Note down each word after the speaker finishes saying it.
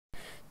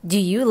Do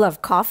you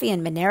love coffee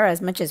and Monero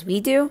as much as we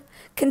do?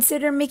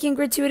 Consider making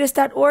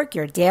Gratuitas.org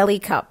your daily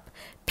cup.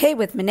 Pay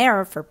with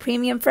Monero for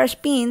premium fresh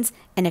beans,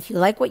 and if you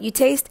like what you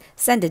taste,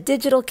 send a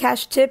digital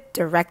cash tip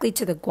directly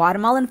to the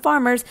Guatemalan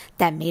farmers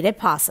that made it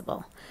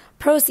possible.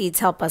 Proceeds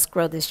help us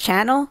grow this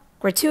channel,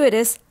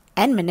 Gratuitas,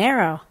 and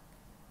Monero.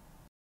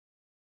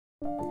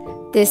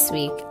 This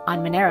week on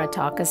Monero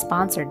Talk is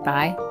sponsored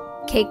by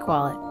Cake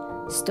Wallet.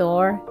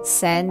 Store,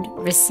 send,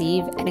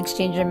 receive, and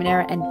exchange your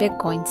Monero and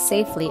Bitcoin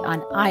safely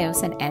on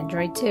iOS and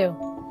Android too.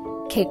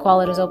 Cake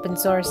Wallet is open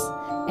source,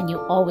 and you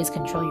always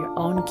control your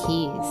own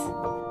keys.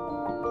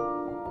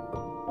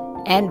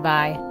 And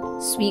by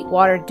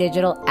Sweetwater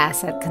Digital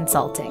Asset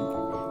Consulting,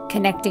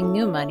 connecting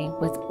new money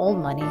with old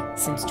money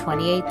since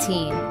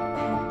 2018.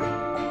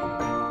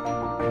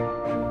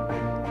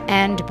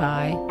 And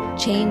by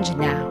Change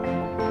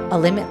Now, a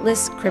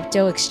limitless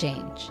crypto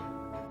exchange.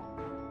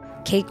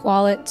 Cake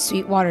Wallet,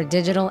 Sweetwater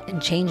Digital,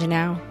 and Change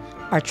Now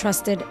are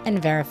trusted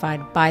and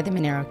verified by the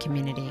Monero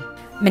community.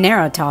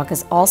 Monero Talk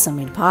is also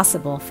made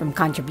possible from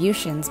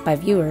contributions by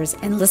viewers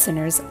and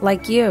listeners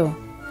like you.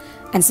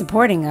 And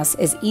supporting us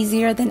is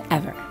easier than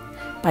ever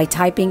by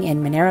typing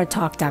in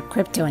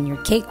monerotalk.crypto in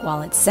your Cake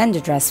Wallet send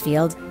address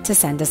field to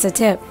send us a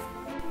tip.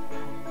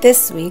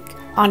 This week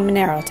on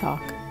Monero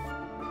Talk,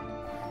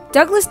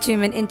 Douglas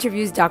Tuman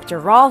interviews Dr.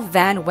 Rolf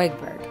van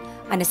Wegberg,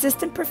 an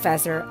assistant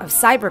professor of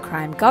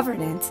Cybercrime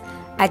Governance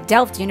at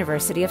Delft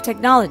University of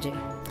Technology.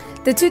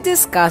 The two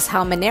discuss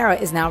how Monero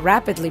is now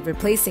rapidly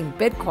replacing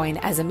Bitcoin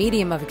as a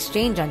medium of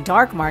exchange on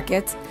dark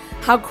markets,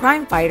 how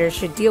crime fighters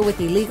should deal with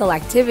illegal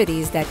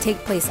activities that take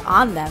place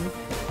on them,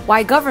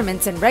 why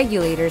governments and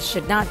regulators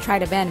should not try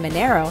to ban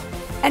Monero,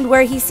 and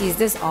where he sees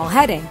this all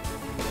heading.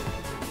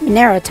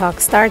 Monero Talk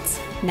starts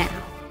now.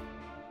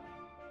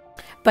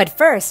 But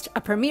first,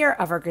 a premiere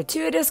of our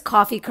Gratuitas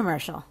Coffee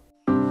commercial.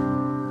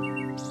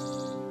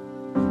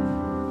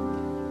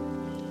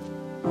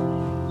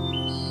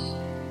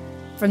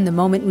 From the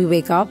moment we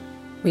wake up,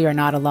 we are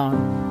not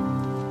alone.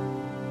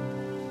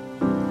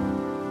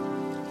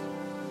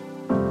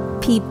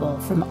 People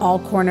from all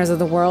corners of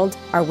the world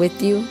are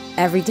with you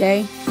every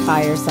day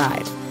by your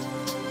side.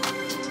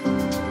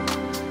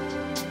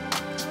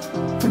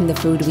 From the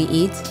food we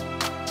eat,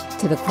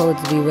 to the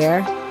clothes we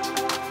wear,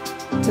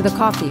 to the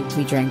coffee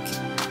we drink.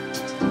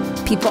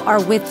 People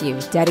are with you,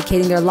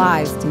 dedicating their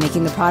lives to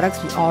making the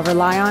products we all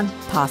rely on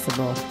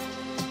possible.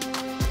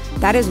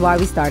 That is why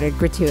we started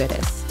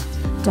Gratuitas,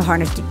 to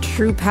harness the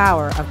true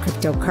power of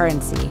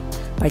cryptocurrency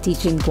by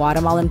teaching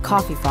Guatemalan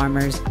coffee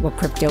farmers what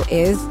crypto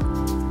is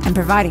and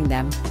providing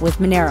them with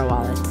Monero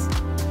wallets.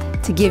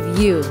 To give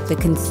you, the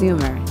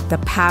consumer, the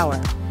power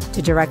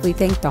to directly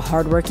thank the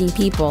hardworking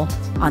people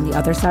on the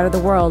other side of the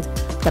world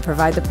that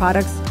provide the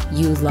products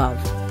you love,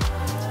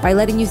 by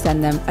letting you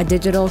send them a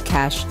digital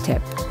cash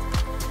tip.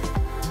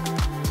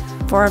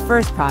 For our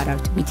first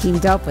product, we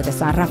teamed up with the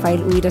San Rafael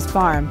Huiras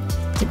farm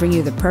to bring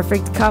you the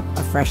perfect cup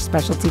of fresh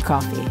specialty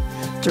coffee,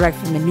 direct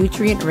from the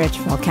nutrient-rich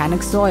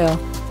volcanic soil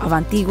of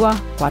Antigua,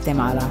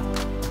 Guatemala.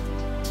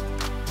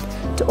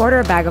 To order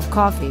a bag of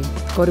coffee,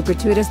 go to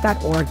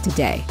gratuitas.org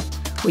today,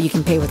 where you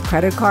can pay with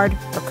credit card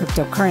or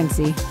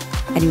cryptocurrency,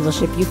 and we will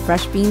ship you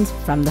fresh beans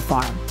from the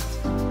farm.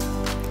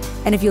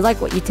 And if you like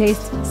what you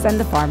taste, send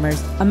the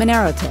farmers a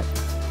Monero tip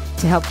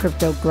to help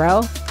crypto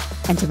grow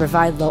and to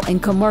provide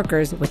low-income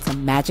workers with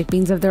some magic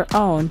beans of their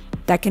own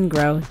that can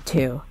grow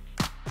too.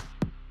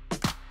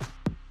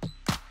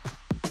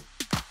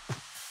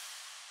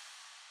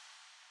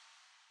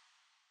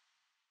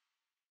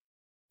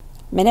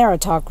 Monero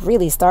Talk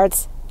really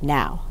starts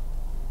now.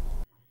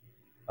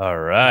 All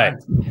right.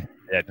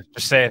 Yeah,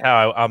 just saying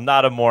how I'm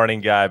not a morning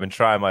guy. I've been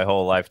trying my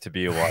whole life to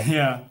be a one.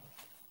 Yeah.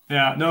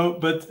 No,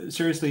 but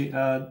seriously,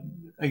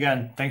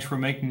 again, thanks for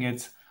making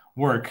it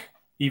work,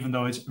 even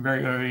though it's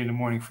very early in the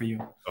morning for you.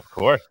 Of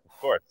course.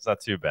 It's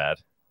not too bad.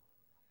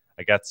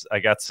 I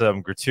got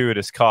some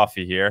Gratuitas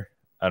coffee here.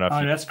 I don't know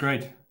if that's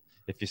great.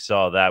 If you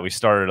saw that, we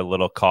started a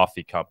little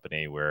coffee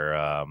company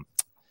where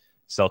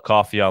sell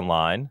coffee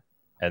online.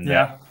 And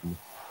then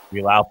we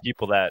allow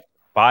people that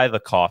buy the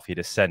coffee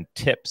to send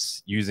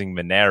tips using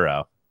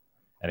Monero.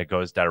 And it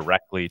goes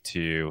directly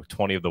to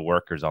 20 of the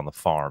workers on the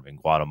farm in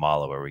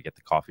Guatemala where we get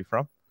the coffee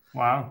from.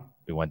 Wow.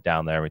 We went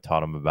down there and we taught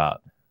them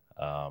about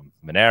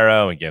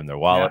Monero and gave them their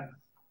wallet.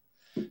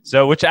 Yeah.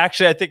 So, which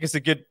actually I think is a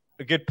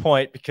good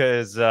point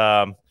because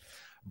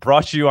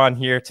brought you on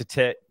here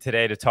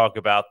today to talk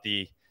about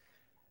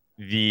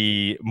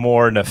the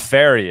more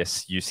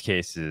nefarious use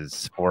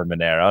cases for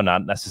Monero,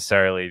 not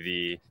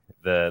necessarily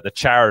the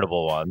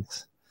charitable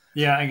ones.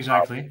 Yeah,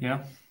 exactly.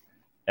 Yeah.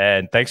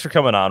 And thanks for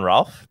coming on,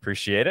 Rolf.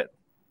 Appreciate it.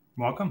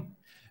 Welcome.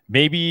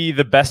 Maybe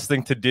the best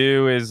thing to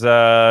do is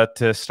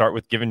to start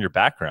with giving your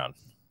background,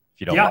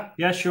 if you don't mind.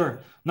 Yeah,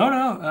 sure. No,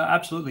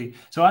 absolutely.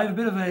 So I have a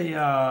bit of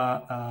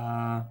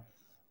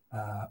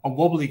a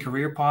wobbly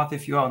career path,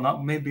 if you will.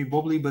 Not maybe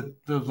wobbly, but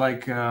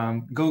like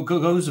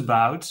goes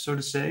about, so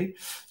to say.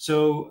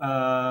 So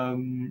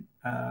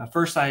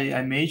first,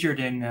 I majored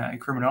in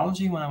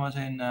criminology when I was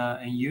in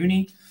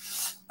uni.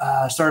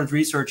 started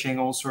researching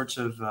all sorts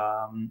of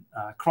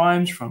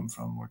crimes, from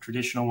more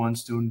traditional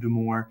ones to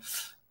more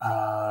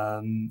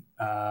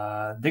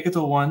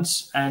digital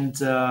ones,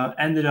 and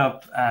ended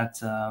up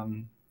at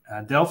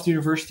Delft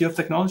University of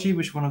Technology,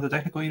 which is one of the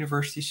technical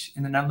universities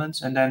in the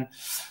Netherlands, and then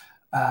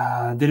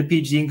did a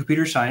PhD in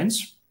computer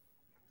science,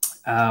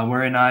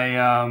 wherein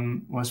I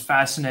was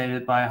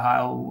fascinated by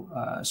how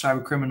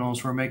cyber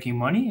criminals were making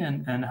money,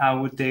 and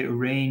how would they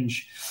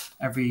arrange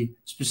every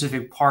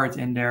specific part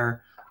in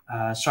their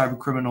cyber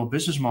criminal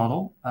business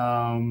model.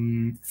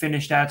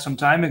 Finished that some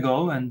time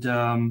ago,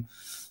 and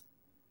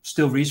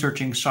still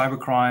researching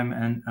cybercrime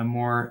and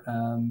more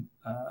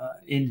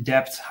in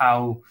depth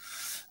how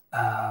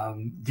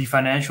the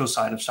financial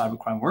side of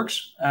cybercrime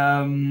works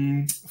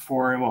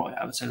for, well,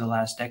 I would say the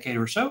last decade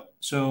or so.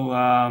 So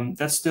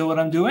that's still what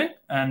I'm doing.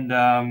 And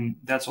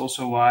that's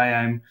also why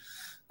I'm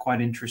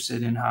quite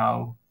interested in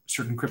how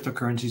certain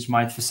cryptocurrencies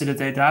might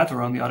facilitate that,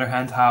 or on the other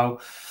hand, how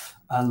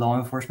law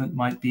enforcement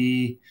might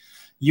be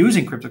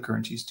using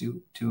cryptocurrencies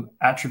to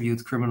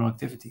attribute criminal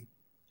activity.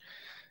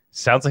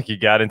 Sounds like you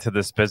got into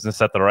this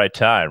business at the right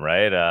time,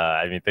 right?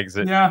 I mean, things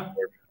that are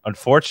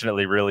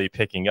unfortunately really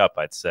picking up,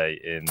 I'd say,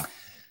 in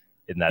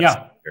that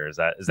sector. Is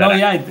that? No,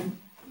 yeah,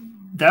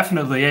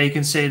 definitely. Yeah, you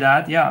can say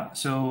that. Yeah.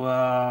 So,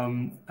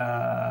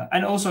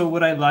 and also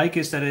what I like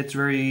is that it's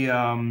very,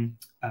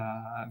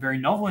 very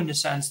novel in the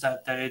sense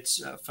that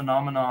it's a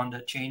phenomenon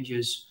that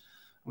changes,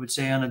 I would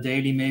say, on a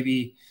daily,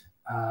 maybe,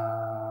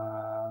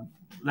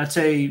 let's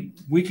say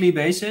weekly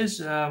basis.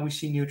 We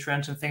see new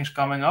trends and things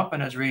coming up,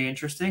 and that's really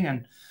interesting.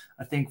 And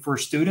I think for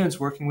students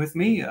working with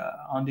me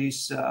on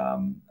this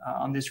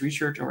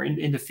research or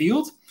in the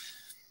field,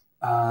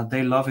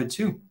 they love it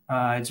too.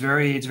 It's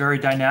very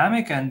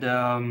dynamic, and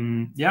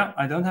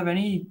I don't have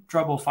any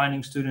trouble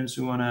finding students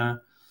who want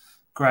to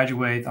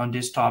graduate on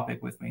this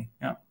topic with me.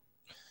 Yeah.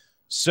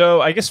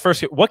 So I guess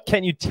first, what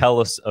can you tell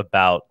us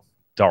about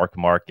dark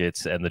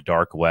markets and the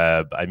dark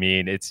web? I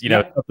mean, it's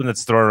something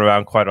that's thrown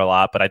around quite a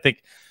lot, but I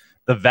think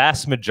the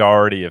vast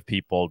majority of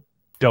people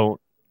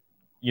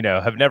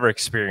have never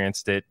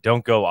experienced it,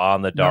 don't go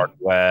on the dark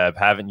web,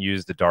 haven't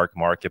used the dark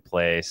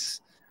marketplace.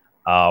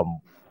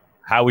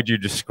 How would you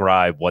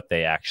describe what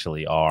they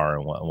actually are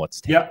and what's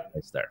taking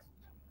place there?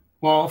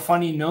 Well, a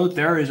funny note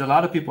there is a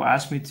lot of people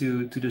ask me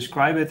to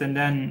describe it, and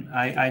then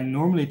I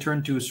normally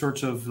turn to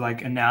sorts of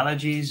like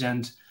analogies,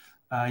 and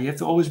you have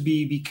to always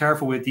be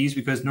careful with these,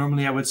 because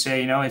normally I would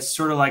say, it's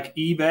sort of like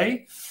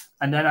eBay.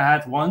 And then I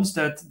had once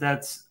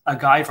that a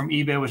guy from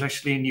eBay was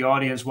actually in the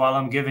audience while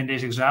I'm giving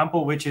this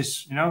example, which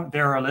is,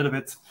 there are a little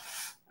bit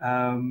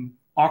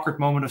awkward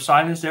moment of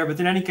silence there. But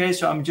in any case,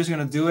 so I'm just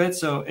going to do it.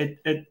 So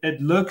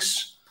it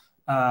looks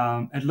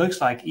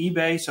like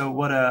eBay. So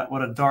what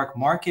a dark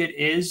market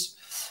is,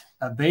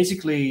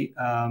 basically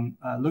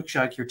looks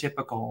like your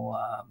typical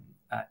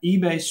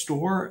eBay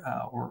store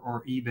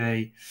or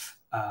eBay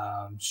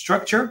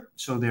structure.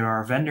 So there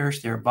are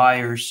vendors, there are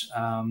buyers,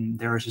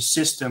 there is a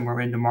system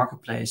wherein the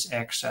marketplace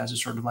acts as a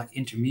sort of like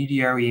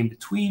intermediary in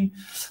between.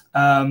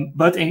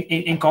 But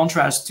in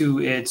contrast to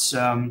its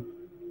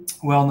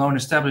well-known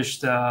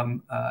established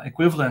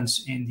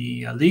equivalents in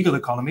the legal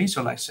economy,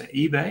 so like say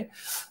eBay,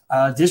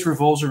 this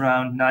revolves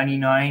around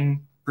 99%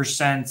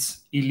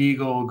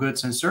 illegal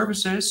goods and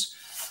services.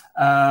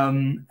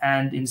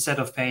 And instead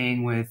of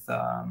paying with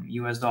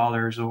US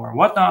dollars or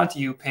whatnot,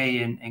 you pay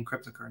in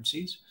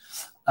cryptocurrencies.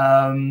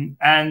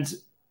 And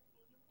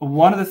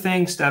one of the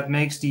things that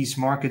makes these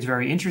markets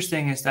very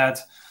interesting is that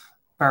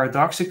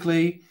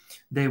paradoxically,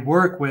 they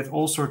work with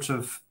all sorts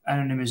of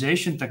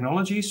anonymization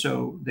technology.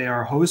 So they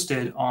are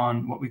hosted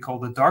on what we call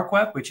the dark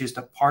web, which is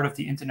the part of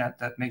the internet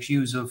that makes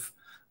use of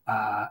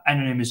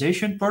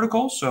anonymization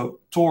protocols. So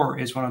Tor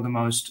is one of the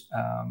most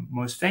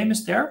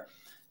famous there.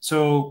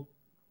 So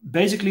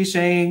basically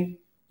saying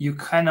you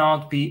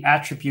cannot be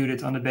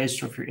attributed on the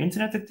basis of your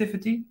internet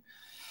activity.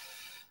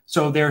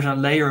 So there's a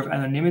layer of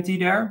anonymity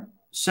there.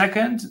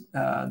 Second,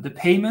 the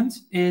payment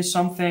is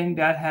something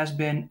that has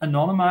been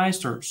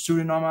anonymized or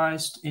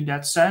pseudonymized in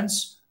that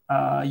sense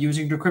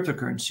using the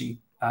cryptocurrency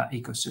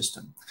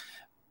ecosystem.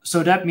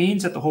 So that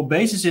means that the whole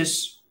basis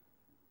is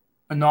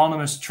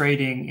anonymous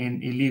trading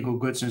in illegal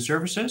goods and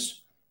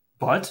services.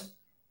 But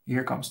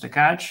here comes the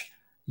catch.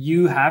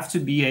 You have to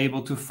be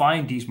able to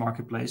find these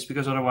marketplaces,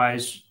 because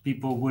otherwise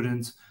people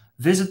wouldn't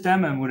visit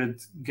them and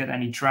wouldn't get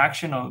any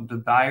traction, or the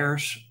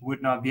buyers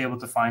would not be able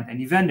to find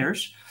any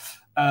vendors.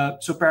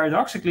 So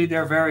paradoxically,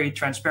 they're very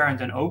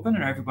transparent and open,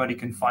 and everybody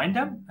can find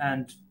them.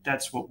 And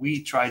that's what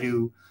we try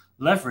to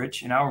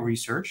leverage in our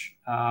research,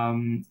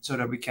 so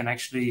that we can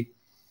actually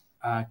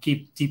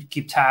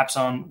keep tabs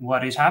on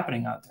what is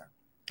happening out there.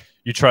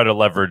 You try to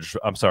leverage,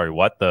 I'm sorry,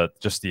 what?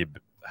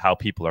 How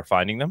people are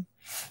finding them?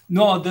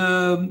 No,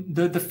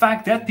 the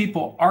fact that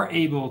people are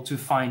able to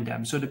find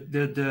them. So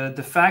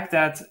the fact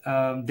that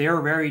they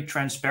are very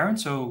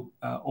transparent. So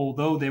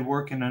although they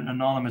work in an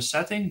anonymous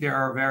setting, they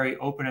are very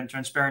open and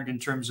transparent in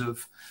terms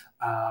of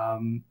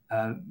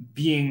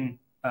being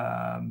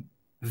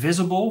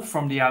visible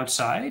from the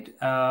outside.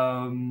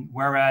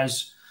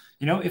 Whereas,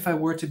 if I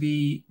were to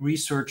be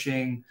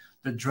researching,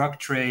 the drug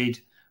trade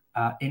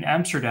in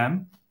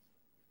Amsterdam,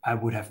 I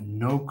would have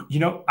no,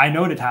 I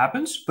know that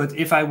happens, but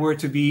if I were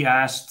to be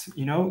asked,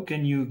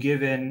 can you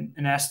give an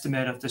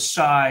estimate of the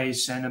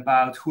size and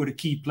about who are the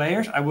key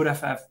players, I would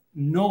have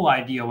no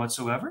idea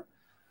whatsoever.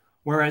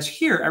 Whereas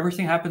here,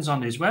 everything happens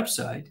on this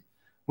website,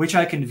 which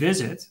I can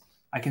visit.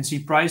 I can see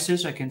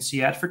prices, I can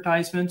see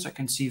advertisements, I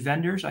can see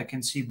vendors, I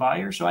can see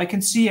buyers. So I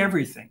can see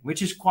everything,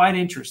 which is quite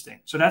interesting.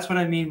 So that's what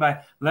I mean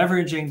by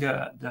leveraging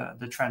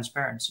the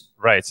transparency.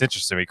 Right. It's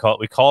interesting. We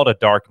call it a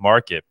dark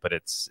market, but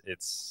it's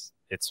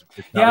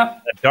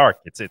not that dark.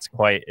 It's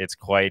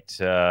quite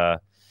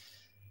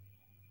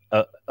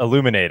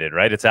illuminated,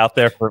 right? It's out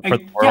there for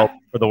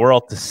the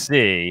world to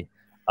see.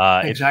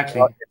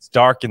 Exactly. It's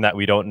dark in that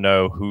we don't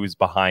know who's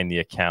behind the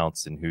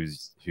accounts and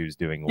who's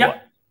doing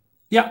what.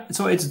 Yeah,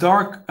 so it's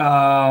dark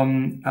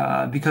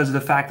because of the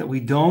fact that we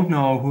don't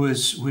know who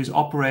is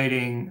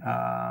operating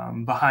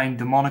behind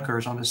the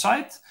monikers on the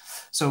site.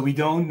 So we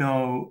don't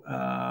know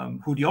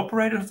who the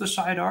operators of the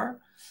site are,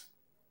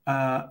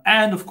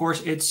 and of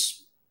course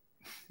it's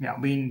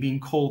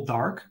being called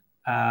dark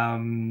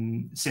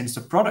since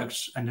the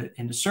products and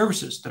the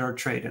services that are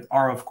traded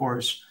are, of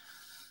course,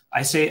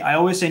 I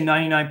always say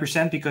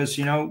 99% because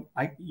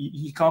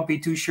you can't be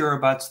too sure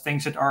about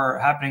things that are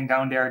happening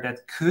down there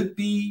that could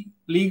be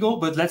legal,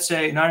 but let's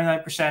say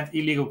 99%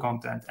 illegal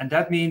content, and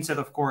that means that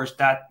of course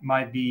that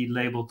might be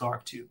labeled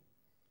dark too.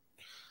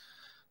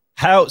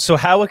 How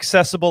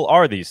accessible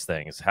are these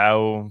things?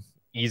 How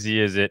easy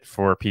is it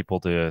for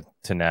people to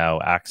now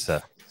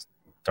access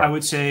dark? I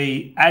would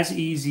say as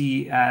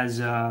easy as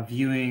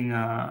viewing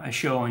a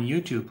show on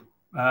YouTube.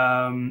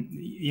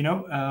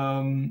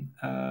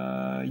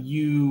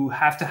 You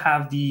have to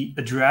have the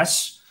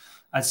address,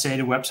 I'd say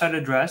the website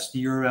address,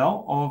 the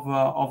URL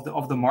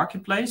of the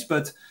marketplace,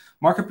 but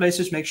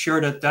marketplaces make sure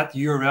that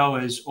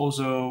URL is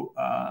also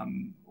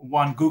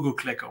one Google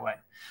click away.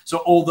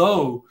 So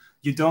although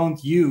you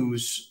don't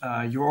use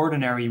your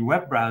ordinary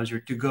web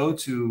browser to go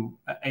to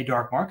a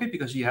dark market,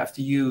 because you have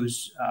to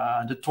use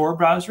the Tor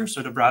browser,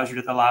 so the browser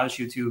that allows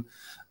you to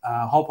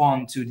hop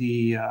on to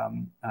the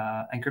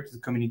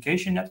encrypted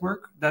communication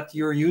network that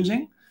you're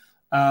using.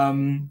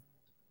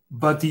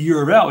 But the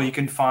URL you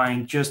can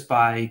find just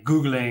by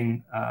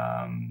Googling,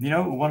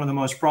 one of the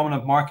most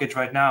prominent markets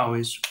right now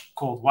is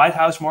called White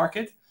House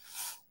Market.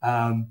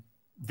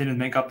 Didn't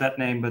make up that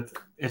name, but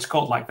it's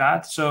called like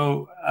that.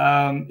 So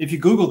if you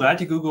Google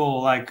that, you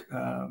Google like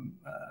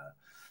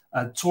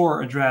a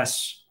Tor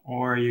address,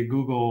 or you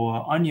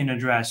Google onion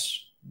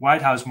address,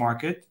 White House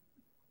Market,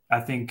 I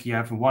think you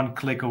have one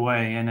click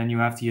away, and then you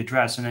have the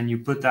address, and then you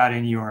put that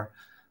in your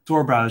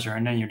Tor browser,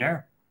 and then you're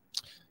there.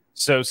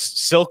 So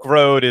Silk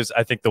Road is,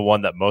 I think, the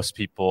one that most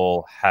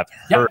people have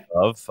heard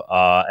of,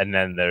 and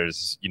then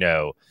there's,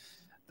 the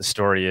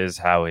story is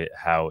how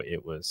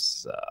it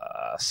was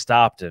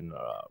stopped, and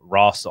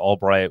Ross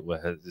Albright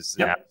is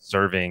now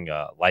serving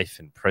life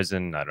in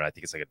prison. I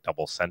think it's like a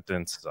double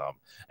sentence,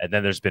 and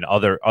then there's been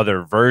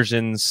other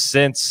versions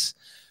since.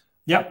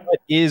 What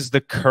is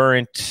the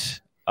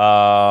current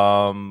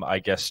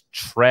I guess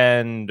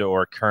trend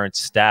or current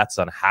stats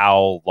on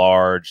how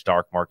large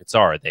dark markets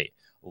are? Are they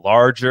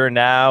larger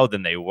now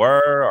than they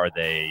were? Have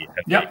they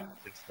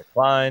since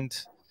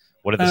declined?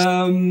 What are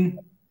the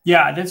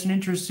yeah, that's an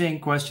interesting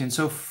question.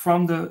 So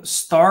from the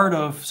start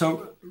of,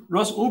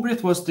 Ross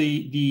Ulbricht was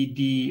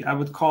the I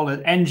would call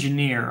it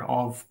engineer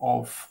of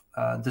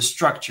the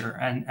structure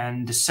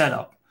and the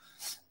setup.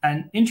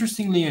 And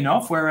interestingly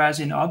enough, whereas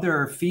in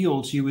other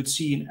fields you would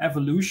see an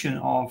evolution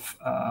of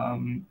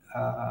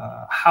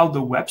how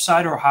the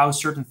website or how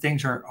certain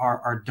things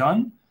are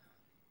done,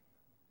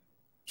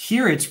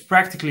 here it's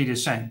practically the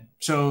same.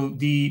 So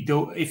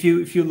if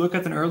you look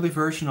at an early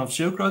version of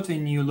Silk Road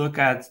and you look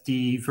at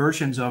the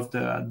versions of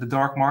the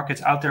dark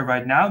markets out there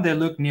right now, they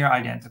look near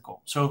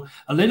identical. So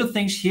a little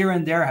things here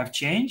and there have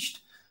changed.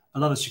 A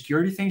lot of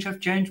security things have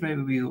changed.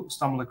 Maybe we'll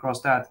stumble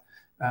across that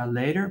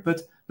later.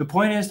 But the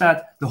point is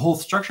that the whole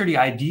structure, the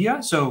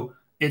idea, so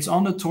it's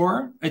on the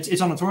Tor,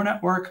 it's on the Tor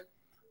network.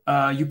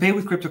 You pay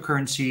with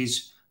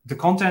cryptocurrencies. The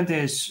content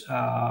is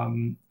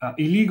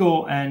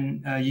illegal,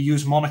 and you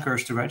use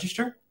monikers to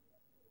register,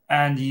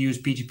 and you use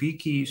PGP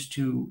keys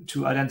to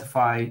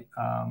identify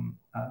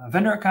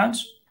vendor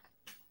accounts.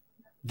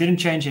 Didn't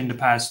change in the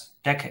past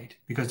decade,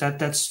 because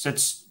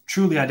that's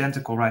truly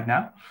identical right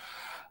now.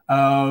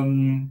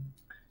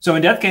 So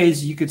in that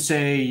case, you could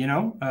say,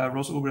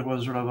 Ross Ulbricht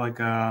was sort of like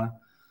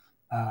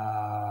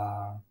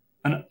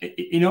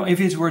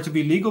if it were to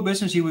be legal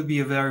business, he would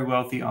be a very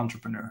wealthy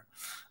entrepreneur.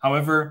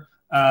 However,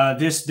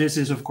 this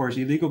is of course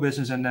illegal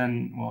business, and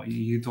then, well,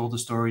 you told the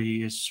story,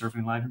 he is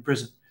serving life in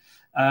prison.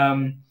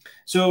 What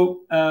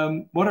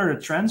are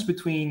the trends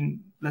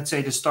between, let's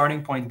say, the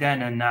starting point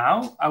then and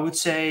now? I would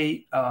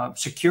say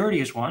security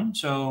is one.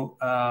 So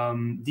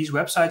these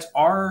websites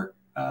are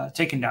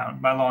taken down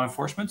by law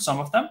enforcement, some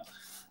of them.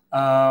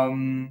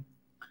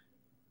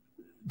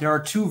 There are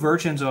two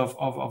versions of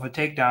a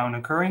takedown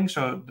occurring.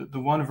 So the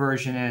one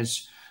version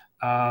is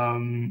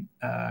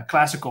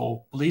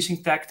classical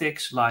policing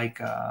tactics like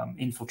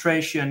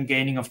infiltration,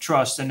 gaining of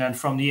trust, and then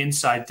from the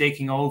inside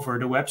taking over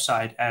the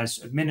website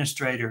as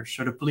administrators.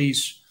 So the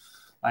police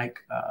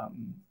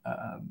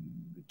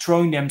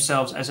throwing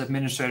themselves as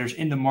administrators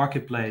in the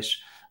marketplace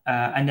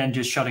and then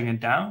just shutting it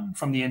down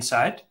from the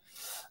inside.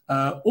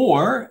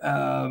 Or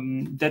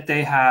that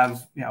they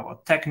have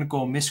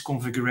technical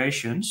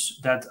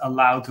misconfigurations that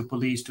allow the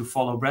police to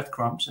follow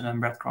breadcrumbs, and then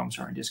breadcrumbs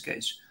are in this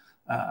case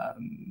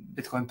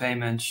Bitcoin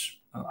payments,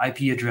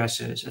 IP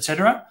addresses,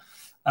 etc.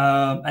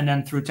 And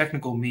then through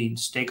technical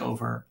means take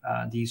over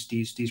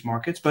these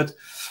markets. But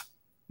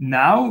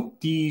now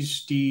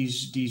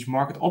these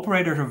market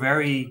operators are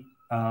very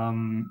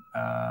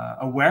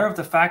aware of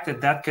the fact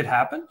that could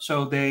happen.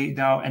 So they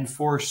now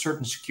enforce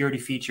certain security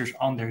features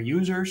on their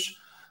users.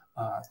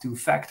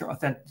 Two-factor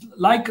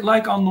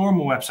like on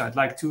normal website,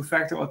 like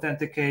two-factor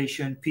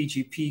authentication,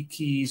 PGP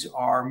keys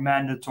are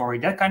mandatory,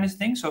 that kind of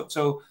thing.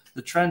 So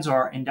the trends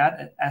are in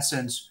that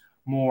essence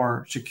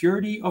more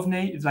security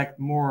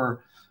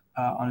more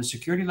on a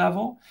security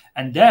level.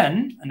 And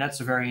that's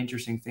a very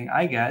interesting thing,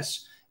 I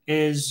guess,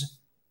 is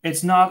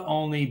it's not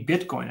only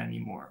Bitcoin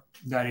anymore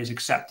that is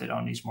accepted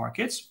on these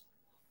markets.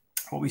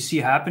 What we see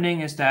happening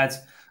is that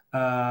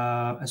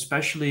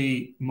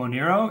especially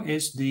Monero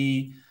is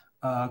the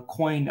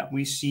coin that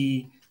we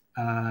see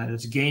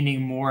that's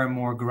gaining more and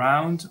more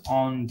ground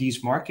on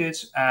these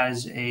markets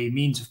as a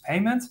means of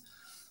payment.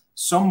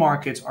 Some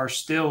markets are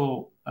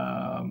still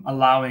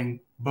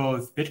allowing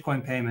both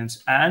Bitcoin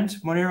payments and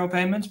Monero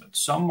payments, but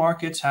some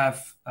markets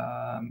have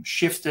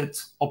shifted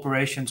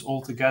operations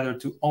altogether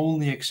to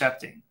only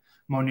accepting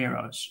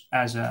Moneros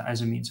as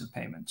a means of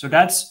payment. So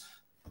that's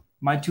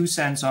my 2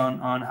 cents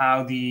on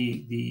how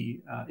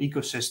the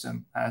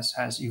ecosystem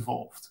has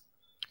evolved.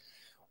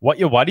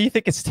 Why do you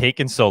think it's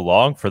taken so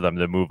long for them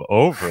to move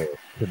over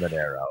to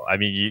Monero? I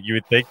mean, you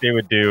would think they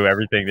would do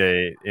everything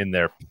in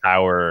their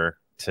power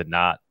to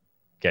not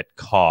get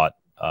caught.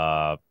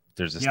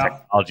 There's this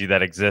technology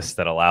that exists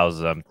that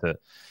allows them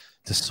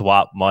to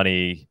swap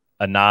money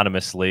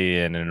anonymously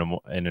and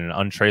in an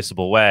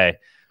untraceable way.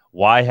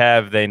 Why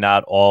have they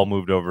not all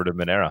moved over to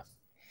Monero?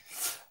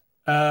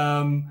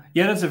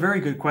 That's a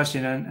very good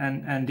question,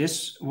 and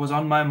this was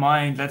on my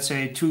mind, let's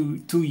say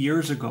two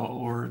years ago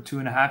or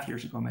 2.5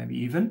 years ago, maybe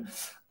even.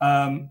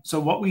 So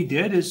what we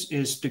did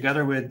is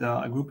together with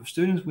a group of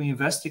students, we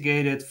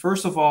investigated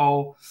first of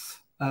all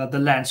the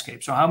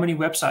landscape. So how many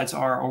websites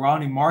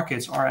around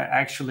markets are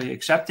actually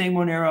accepting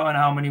Monero, and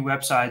how many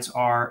websites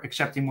are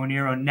accepting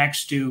Monero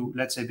next to,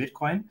 let's say,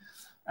 Bitcoin.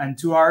 And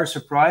to our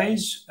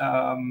surprise,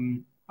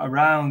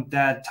 around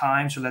that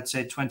time, so let's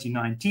say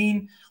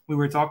 2019, we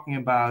were talking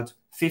about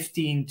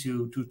 15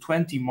 to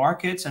 20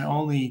 markets, and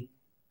only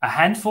a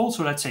handful,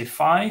 so let's say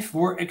 5,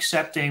 were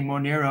accepting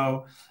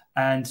Monero,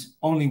 and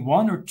only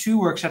 1 or 2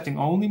 were accepting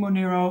only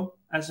Monero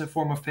as a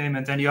form of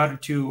payment, and the other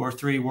 2 or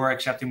 3 were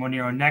accepting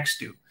Monero next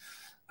to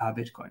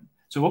Bitcoin.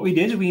 So what we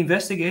did is we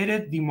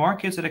investigated the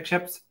markets that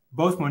accept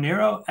both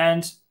Monero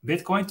and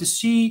Bitcoin to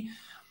see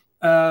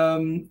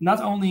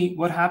not only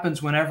what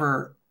happens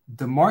whenever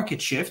the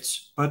market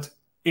shifts, but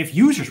if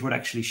users would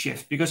actually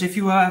shift. Because if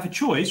you have a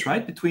choice,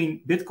 right,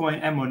 between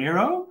Bitcoin and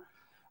Monero,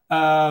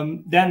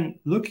 then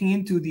looking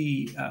into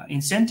the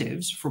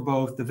incentives for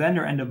both the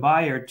vendor and the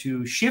buyer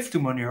to shift to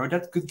Monero,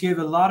 that could give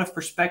a lot of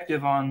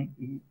perspective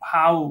on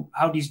how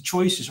these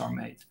choices are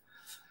made.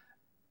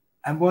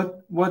 And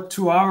what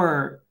to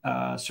our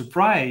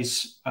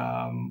surprise,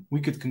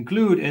 we could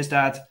conclude is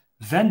that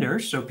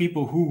vendors, so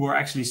people who were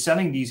actually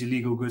selling these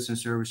illegal goods and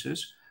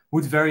services,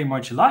 would very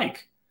much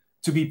like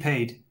to be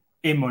paid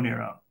in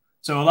Monero.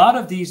 So a lot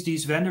of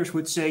these vendors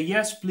would say,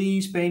 yes,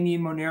 please pay me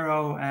in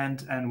Monero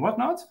and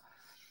whatnot.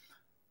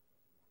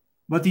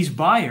 But these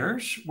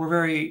buyers were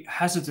very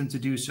hesitant to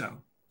do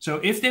so. So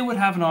if they would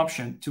have an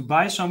option to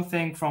buy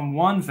something from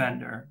one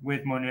vendor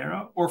with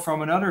Monero or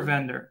from another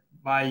vendor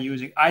by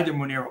using either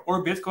Monero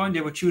or Bitcoin,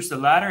 they would choose the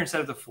latter instead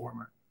of the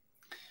former.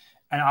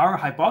 And our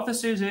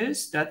hypothesis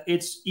is that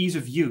it's ease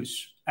of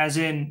use, as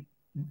in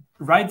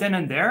right then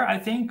and there, I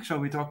think. So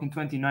we're talking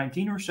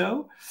 2019 or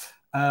so.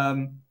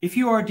 If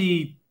you are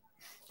the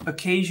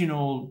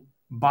occasional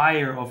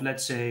buyer of,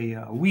 let's say,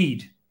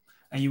 weed,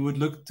 and you would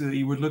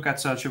look at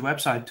such a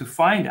website to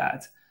find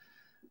that,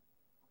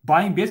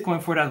 buying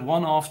Bitcoin for that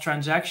one-off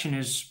transaction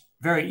is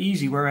very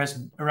easy.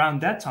 Whereas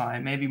around that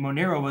time, maybe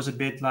Monero was a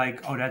bit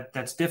like, oh,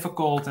 that's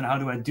difficult, and how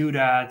do I do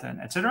that,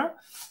 and etc.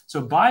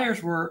 So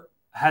buyers were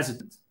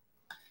hesitant.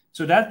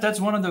 So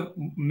that's one of the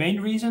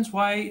main reasons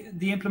why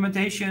the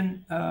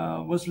implementation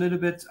was a little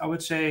bit, I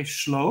would say,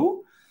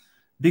 slow.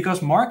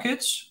 Because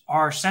markets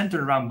are centered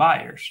around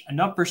buyers and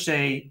not per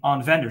se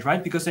on vendors,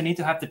 right? Because they need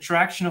to have the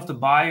traction of the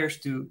buyers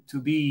to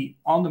be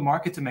on the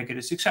market to make it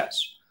a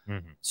success.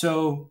 Mm-hmm.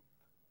 So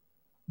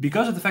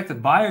because of the fact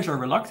that buyers are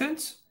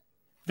reluctant,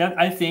 that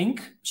I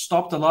think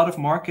stopped a lot of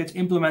markets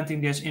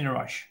implementing this in a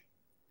rush.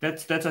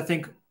 That's I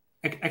think,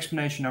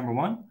 explanation number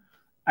 1.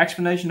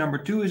 Explanation number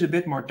 2 is a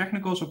bit more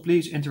technical, so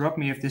please interrupt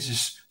me if this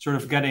is sort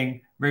of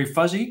getting very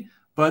fuzzy.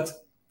 But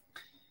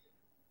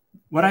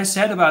what I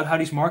said about how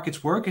these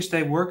markets work is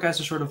they work as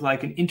a sort of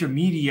like an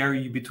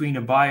intermediary between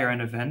a buyer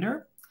and a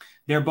vendor.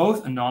 They're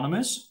both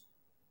anonymous,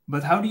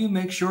 but how do you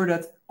make sure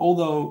that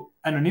although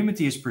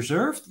anonymity is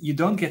preserved, you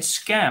don't get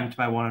scammed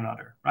by one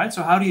another, right?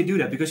 So how do you do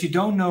that? Because you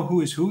don't know who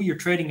is who, you're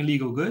trading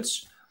illegal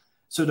goods.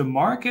 So the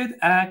market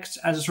acts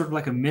as a sort of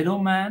like a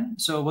middleman.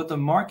 So what the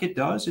market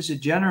does is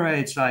it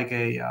generates like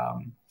a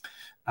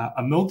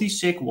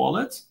multi-sig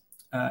wallet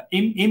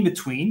in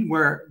between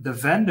where the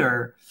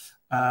vendor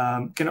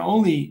can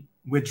only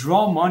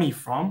withdraw money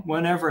from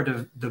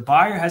whenever the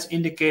buyer has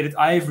indicated,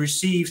 I have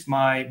received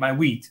my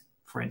wheat,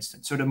 for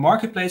instance. So the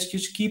marketplace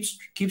just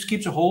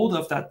keeps a hold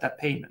of that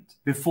payment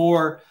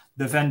before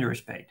the vendor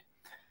is paid.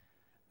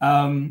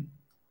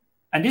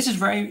 And this is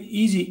very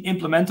easy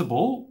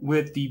implementable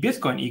with the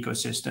Bitcoin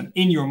ecosystem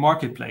in your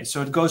marketplace.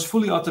 So it goes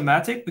fully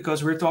automatic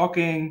because we're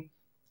talking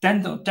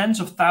tens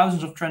of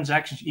thousands of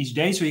transactions each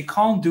day. So you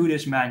can't do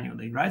this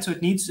manually, right? So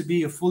it needs to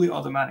be a fully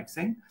automatic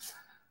thing.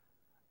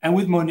 And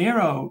with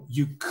Monero,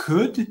 you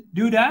could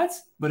do that,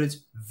 but it's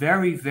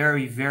very,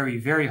 very, very,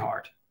 very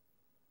hard.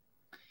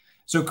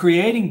 So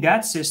creating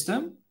that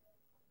system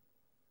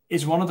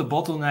is one of the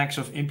bottlenecks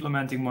of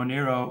implementing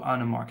Monero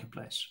on a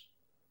marketplace.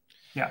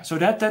 Yeah, so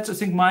that's I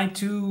think my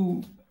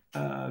two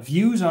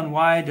views on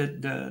why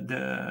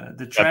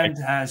the trend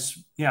has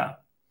Yeah,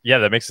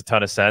 that makes a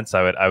ton of sense.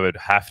 I would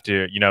have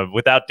to,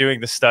 without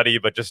doing the study,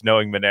 but just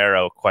knowing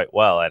Monero quite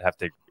well, I'd have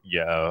to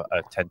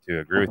I tend to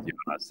agree with you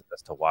as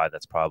to why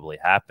that's probably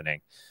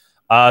happening.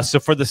 So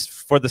for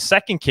the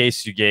second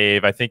case you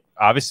gave, I think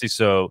obviously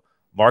so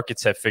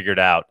markets have figured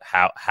out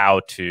how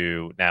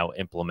to now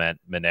implement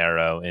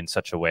Monero in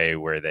such a way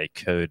where they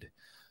could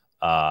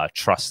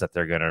trust that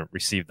they're going to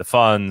receive the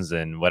funds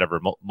and whatever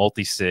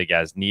multi-sig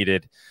as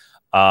needed.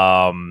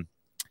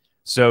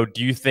 So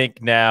do you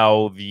think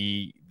now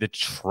the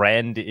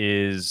trend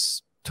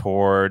is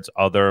towards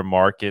other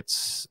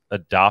markets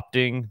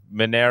adopting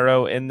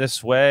Monero in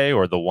this way,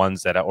 or the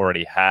ones that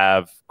already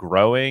have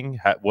growing?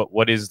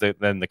 What is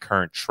then the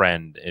current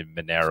trend in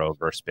Monero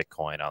versus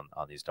Bitcoin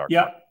on these dark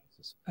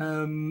markets?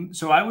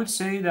 So I would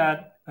say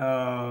that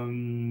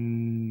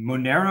Monero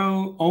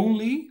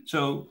only,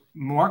 so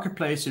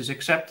marketplaces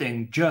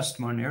accepting just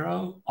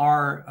Monero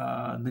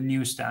are the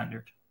new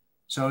standard.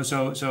 So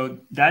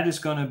that is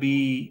going to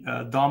be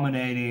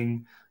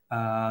dominating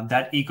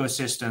that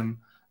ecosystem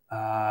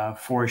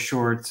for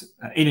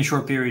in a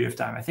short period of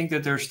time. I think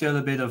that there's still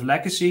a bit of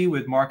legacy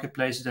with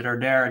marketplaces that are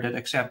there that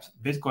accept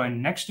Bitcoin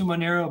next to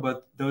Monero,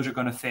 but those are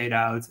going to fade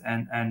out,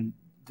 and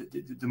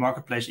the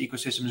marketplace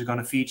ecosystem is going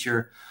to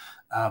feature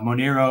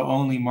Monero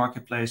only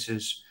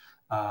marketplaces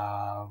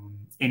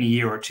in a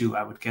year or two,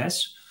 I would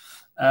guess.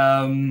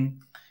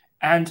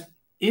 And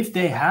if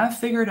they have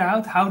figured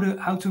out how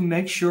to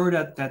make sure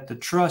that the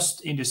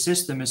trust in the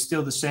system is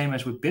still the same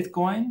as with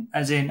Bitcoin,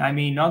 as in, I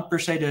mean, not per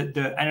se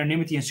the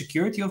anonymity and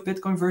security of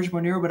Bitcoin versus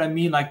Monero, but I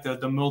mean like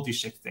the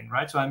multi-sig thing,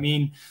 right? So I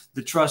mean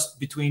the trust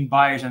between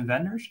buyers and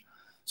vendors.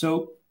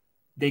 So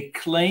they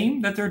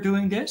claim that they're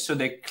doing this. So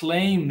they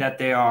claim that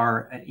they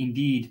are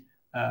indeed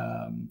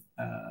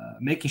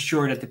making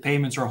sure that the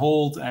payments are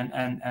hold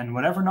and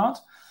whatever not.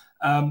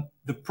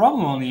 The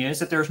problem only is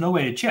that there's no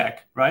way to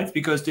check, right?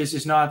 Because this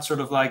is not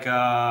sort of like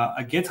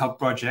a GitHub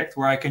project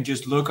where I can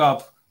just look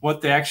up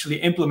what they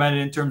actually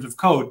implemented in terms of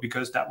code,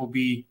 because that would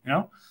be,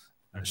 a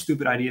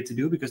stupid idea to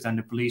do, because then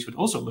the police would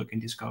also look in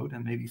this code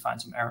and maybe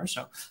find some errors.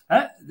 So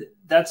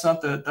that's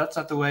not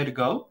the way to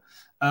go.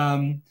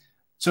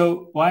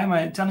 So why am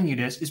I telling you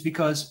this? Is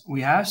because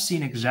we have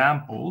seen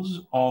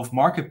examples of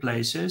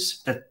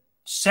marketplaces that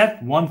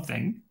said one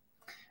thing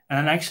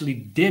and actually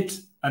did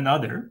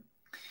another,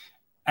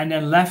 and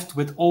then left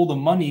with all the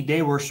money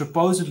they were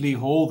supposedly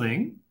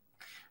holding,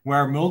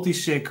 where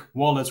multi-sig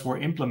wallets were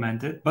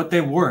implemented, but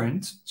they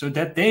weren't, so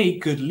that they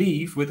could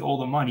leave with all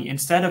the money,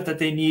 instead of that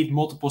they need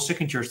multiple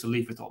signatures to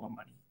leave with all the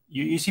money.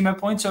 You see my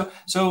point?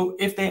 So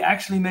if they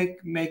actually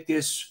make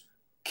this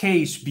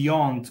case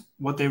beyond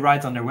what they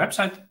write on their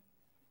website,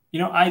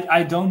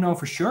 I don't know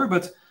for sure,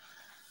 but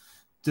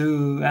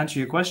to answer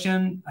your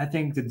question, I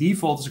think the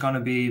default is going to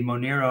be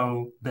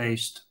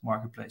Monero-based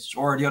marketplaces,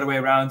 or the other way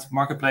around,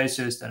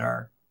 marketplaces that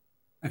are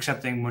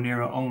accepting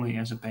Monero only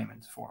as a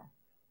payment form.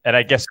 And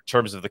I guess in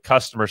terms of the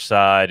customer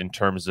side, in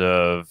terms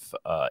of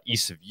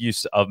ease of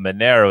use of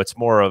Monero, it's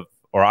more of,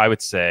 or I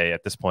would say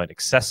at this point,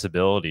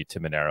 accessibility to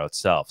Monero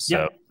itself.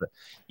 So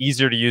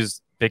easier to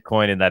use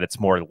Bitcoin in that it's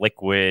more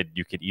liquid.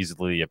 You could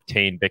easily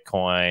obtain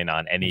Bitcoin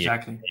on any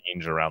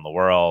exchange around the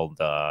world.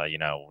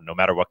 No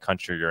matter what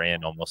country you're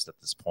in, almost at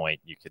this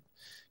point, you could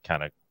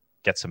kind of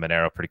get some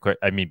Monero pretty quick.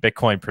 I mean,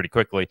 Bitcoin pretty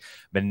quickly.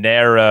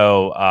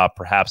 Monero,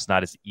 perhaps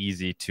not as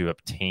easy to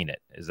obtain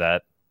it. Is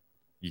that?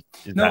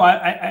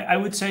 I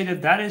would say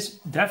that is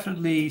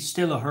definitely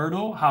still a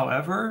hurdle.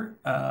 However,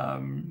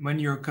 when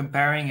you're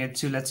comparing it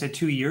to, let's say,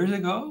 2 years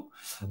ago,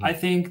 I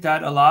think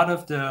that a lot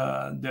of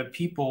the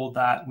people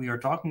that we are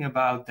talking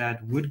about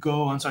that would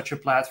go on such a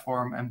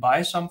platform and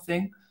buy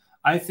something,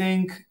 I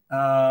think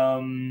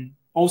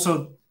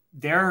also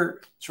their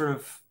sort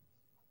of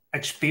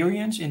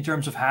experience in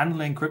terms of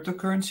handling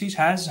cryptocurrencies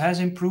has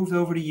improved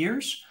over the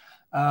years,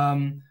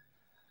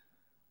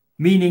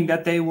 meaning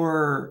that they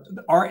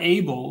are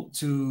able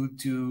to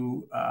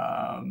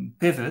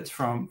pivot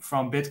from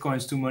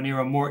Bitcoins to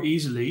Monero more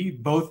easily,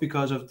 both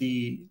because of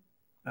the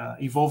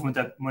evolvement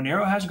that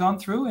Monero has gone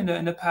through in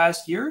the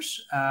past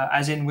years,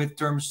 as in with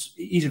terms,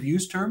 ease of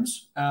use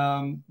terms.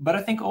 But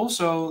I think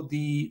also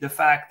the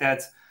fact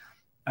that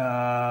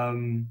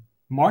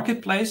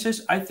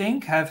marketplaces, I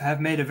think,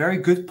 have made a very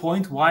good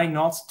point why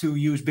not to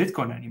use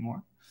Bitcoin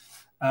anymore.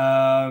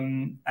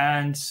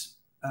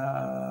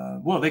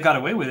 Well, they got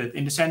away with it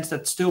in the sense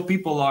that still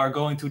people are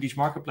going to these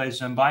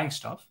marketplaces and buying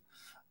stuff.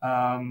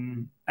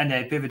 And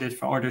they pivoted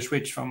they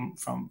switched from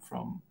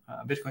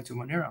Bitcoin to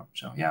Monero.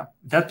 So yeah,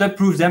 that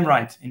proves them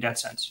right in that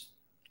sense.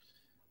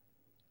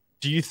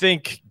 Do you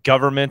think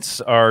governments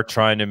are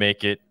trying to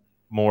make it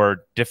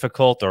more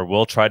difficult, or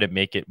will try to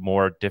make it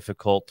more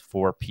difficult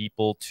for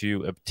people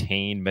to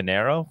obtain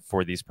Monero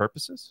for these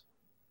purposes?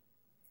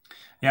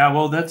 Yeah,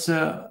 well, that's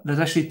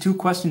actually two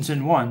questions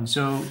in one.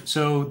 So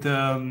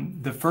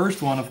the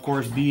first one, of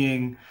course,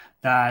 being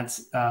that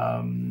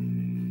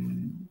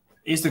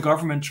is the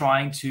government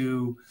trying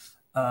to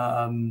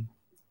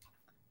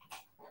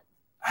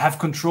have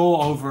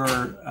control over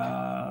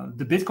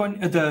the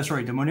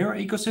Monero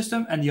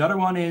ecosystem, and the other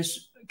one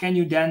is, can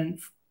you then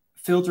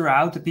filter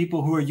out the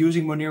people who are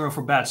using Monero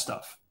for bad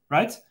stuff,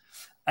 right?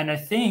 And I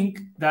think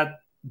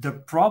that the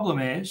problem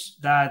is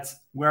that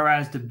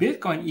whereas the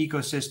Bitcoin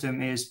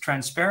ecosystem is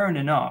transparent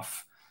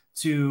enough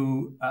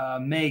to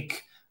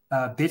make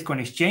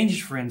Bitcoin exchanges,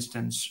 for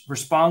instance,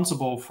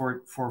 responsible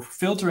for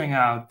filtering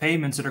out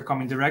payments that are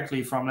coming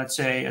directly from, let's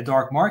say, a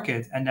dark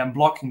market and then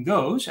blocking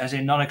those, as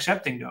in not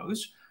accepting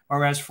those,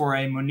 whereas for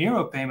a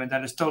Monero payment,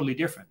 that is totally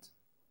different.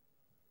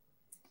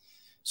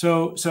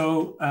 So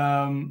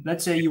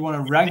let's say you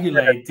want to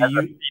regulate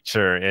the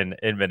feature in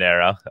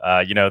Monero,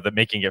 the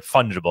making it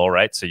fungible,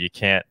 right? So you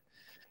can't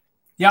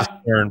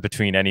discern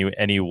between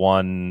any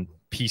one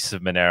piece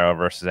of Monero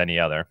versus any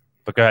other.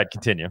 But go ahead,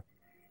 continue.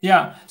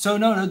 Yeah. So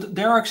no,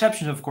 there are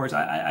exceptions, of course.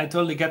 I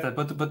totally get that.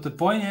 But the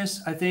point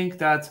is, I think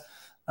that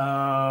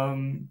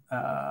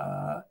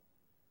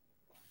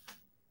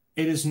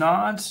it is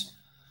not.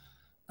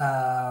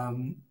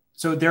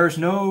 So there's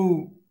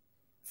no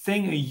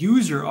thing a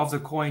user of the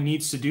coin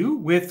needs to do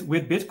with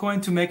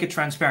Bitcoin to make it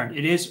transparent.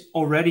 It is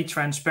already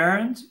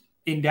transparent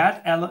in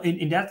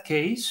that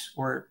case,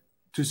 or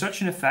to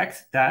such an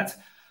effect that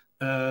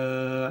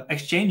Bitcoin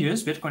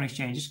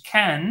exchanges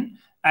can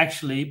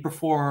actually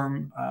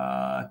perform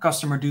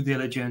customer due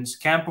diligence,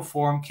 can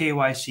perform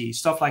KYC,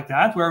 stuff like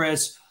that.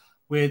 Whereas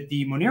with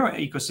the Monero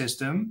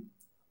ecosystem,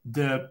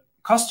 the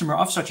customer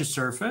of such a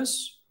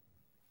service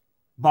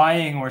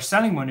buying or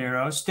selling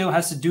Monero still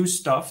has to do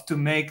stuff to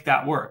make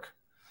that work.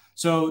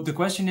 So the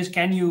question is,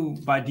 can you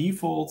by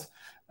default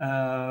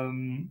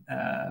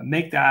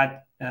make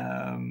that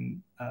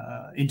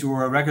into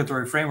a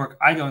regulatory framework?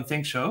 I don't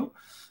think so.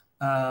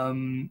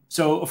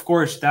 So of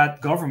course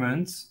that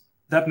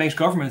makes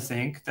government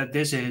think that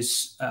this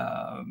is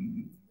a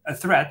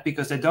threat,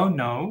 because they don't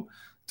know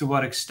to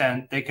what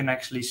extent they can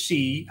actually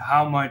see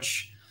how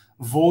much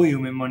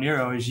volume in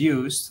Monero is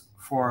used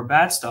for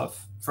bad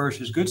stuff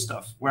versus good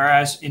stuff.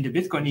 Whereas in the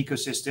Bitcoin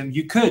ecosystem,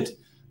 you could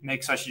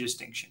make such a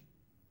distinction.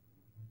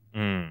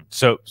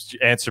 So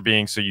answer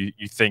being, so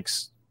you think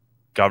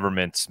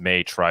governments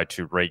may try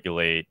to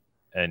regulate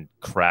and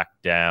crack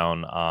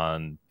down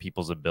on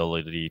people's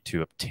ability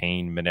to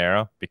obtain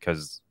Monero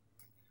because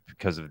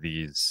of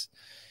these?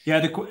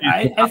 Yeah,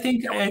 I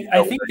think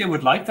they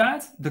would like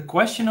that. The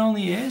question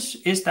only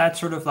is that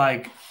sort of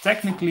like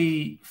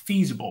technically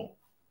feasible?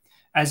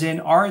 As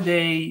in, are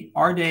they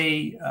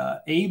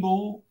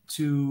able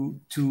to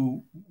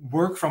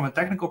work from a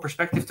technical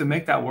perspective to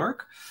make that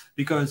work?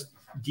 Because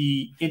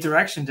the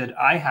interaction that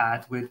I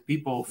had with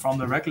people from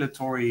the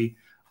regulatory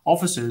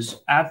offices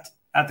at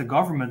the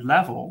government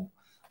level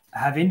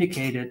have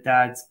indicated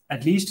that,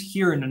 at least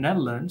here in the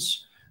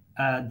Netherlands,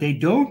 they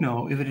don't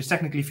know if it is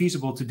technically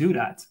feasible to do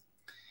that.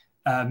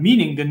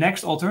 Meaning the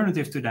next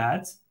alternative to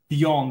that,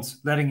 beyond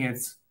letting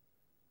it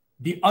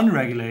be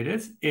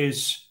unregulated,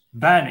 is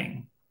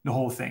banning the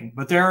whole thing.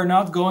 But they're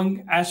not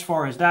going as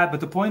far as that. But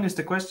the point is,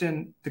 the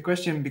question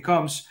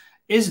becomes,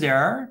 is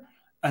there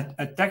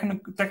a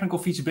technical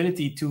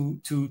feasibility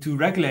to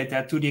regulate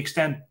that to the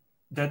extent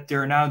that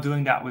they're now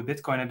doing that with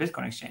Bitcoin and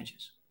Bitcoin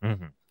exchanges?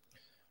 Mm-hmm.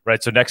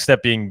 Right. So next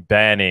step being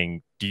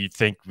banning. Do you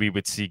think we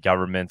would see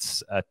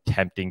governments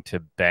attempting to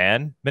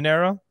ban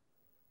Monero?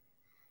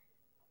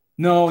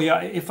 No,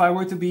 yeah. If I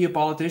were to be a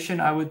politician,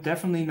 I would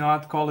definitely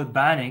not call it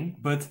banning.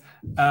 But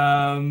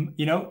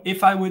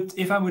if I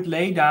would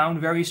lay down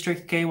very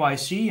strict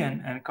KYC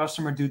and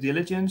customer due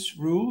diligence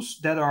rules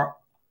that are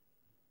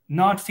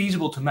not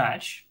feasible to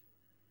match,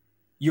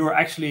 you're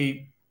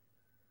actually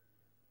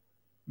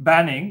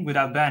banning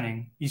without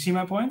banning. You see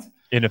my point?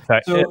 In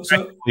effect,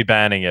 effectively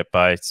banning it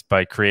by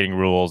creating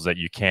rules that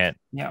you can't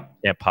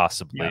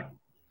possibly. Yeah.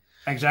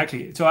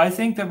 Exactly. So I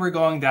think that we're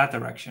going that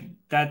direction.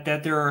 That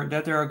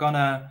they're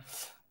gonna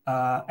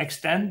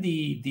extend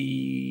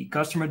the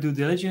customer due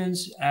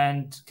diligence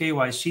and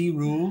KYC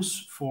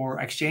rules for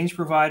exchange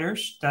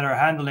providers that are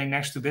handling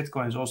next to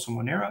Bitcoins also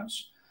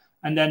Moneros.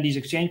 And then these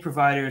exchange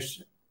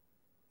providers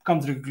come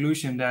to the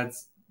conclusion that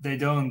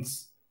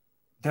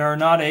they're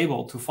not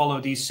able to follow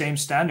these same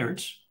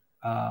standards,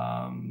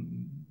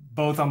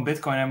 both on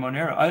Bitcoin and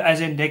Monero,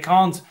 as in they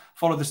can't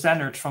follow the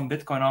standards from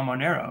Bitcoin on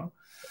Monero.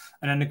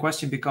 And then the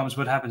question becomes,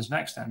 what happens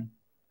next then?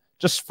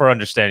 Just for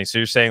understanding, so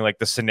you're saying like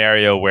the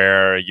scenario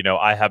where,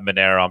 I have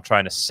Monero, I'm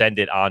trying to send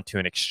it onto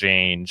an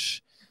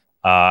exchange,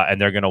 and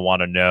they're going to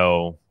want to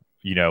know,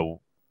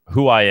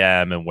 who I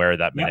am and where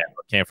that Monero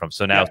came from.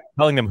 So now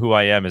telling them who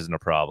I am isn't a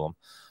problem.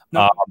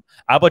 No.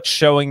 How about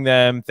showing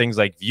them things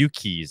like view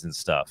keys and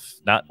stuff?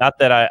 Not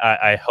that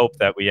I hope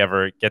that we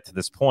ever get to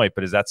this point,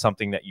 but is that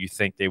something that you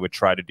think they would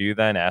try to do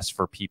then? Ask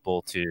for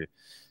people to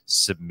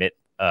submit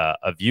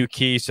a view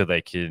key so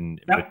they can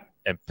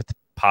and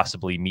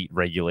possibly meet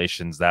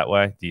regulations that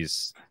way?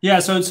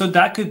 So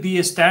that could be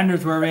a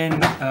standard wherein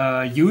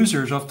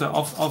users of the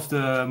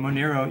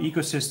Monero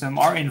ecosystem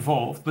are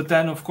involved. But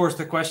then, of course,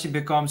 the question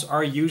becomes: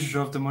 are users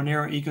of the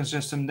Monero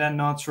ecosystem then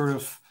not sort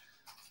of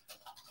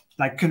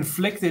like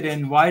conflicted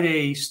in why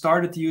they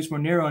started to use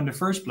Monero in the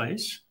first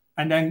place,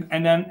 and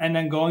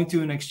then going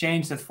to an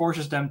exchange that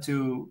forces them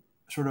to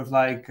sort of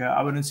like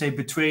I wouldn't say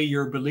betray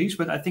your beliefs,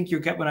 but I think you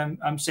get what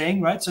I'm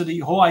saying, right? So the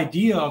whole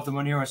idea of the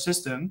Monero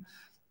system,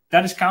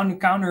 that is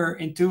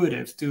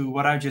counterintuitive to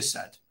what I just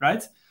said,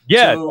 right?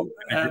 Yeah, so,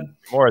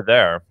 more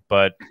there,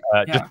 but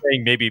just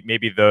saying maybe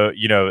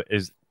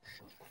is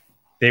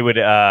they would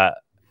at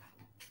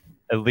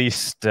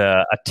least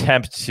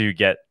attempt to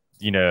get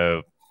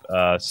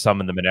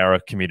some in the Monero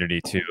community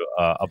to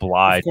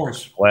oblige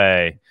this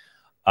way.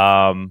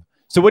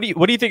 So what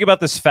do you think about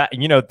this fact?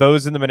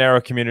 Those in the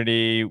Monero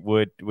community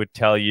would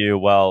tell you,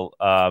 well,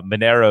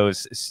 Monero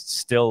is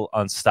still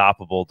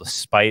unstoppable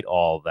despite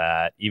all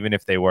that. Even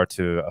if they were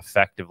to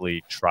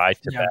effectively try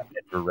to ban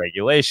it for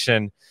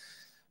regulation,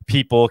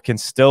 people can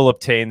still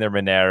obtain their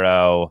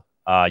Monero.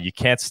 You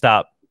can't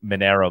stop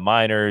Monero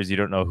miners. You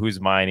don't know who's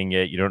mining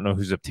it. You don't know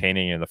who's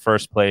obtaining it in the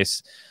first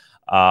place.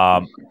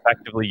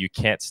 Effectively, you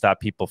can't stop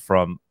people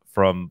from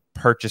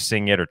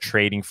purchasing it or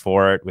trading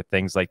for it with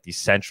things like these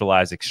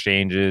centralized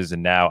exchanges.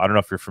 And now, I don't know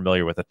if you're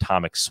familiar with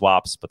atomic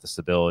swaps, but this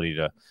ability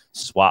to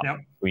swap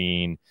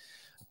between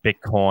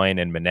Bitcoin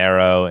and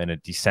Monero in a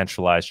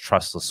decentralized,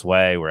 trustless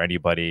way, where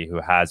anybody who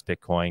has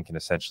Bitcoin can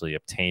essentially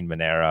obtain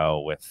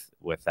Monero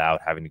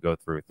without having to go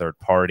through a third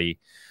party.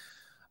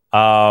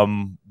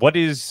 What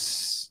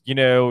is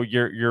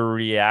your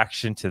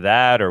reaction to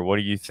that, or what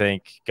do you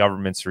think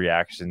government's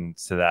reaction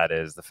to that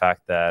is? The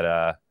fact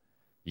that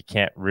you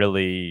can't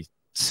really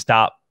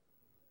stop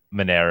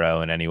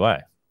Monero in any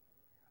way.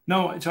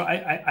 No, so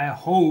I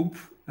hope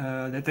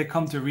that they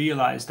come to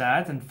realize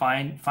that and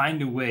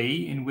find a way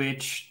in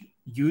which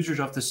users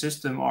of the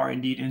system are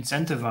indeed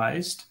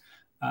incentivized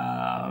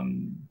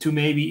to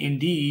maybe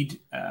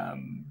indeed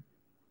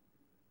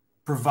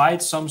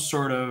provide some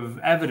sort of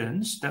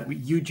evidence that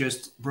you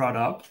just brought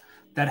up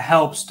that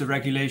helps the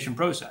regulation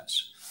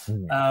process.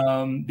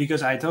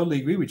 Because I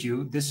totally agree with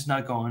you, this is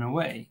not going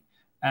away.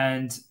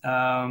 And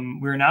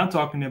we're now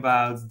talking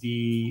about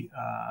the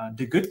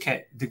good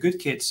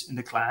kids in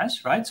the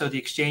class, right? So the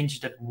exchanges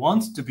that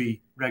want to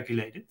be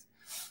regulated,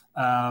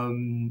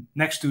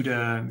 next to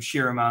the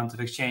sheer amount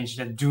of exchanges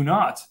that do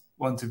not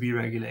want to be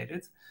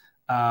regulated,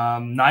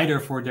 neither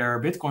for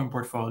their Bitcoin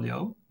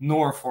portfolio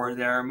nor for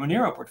their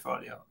Monero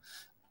portfolio.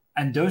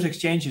 And those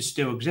exchanges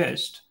still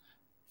exist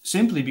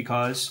simply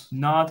because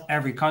not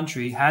every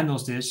country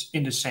handles this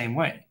in the same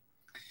way.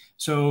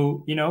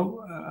 So,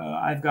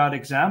 I've got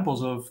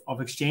examples of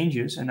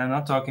exchanges, and I'm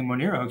not talking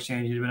Monero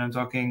exchanges, but I'm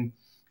talking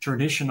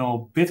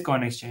traditional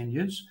Bitcoin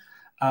exchanges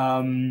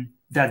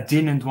that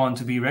didn't want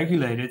to be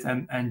regulated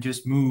and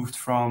just moved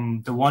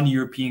from the one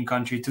European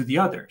country to the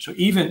other. So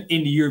even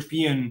in the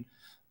European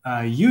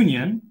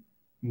Union,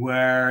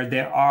 where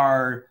there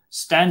are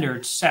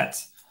standards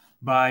set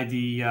by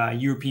the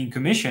European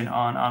Commission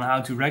on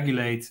how to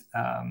regulate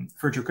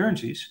virtual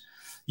currencies,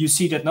 you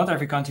see that not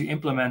every country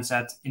implements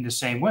that in the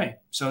same way.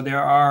 So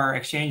there are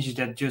exchanges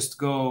that just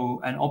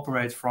go and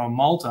operate from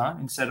Malta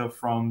instead of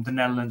from the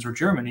Netherlands or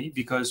Germany,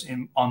 because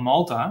on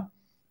Malta,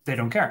 they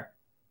don't care.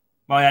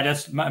 Well, yeah,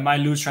 that's my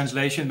loose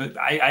translation, but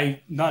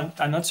I'm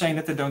not saying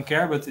that they don't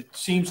care, but it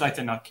seems like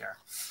they not care.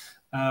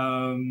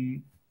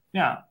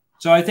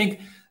 So I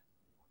think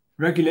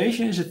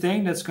regulation is a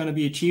thing that's going to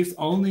be achieved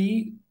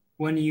only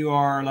when you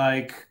are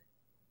like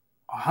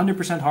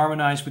 100%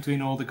 harmonized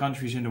between all the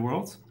countries in the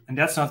world. And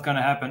that's not going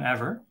to happen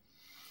ever.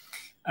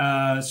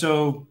 I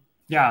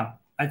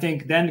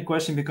think then the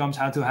question becomes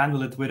how to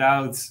handle it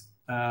without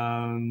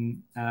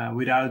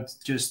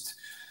just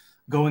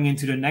going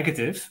into the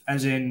negative,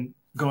 as in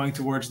going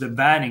towards the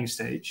banning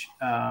stage,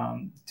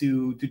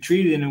 to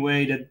treat it in a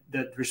way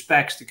that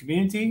respects the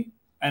community,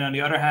 and on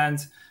the other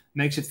hand,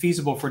 makes it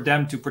feasible for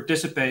them to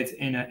participate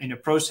in a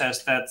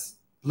process that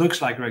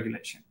looks like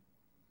regulation.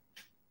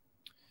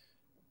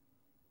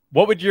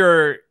 What would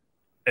your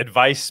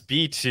advice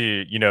be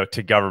to,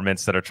 to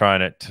governments that are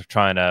trying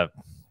to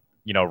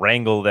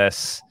wrangle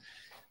this?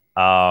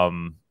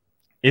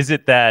 Is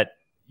it that,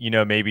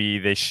 maybe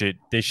they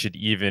should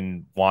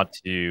even want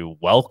to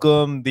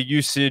welcome the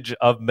usage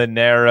of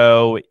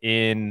Monero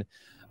in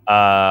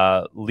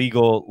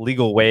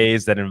legal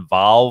ways that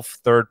involve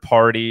third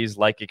parties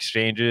like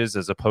exchanges,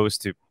 as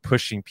opposed to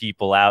pushing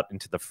people out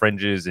into the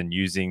fringes and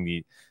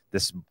using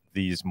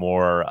these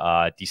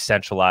more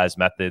decentralized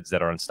methods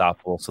that are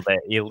unstoppable, so they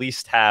at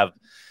least have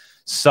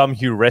some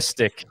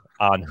heuristic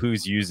on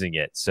who's using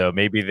it? So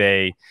maybe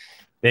they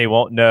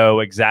won't know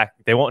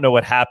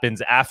what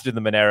happens after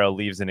the Monero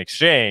leaves an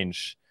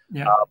exchange,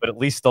 but at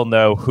least they'll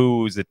know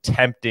who's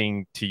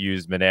attempting to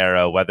use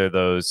Monero, whether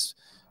those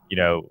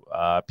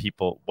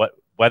people,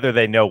 whether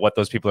they know what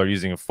those people are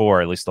using it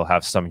for. At least they'll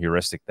have some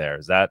heuristic there.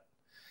 Is that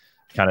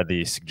kind of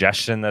the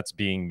suggestion that's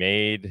being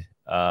made?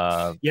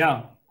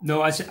 Yeah,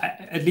 no,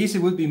 at least it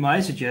would be my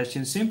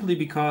suggestion, simply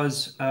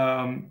because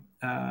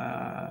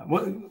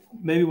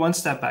maybe one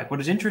step back. What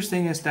is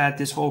interesting is that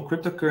this whole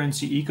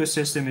cryptocurrency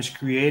ecosystem is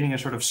creating a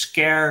sort of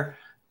scare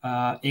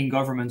in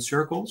government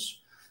circles.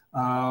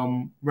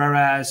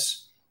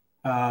 Whereas,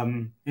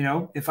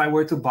 if I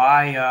were to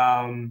buy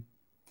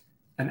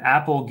an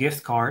Apple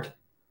gift card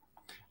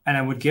and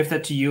I would give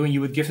that to you and you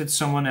would give it to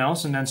someone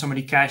else and then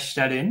somebody cashes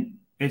that in,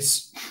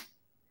 it's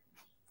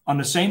on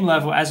the same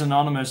level as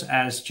anonymous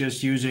as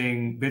just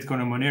using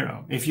Bitcoin or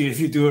Monero. If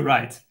you do it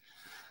right,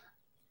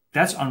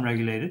 that's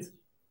unregulated,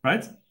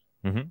 right?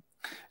 Mm-hmm.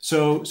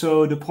 So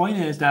the point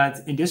is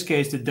that in this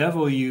case, the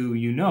devil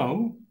you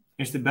know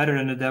is the better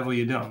than the devil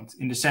you don't,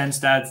 in the sense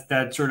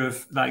that sort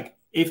of like,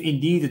 if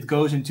indeed it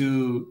goes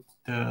into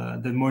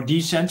the more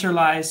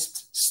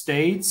decentralized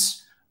states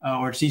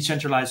or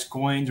decentralized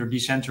coins or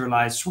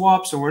decentralized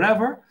swaps or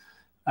whatever,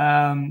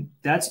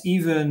 that's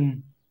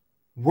even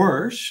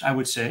worse, I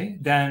would say,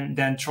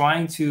 than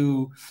trying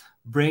to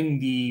bring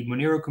the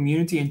Monero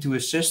community into a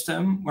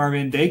system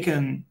wherein they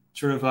can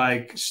sort of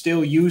like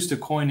still use the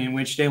coin in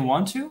which they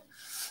want to.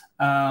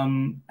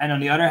 And on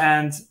the other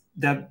hand,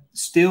 that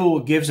still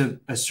gives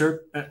a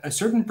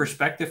certain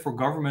perspective for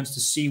governments to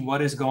see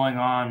what is going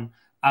on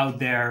out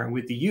there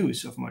with the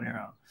use of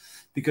Monero.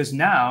 Because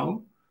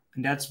now,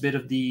 and that's a bit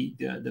of the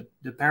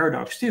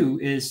paradox too,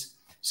 is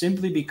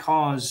simply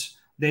because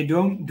they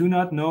do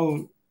not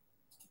know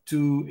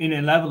in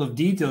a level of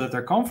detail that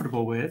they're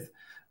comfortable with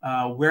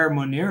where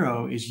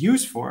Monero is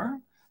used for,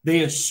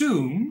 they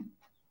assume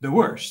the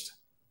worst.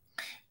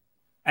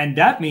 And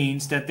that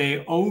means that they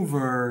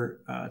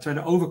try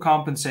to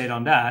overcompensate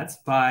on that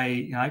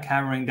by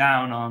hammering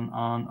down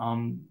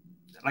on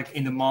like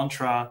in the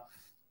mantra,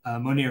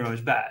 Monero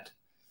is bad,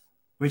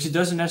 which it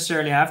doesn't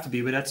necessarily have to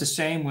be, but that's the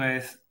same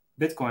with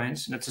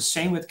Bitcoins, and that's the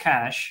same with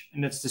cash,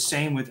 and that's the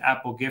same with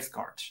Apple gift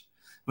cards.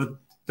 But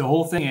the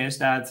whole thing is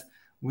that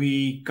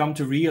we come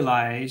to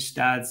realize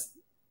that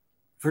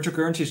virtual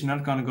currencies are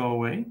not going to go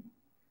away,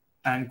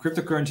 and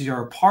cryptocurrencies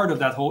are a part of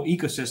that whole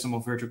ecosystem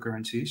of virtual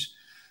currencies.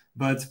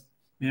 But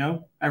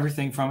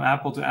everything from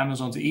Apple to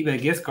Amazon to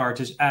eBay gift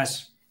cards is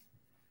as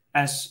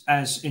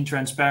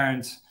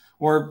intransparent.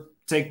 Or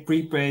take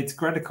prepaid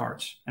credit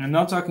cards, and I'm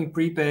not talking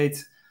prepaid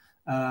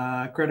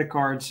credit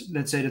cards,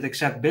 let's say, that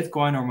accept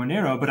Bitcoin or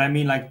Monero, but I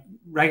mean like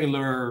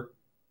regular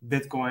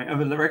Bitcoin,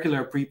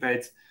 regular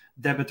prepaid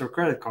debit or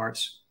credit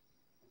cards.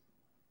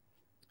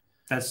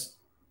 That's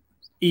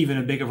even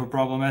a big of a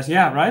problem as,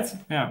 right?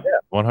 Yeah,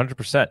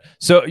 100%.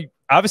 So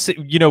obviously,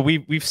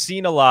 we've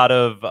seen a lot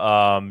of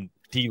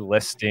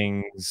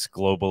delistings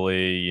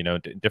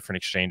globally, different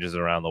exchanges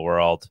around the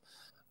world.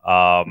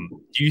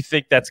 Do you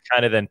think that's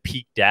kind of then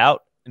peaked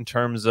out in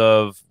terms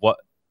of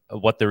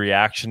what the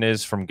reaction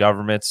is from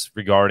governments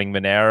regarding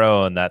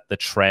Monero, and that the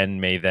trend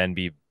may then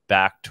be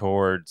back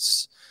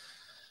towards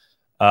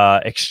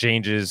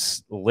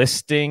exchanges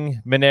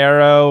listing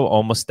Monero,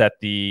 almost at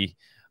the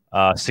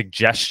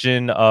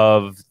suggestion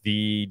of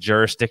the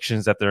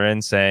jurisdictions that they're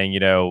in, saying,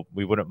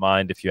 we wouldn't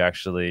mind if you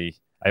actually,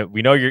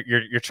 we know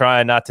you're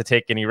trying not to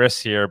take any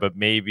risks here, but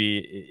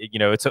maybe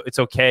it's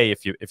okay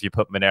if you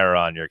put Monero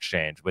on your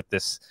exchange, with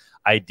this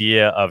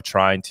idea of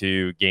trying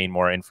to gain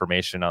more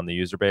information on the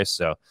user base.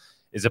 So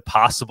is it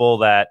possible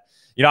that,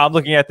 I'm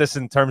looking at this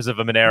in terms of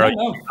a Monero.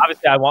 No.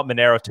 Obviously, I want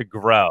Monero to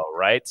grow,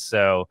 right?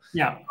 So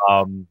yeah.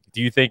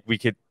 Do you think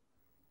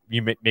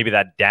maybe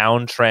that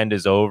downtrend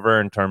is over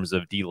in terms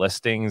of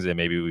delistings, and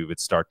maybe we would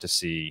start to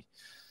see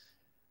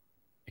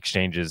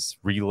exchanges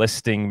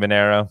relisting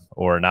Monero,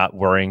 or not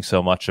worrying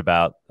so much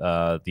about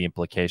the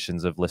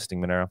implications of listing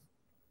Monero?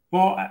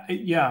 Well,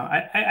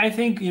 I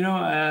think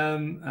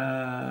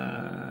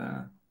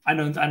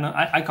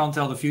I can't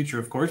tell the future,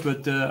 of course,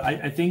 but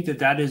I think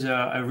that is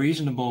a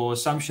reasonable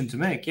assumption to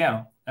make.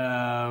 Yeah.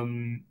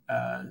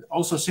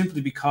 Also,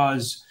 simply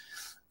because,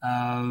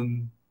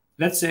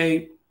 let's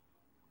say,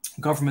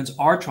 governments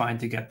are trying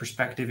to get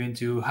perspective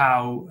into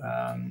how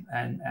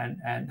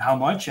and how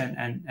much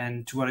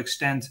and to what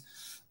extent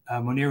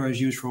Monero is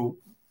used for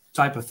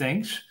type of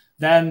things,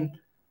 then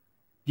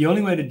the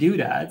only way to do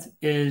that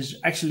is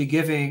actually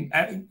creating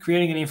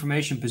an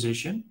information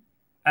position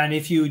And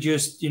if you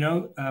just,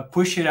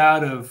 push it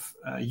out of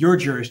your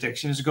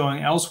jurisdiction, it's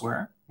going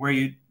elsewhere where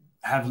you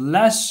have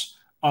less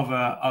of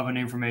an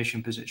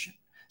information position.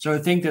 So I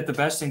think that the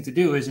best thing to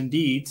do is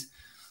indeed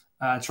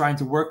trying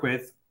to work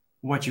with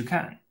what you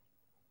can.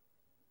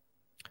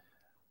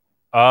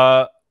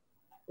 I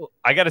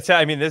got to tell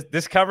you, I mean,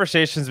 this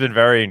conversation's been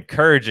very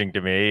encouraging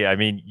to me. I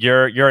mean,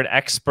 you're an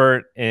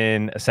expert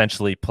in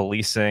essentially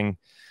policing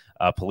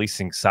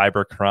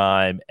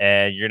cybercrime,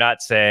 and you're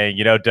not saying,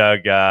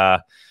 Doug,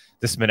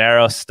 this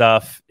Monero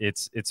stuff,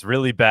 it's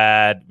really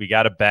bad. We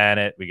got to ban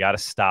it. We got to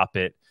stop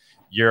it.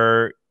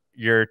 You're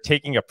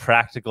taking a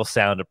practical,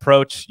 sound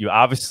approach. You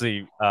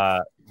obviously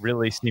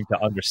really seem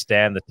to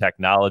understand the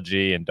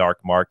technology and dark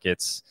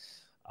markets,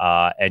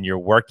 and you're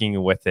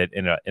working with it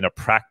in a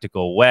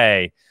practical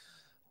way.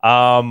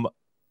 Am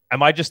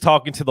I just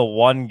talking to the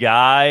one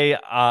guy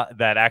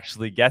that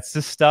actually gets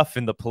this stuff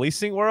in the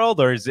policing world,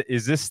 or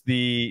is this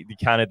the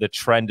kind of the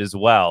trend as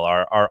well?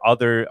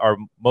 Are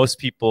most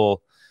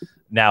people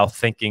now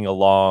thinking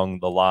along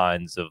the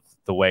lines of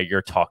the way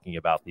you're talking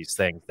about these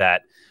things,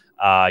 that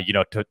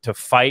to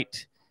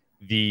fight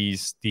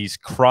these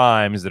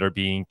crimes that are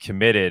being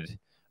committed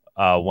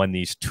when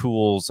these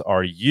tools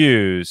are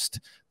used,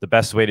 the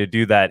best way to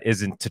do that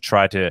isn't to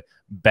try to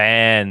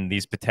ban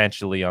these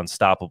potentially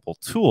unstoppable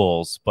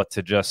tools, but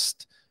to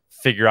just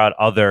figure out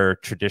other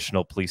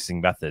traditional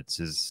policing methods?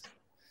 Is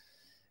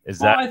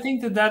that? I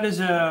think that is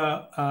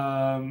a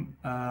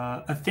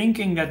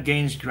thinking that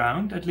gains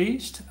ground, at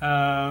least.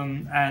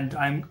 And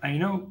I'm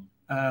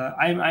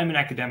an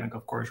academic,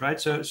 of course, right?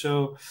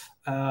 So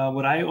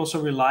what I also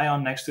rely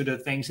on, next to the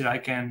things that I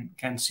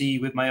can see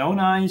with my own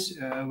eyes,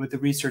 with the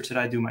research that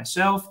I do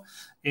myself,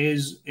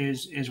 is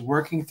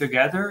working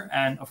together.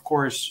 And of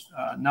course,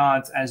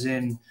 not as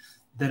in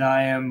that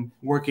I am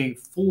working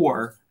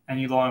for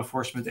any law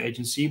enforcement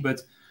agency,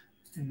 but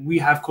we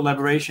have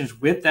collaborations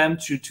with them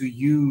to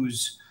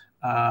use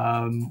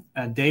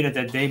data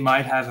that they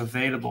might have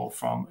available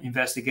from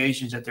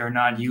investigations that they're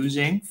not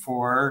using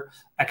for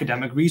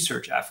academic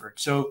research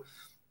efforts. So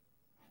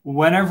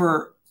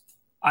whenever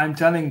I'm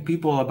telling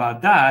people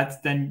about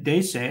that, then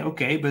they say,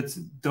 okay, but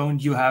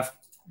don't you have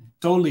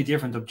totally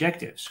different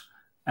objectives?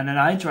 And then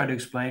I try to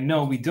explain,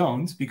 no, we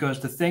don't,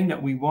 because the thing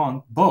that we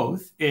want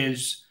both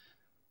is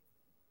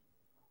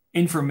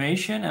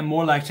information and,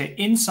 more like, say,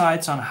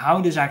 insights on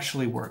how this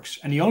actually works.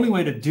 And the only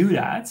way to do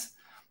that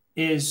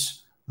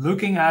is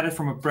looking at it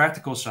from a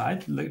practical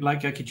side,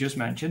 like you just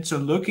mentioned. So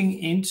looking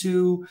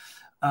into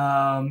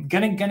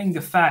getting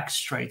the facts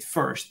straight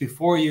first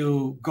before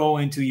you go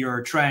into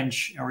your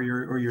trench or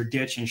your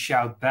ditch and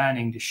shout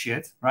banning the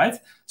shit, right?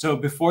 So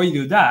before you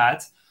do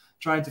that,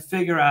 trying to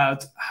figure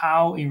out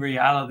how in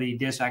reality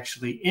this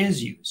actually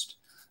is used.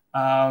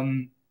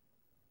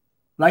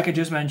 Like I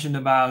just mentioned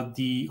about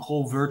the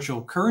whole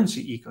virtual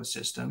currency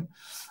ecosystem,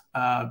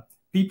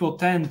 people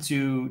tend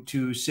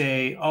to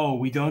say, oh,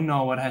 we don't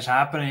know what is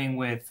happening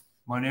with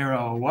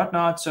Monero or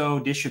whatnot, so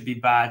this should be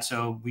bad,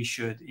 so we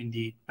should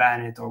indeed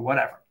ban it or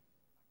whatever.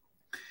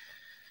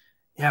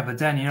 Yeah, but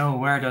then,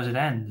 where does it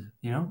end?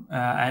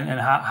 And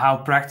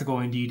how practical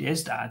indeed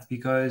is that?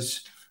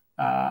 Because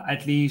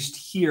at least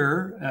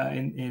here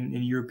in the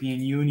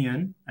European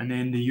Union and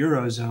in the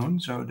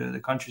Eurozone, so the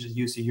countries that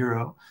use the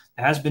euro,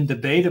 there has been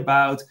debate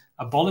about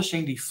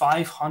abolishing the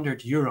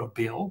 500 euro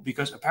bill,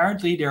 because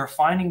apparently they're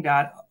finding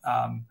that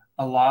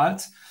a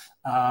lot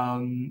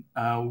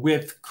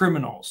with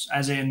criminals,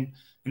 as in,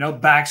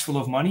 bags full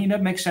of money. And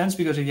that makes sense,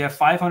 because if you have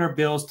 500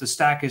 bills, the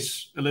stack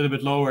is a little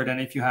bit lower than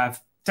if you have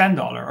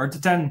 $10 or the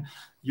 10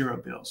 euro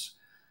bills.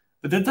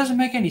 But that doesn't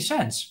make any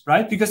sense,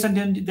 right? Because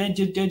then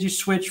you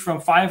switch from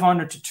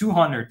 500 to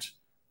 200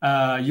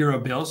 euro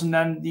bills, and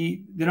then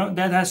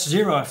that has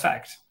zero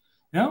effect.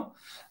 So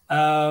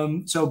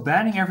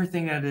banning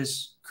everything that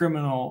is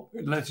criminal,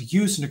 let's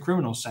use in the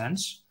criminal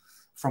sense,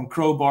 from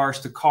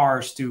crowbars to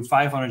cars to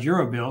 500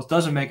 euro bills,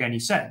 doesn't make any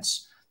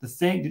sense. I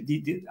think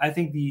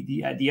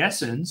the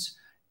essence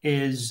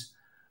is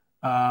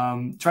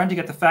trying to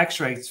get the facts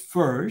right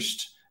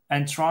first,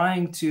 and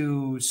trying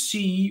to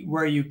see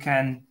where you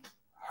can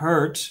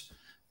hurt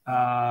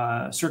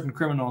certain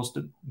criminals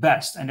the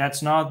best. And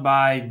that's not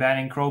by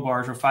banning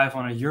crowbars or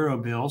 500 euro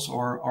bills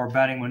or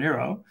banning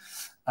Monero.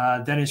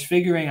 That is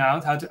figuring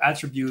out how to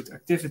attribute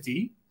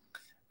activity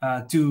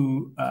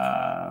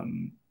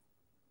on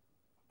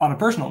a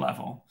personal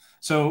level.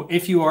 So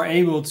if you are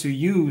able to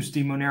use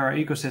the Monero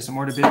ecosystem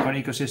or the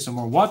Bitcoin ecosystem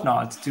or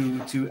whatnot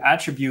to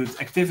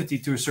attribute activity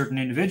to a certain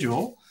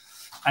individual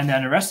and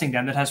then arresting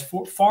them, that has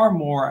far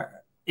more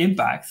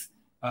impact,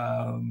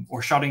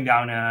 or shutting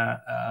down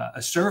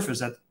a service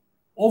that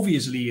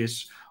obviously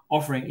is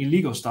offering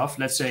illegal stuff,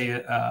 let's say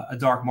a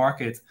dark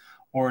market,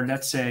 or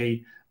let's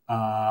say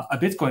a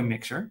Bitcoin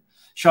mixer.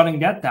 Shutting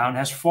that down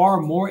has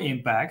far more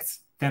impact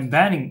than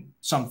banning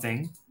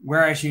something,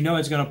 whereas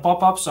it's going to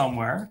pop up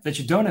somewhere that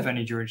you don't have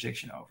any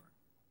jurisdiction over.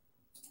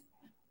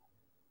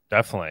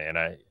 Definitely. And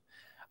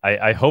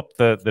I hope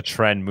the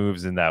trend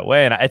moves in that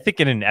way. And I think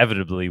it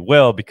inevitably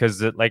will, because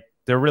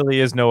there really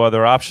is no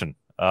other option.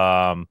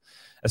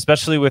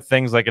 especially with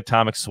things like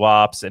atomic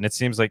swaps. And it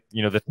seems like,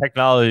 the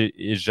technology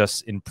is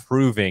just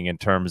improving in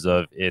terms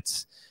of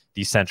its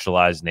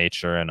decentralized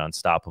nature and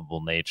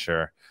unstoppable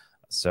nature.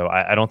 So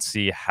I don't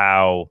see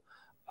how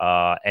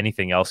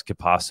anything else could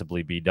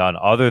possibly be done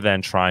other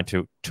than trying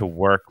to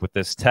work with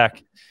this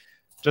tech.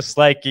 Just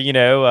like,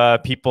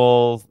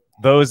 people,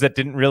 those that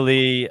didn't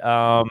really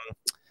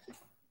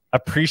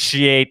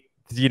appreciate,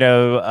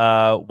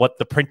 what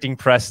the printing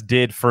press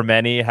did for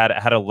many, how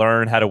to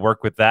learn how to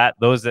work with that.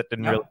 Those that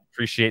didn't really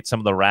appreciate some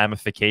of the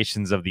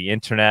ramifications of the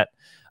internet,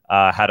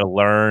 how to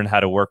learn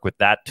how to work with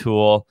that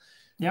tool.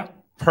 Yeah.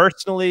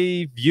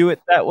 Personally view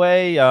it that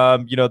way.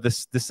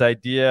 This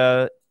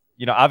idea,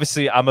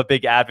 obviously I'm a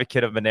big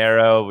advocate of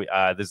Monero.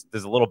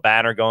 There's a little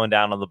banner going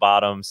down on the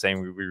bottom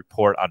saying we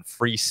report on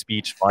free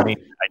speech money.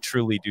 I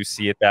truly do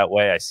see it that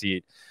way. I see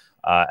it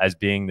as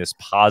being this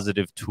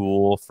positive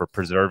tool for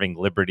preserving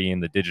liberty in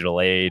the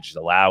digital age,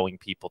 allowing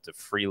people to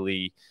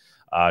freely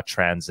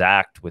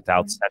transact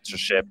without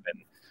censorship.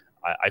 And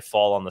I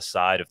fall on the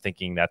side of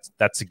thinking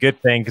that's a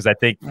good thing, because I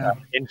think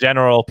in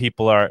general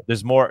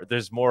there's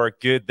more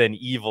good than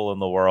evil in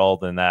the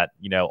world, and that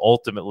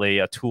ultimately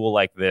a tool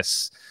like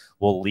this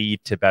will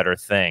lead to better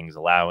things,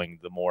 allowing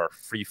the more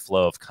free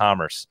flow of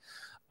commerce.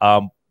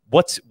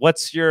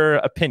 What's your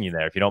opinion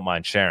there, if you don't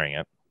mind sharing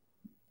it?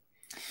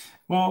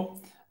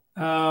 Well,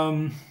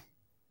 how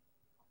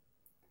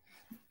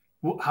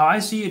I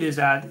see it is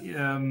that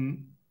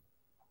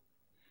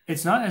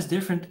it's not as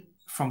different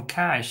from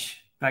cash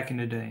back in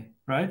the day,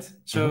 right?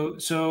 So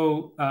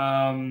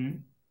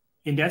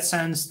in that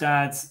sense,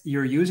 that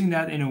you're using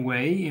that in a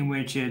way in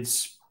which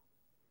it's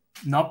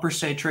not per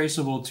se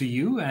traceable to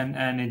you,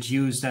 and it's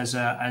used as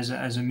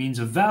a means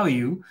of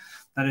value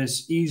that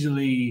is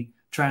easily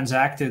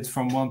transacted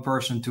from one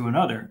person to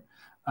another.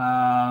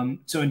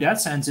 So in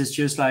that sense, it's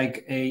just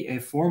like a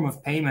form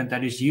of payment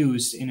that is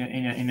used in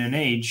an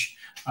age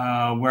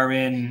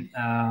wherein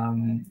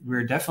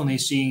we're definitely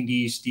seeing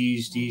these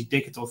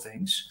digital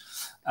things.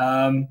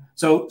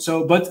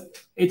 But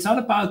it's not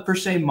about per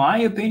se my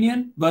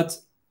opinion, but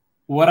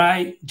what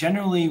I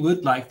generally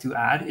would like to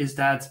add is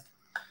that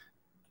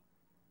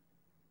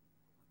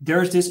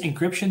there's this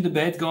encryption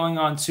debate going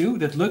on too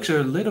that looks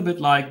a little bit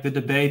like the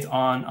debate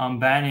on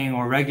banning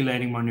or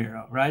regulating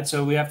Monero, right?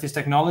 So we have this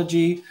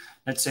technology,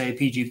 let's say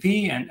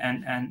PGP,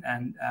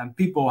 and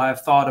people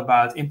have thought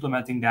about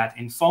implementing that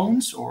in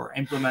phones or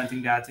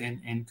implementing that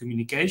in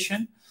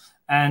communication.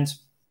 And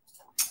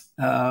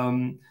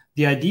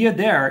the idea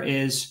there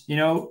is,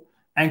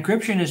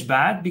 encryption is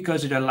bad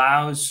because it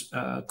allows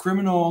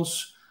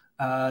criminals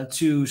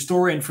to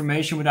store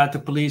information without the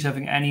police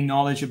having any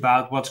knowledge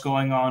about what's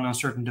going on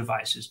certain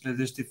devices.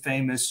 There's the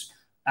famous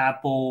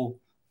Apple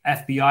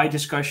FBI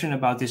discussion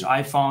about this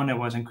iPhone that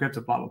was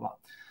encrypted, blah, blah,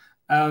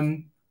 blah.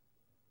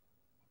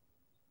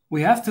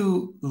 We have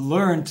to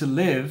learn to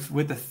live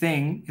with a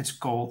thing, it's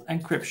called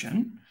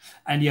encryption.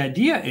 And the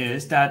idea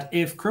is that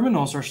if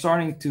criminals are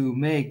starting to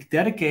make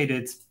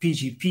dedicated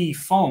PGP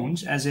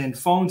phones, as in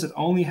phones that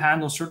only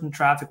handle certain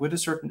traffic with a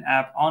certain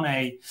app on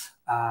a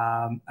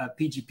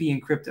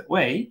PGP encrypted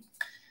way,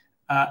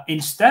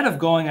 instead of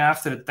going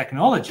after the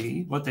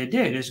technology, what they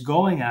did is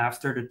going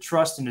after the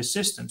trust in the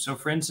system. So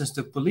for instance,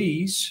 the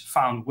police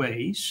found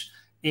ways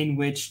in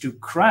which to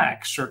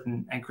crack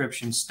certain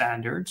encryption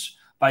standards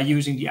by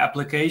using the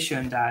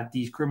application that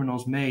these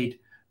criminals made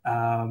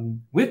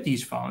with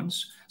these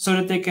phones, so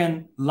that they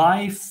can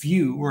live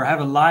view or have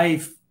a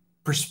live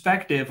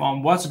perspective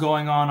on what's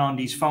going on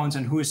these phones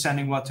and who is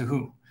sending what to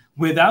who,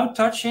 without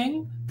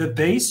touching the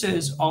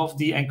basis of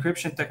the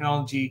encryption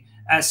technology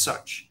as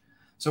such.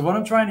 So what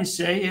I'm trying to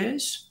say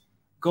is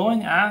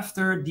going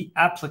after the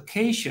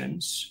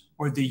applications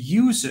or the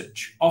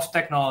usage of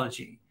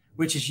technology,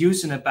 which is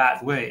used in a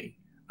bad way.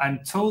 I'm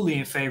totally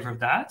in favor of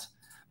that.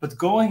 But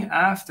going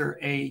after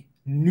a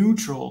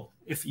neutral,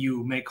 if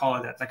you may call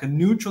it that, like a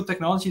neutral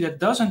technology that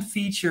doesn't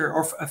feature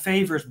or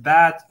favors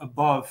bad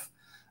above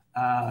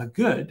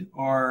good,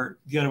 or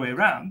the other way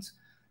around,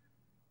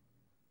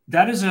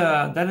 that is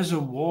a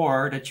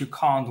war that you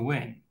can't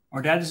win.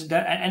 Or that is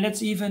that, and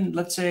it's even,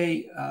 let's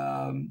say,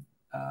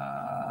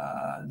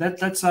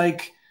 that's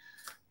like,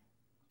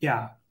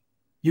 yeah,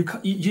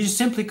 you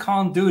simply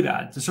can't do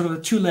that. It's sort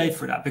of too late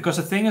for that, because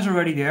the thing is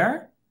already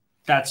there.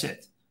 That's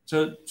it.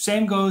 So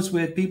same goes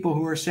with people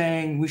who are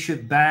saying we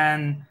should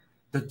ban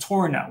the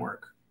Tor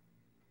network.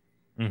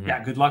 Mm-hmm.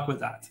 Yeah, good luck with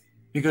that.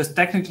 Because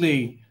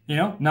technically,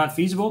 not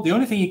feasible. The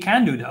only thing you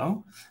can do,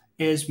 though,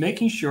 is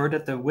making sure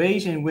that the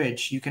ways in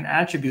which you can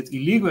attribute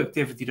illegal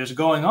activity that's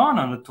going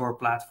on the Tor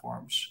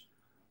platforms,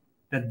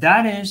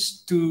 that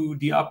is to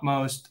the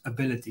utmost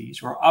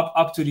abilities, or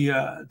up to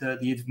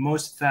the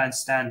most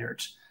advanced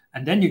standards.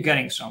 And then you're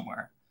getting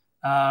somewhere.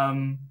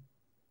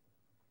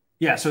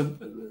 So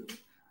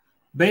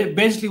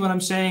basically what I'm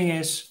saying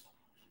is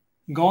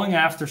going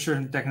after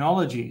certain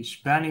technologies,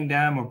 banning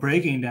them or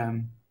breaking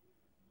them,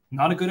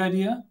 not a good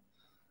idea.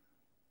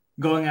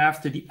 Going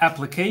after the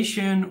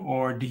application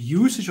or the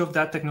usage of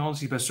that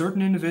technology by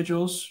certain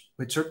individuals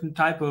with certain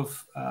type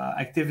of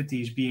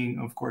activities being,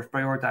 of course,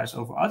 prioritized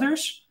over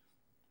others,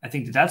 I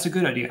think that that's a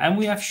good idea. And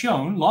we have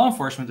shown, law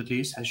enforcement at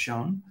least has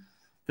shown,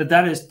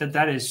 that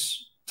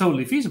is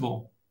totally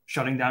feasible.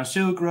 Shutting down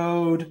Silk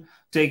Road,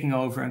 taking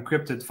over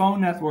encrypted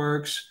phone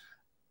networks,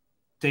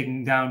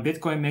 taking down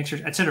Bitcoin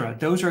mixers, etc.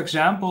 Those are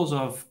examples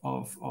of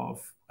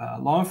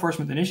law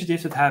enforcement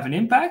initiatives that have an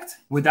impact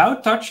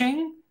without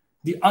touching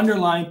the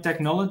underlying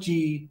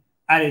technology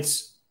at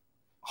its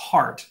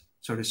heart,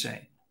 so to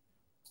say.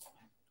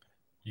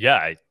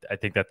 Yeah, I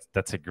think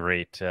that's a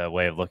great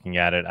way of looking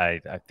at it. I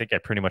think I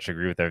pretty much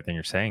agree with everything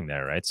you're saying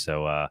there, right?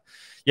 So,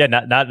 yeah,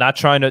 not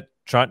trying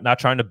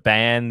to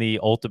ban the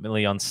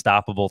ultimately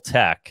unstoppable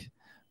tech,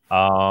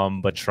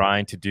 but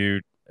trying to do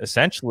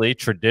essentially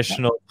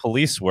traditional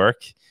police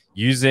work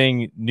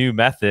using new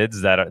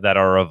methods that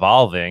are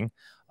evolving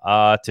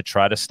to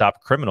try to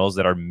stop criminals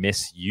that are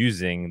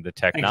misusing the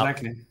technology.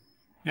 Exactly.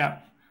 Yeah.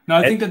 No,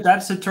 I think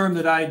that's a term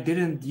that I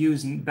didn't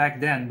use back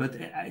then, but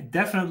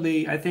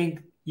definitely I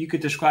think you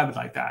could describe it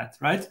like that,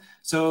 right?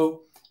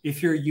 So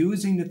if you're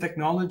using the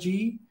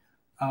technology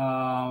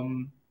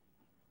in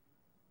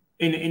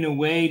a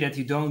way that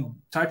you don't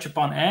touch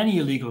upon any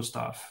illegal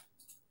stuff,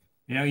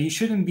 you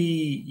shouldn't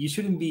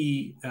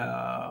be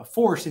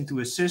forced into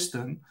a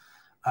system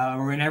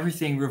wherein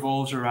everything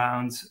revolves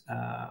around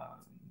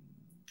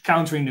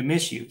countering the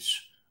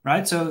misuse,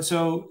 right?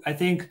 So I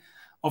think,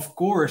 of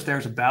course,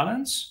 there's a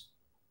balance.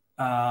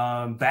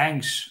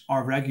 Banks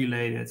are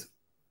regulated,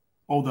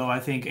 although I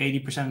think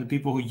 80% of the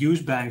people who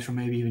use banks, or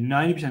maybe even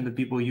 90% of the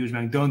people who use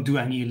banks, don't do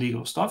any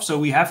illegal stuff. So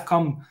we have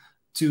come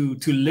to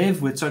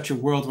live with such a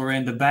world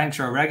wherein the banks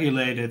are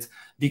regulated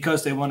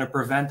because they want to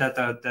prevent that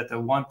the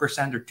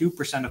 1% or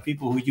 2% of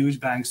people who use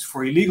banks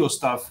for illegal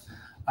stuff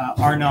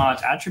are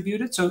not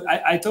attributed. So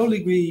I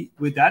totally agree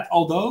with that.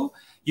 Although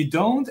you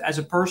don't, as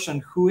a person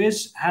who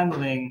is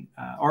handling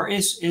or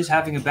is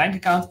having a bank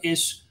account,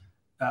 is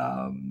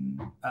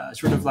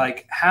sort of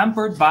like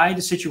hampered by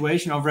the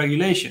situation of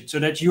regulation, so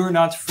that you're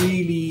not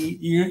free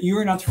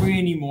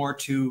anymore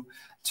to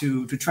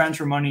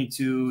transfer money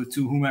to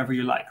whomever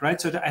you like,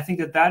 right? So I think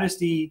that is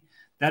the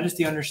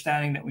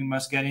understanding that we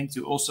must get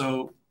into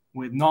also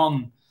with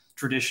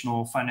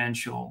non-traditional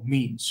financial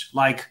means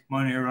like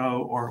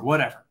Monero or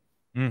whatever.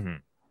 Mm-hmm.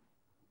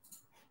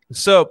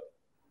 So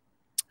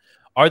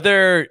are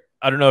there,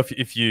 I don't know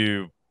if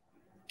you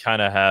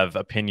kind of have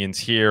opinions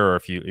here, or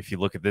if you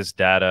look at this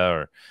data,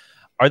 or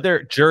are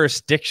there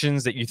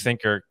jurisdictions that you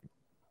think are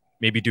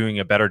maybe doing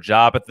a better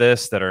job at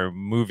this, that are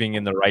moving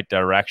in the right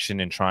direction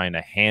and trying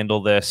to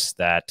handle this,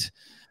 that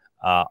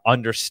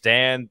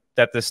understand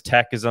that this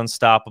tech is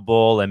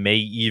unstoppable and may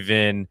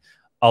even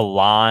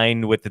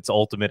align with its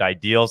ultimate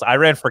ideals? I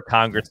ran for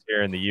Congress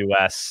here in the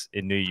U.S.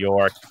 in New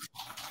York,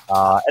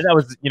 and that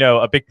was,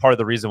 a big part of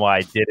the reason why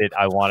I did it.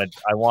 I wanted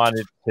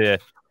to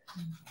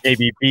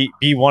maybe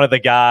be one of the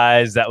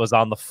guys that was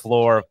on the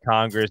floor of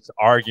Congress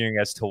arguing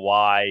as to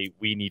why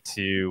we need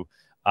to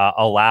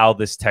allow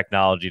this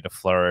technology to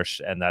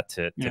flourish, and that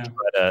to try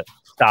to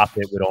stop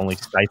it would only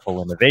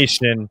stifle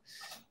innovation.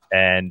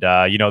 And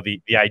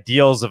the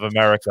ideals of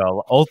America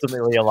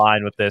ultimately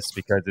align with this,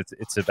 because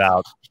it's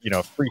about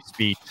free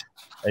speech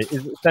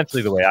is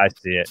essentially the way I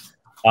see it.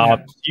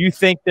 Do you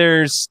think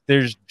there's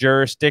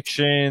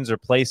jurisdictions or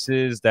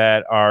places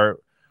that are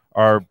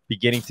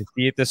beginning to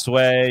see it this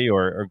way,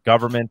 or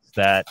governments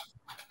that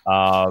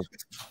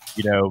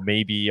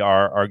maybe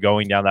are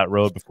going down that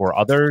road before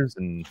others?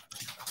 And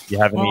you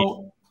have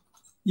any?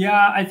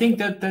 Yeah, I think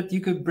that you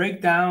could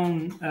break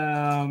down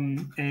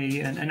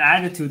an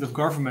attitude of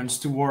governments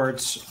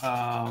towards,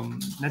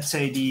 let's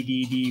say,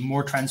 the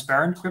more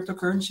transparent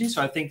cryptocurrency.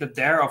 So I think that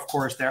there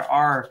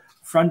are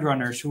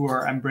frontrunners who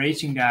are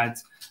embracing that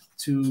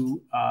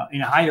in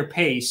a higher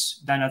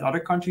pace than that other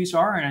countries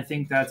are. And I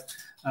think that,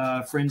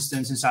 for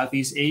instance, in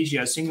Southeast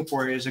Asia,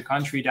 Singapore is a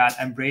country that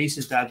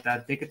embraces that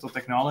digital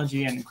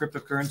technology and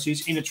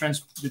cryptocurrencies in the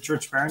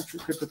transparent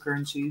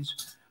cryptocurrencies.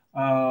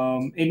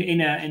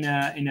 In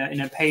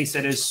a pace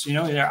that is,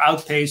 they're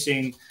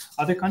outpacing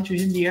other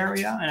countries in the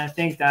area. And I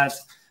think that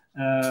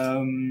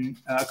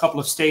a couple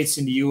of states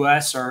in the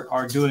US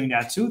are doing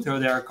that too.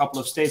 There are a couple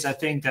of states, I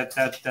think, that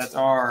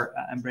are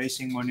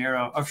embracing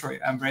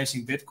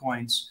embracing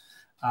Bitcoins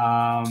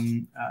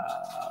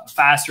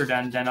faster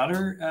than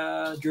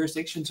other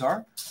jurisdictions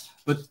are.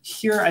 But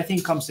here, I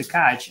think, comes the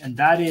catch, and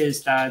that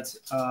is that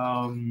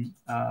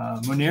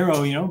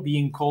Monero,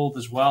 being called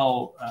as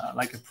well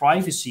like a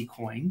privacy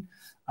coin,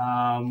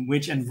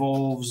 which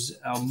involves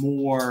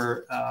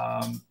more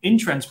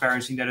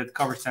intransparency, that it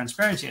covers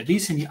transparency, at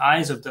least in the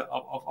eyes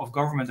of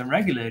government and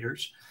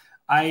regulators.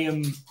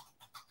 I'm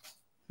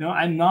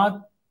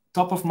not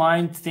top of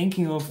mind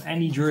thinking of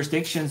any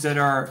jurisdictions that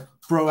are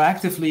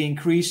proactively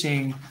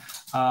increasing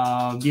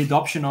the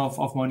adoption of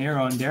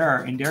Monero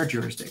in their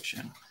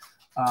jurisdiction.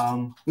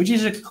 Which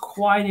is a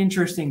quite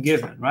interesting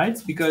given,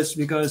 right? Because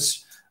with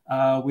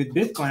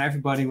Bitcoin,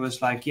 everybody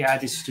was like, yeah,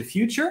 this is the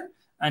future.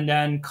 And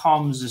then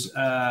comes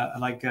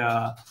like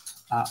a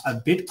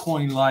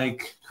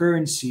Bitcoin-like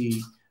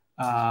currency,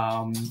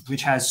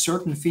 which has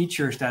certain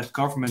features that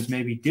governments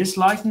may be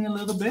disliking a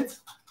little bit.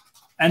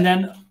 And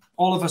then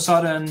all of a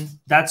sudden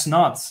that's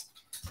not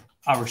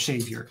our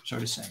savior, so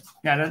to say.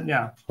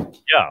 Yeah.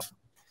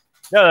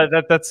 No,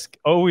 that's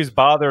always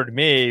bothered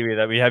me,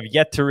 that we have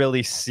yet to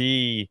really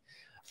see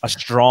a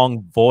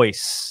strong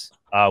voice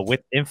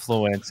with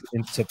influence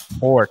in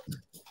support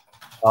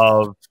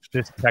of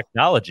this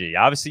technology.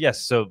 Obviously,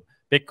 yes. So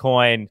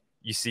Bitcoin,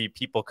 you see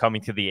people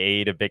coming to the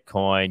aid of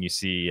Bitcoin. You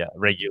see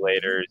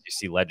regulators, you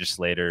see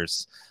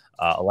legislators,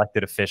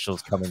 elected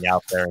officials coming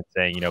out there and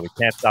saying, we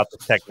can't stop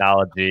this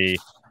technology.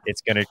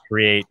 It's going to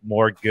create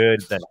more good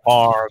than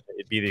harm.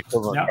 It'd be the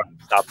equivalent of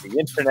stop the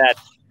internet.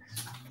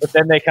 But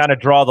then they kind of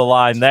draw the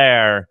line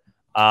there,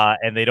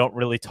 and they don't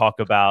really talk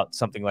about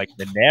something like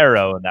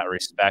Monero in that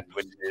respect,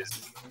 which is,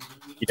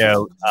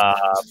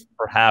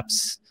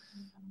 perhaps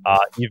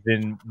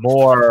even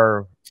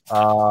more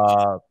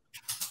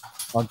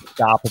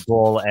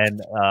unstoppable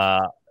and,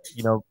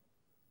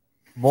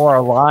 more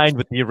aligned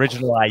with the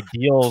original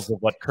ideals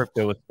of what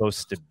crypto was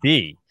supposed to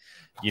be.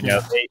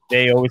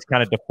 They always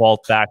kind of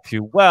default back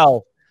to,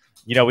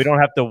 we don't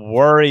have to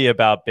worry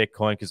about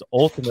Bitcoin because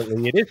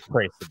ultimately it is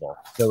traceable.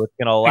 So it's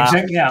going to allow...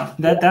 Exactly, yeah,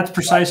 that's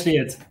precisely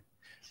it.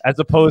 As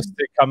opposed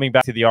to coming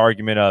back to the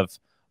argument of,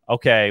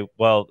 okay,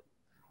 well,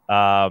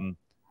 Monero,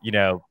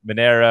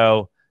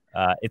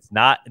 it's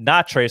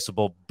not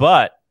traceable,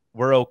 but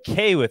we're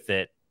okay with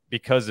it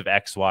because of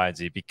X, Y, and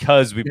Z,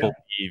 because we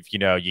believe,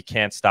 you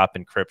can't stop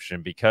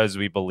encryption, because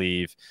we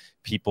believe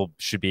people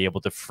should be able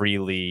to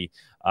freely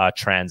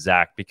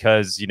transact,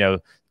 because,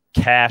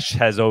 cash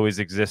has always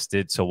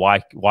existed. So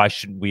why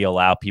shouldn't we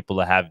allow people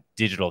to have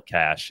digital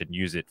cash and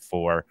use it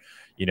for,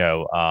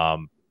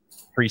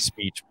 free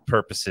speech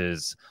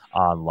purposes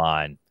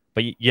online?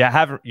 But you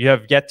have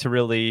yet to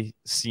really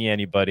see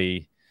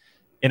anybody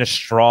in a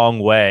strong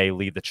way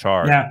lead the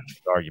charge. Yeah,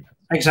 argument.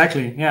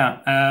 Exactly. Yeah,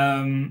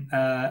 and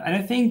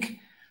I think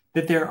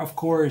that there, of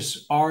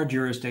course, are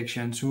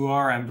jurisdictions who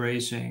are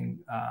embracing,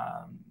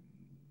 I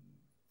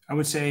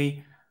would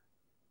say,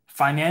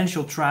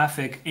 financial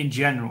traffic in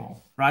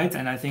general, right?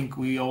 And I think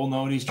we all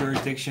know these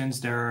jurisdictions.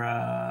 They're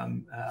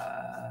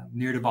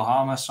near the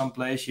Bahamas,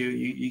 someplace.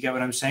 You get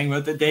what I'm saying?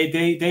 But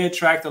they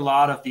attract a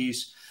lot of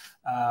these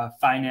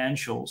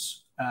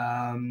financials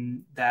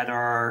that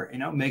are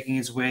making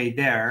its way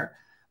there.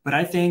 But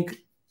I think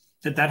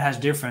that has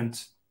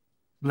different,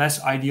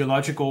 less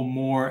ideological,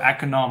 more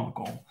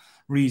economical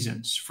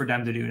reasons for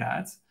them to do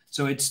that.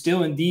 So it's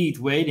still indeed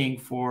waiting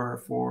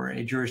for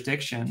a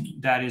jurisdiction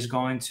that is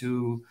going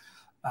to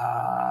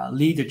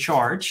lead the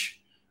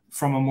charge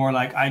from a more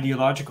like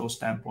ideological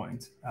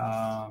standpoint.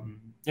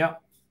 Yeah.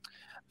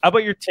 How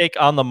about your take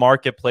on the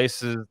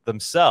marketplaces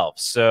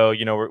themselves? So,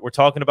 we're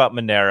talking about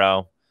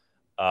Monero.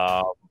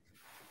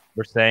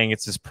 We're saying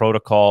it's this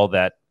protocol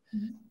that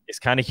is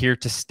kind of here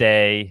to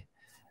stay.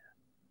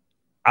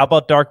 How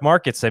about dark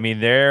markets? I mean,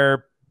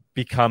 they're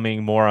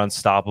becoming more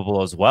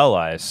unstoppable as well,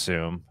 I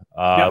assume.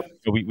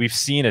 We've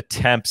seen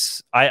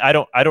attempts. I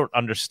don't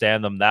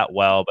understand them that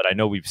well, but I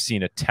know we've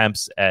seen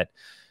attempts at,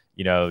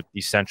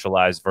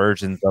 decentralized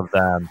versions of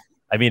them.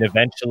 I mean,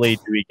 eventually,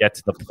 do we get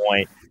to the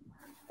point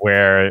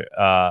where,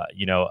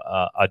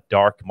 a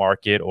dark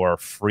market or a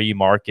free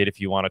market, if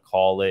you want to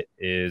call it,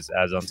 is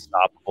as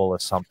unstoppable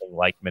as something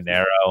like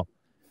Monero?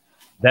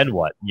 Then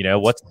what?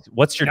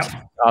 What's your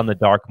take on the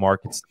dark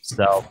markets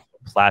themselves?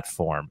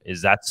 Platform,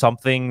 is that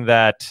something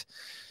that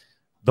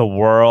the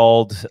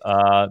world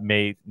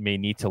may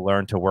need to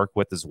learn to work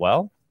with as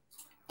well?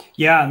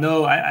 Yeah,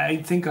 no, I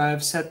think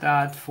I've said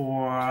that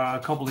for a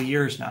couple of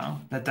years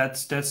now,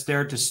 that's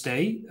there to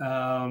stay.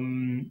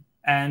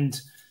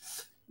 And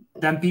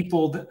then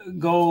people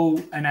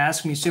go and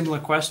ask me similar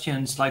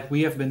questions like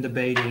we have been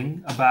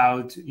debating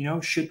about,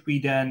 should we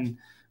then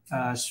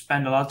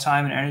spend a lot of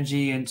time and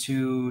energy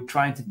into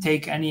trying to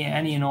take any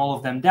and all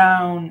of them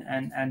down,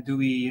 and do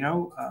we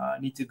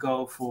need to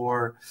go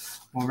for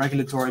more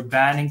regulatory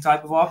banning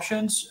type of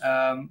options,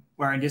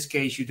 where in this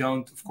case you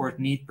don't of course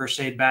need per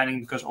se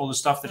banning, because all the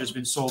stuff that has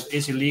been sold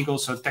is illegal,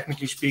 so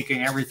technically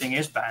speaking everything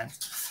is banned,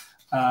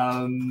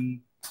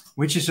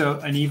 which is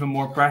an even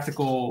more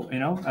practical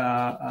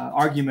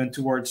argument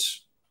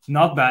towards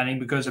not banning,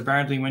 because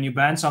apparently when you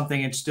ban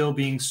something, it's still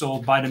being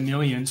sold by the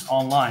millions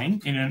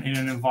online in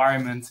an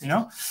environment,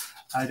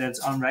 that's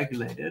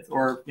unregulated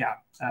or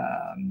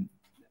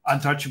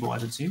untouchable,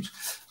 as it seems.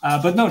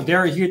 But no,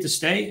 they're here to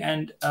stay.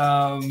 And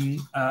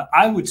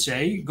I would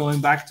say, going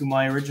back to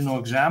my original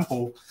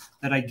example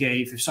that I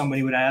gave, if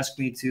somebody would ask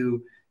me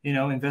to,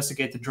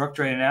 investigate the drug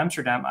trade in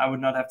Amsterdam, I would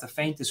not have the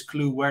faintest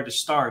clue where to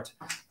start.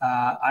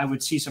 I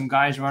would see some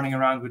guys running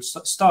around with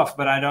stuff,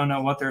 but I don't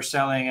know what they're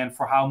selling and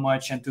for how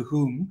much and to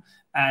whom.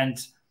 And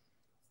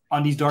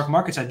on these dark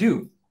markets, I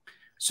do.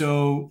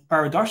 So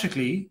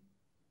paradoxically,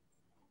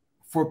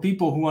 for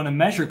people who want to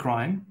measure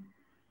crime,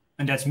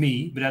 and that's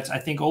me, but that's, I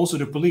think, also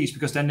the police,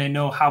 because then they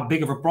know how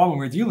big of a problem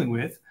we're dealing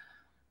with.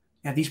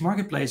 Yeah, these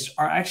marketplaces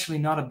are actually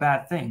not a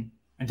bad thing.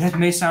 And that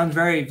may sound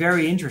very,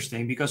 very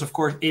interesting, because, of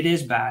course, it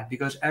is bad,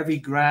 because every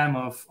gram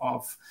of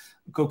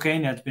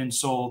cocaine that's been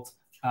sold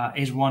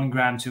is 1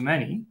 gram too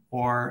many,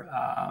 or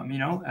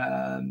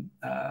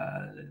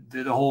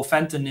the whole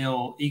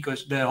fentanyl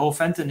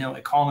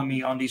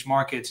economy on these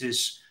markets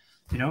is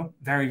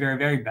very, very,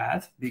 very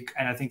bad.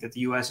 And I think that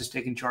the US is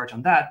taking charge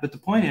on that. But the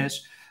point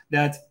is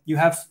that you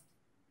have,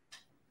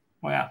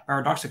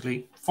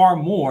 paradoxically, far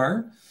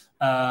more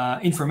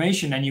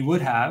information than you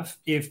would have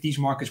if these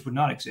markets would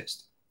not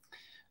exist.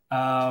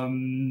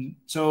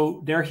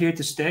 So they're here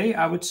to stay,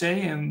 I would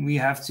say, and we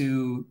have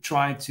to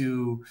try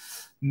to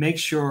make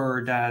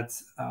sure that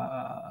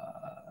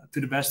to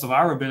the best of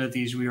our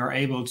abilities, we are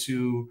able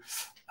to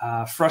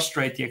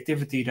frustrate the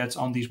activity that's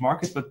on these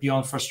markets. But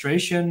beyond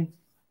frustration,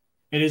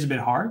 it is a bit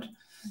hard.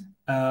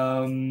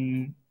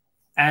 And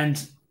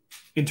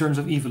in terms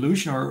of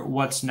evolution or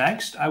what's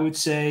next, I would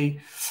say,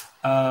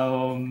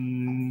 of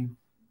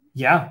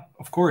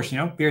course,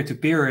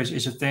 peer-to-peer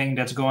is a thing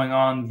that's going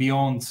on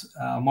beyond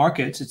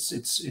markets.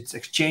 It's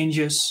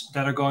exchanges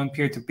that are going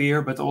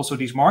peer-to-peer, but also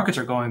these markets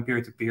are going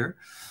peer-to-peer.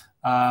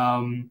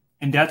 And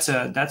that's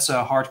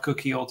a hard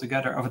cookie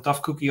altogether, of a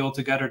tough cookie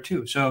altogether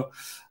too. So,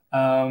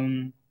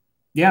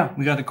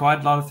 we got quite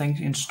a lot of things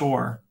in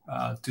store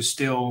to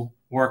still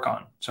work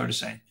on, so to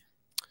say.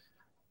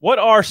 What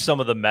are some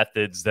of the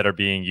methods that are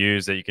being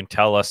used that you can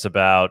tell us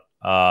about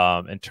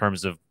in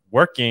terms of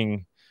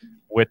working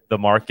with the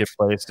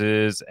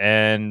marketplaces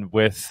and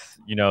with,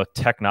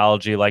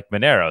 technology like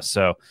Monero?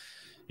 So,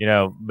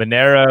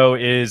 Monero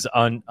is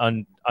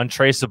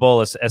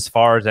untraceable as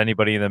far as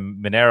anybody in the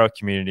Monero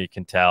community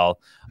can tell.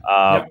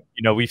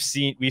 We've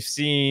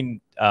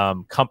seen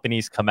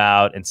companies come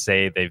out and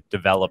say they've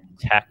developed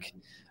tech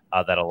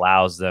that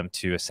allows them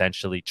to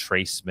essentially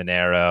trace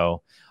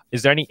Monero.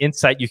 Is there any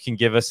insight you can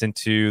give us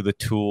into the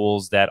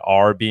tools that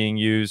are being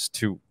used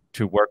to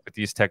work with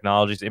these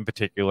technologies, in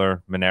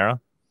particular Monero?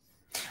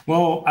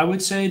 Well, I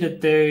would say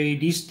that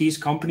these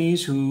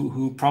companies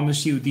who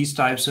promise you these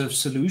types of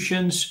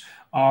solutions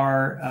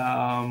are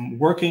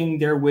working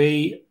their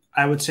way,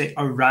 I would say,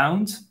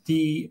 around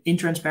the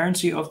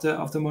intransparency of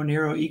the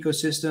Monero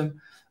ecosystem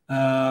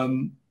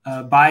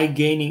by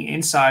gaining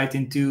insight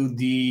into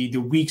the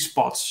weak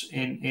spots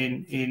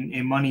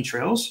in money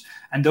trails,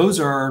 and those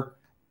are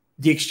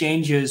the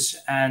exchanges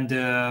and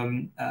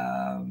the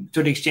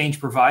exchange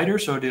provider,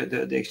 so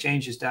the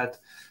exchanges that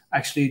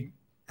actually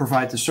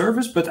provide the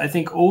service. But I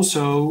think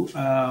also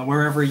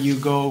wherever you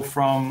go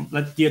from,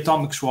 the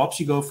atomic swaps,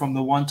 you go from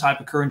the one type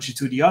of currency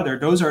to the other.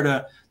 Those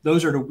are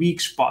the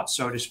weak spots,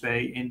 so to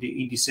speak, in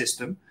the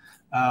system.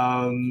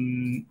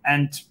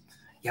 That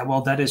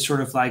is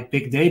sort of like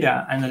big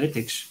data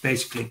analytics,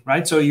 basically,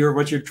 right? So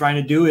what you're trying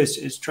to do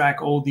is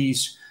track all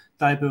these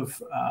type of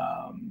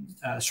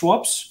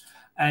swaps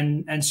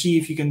and see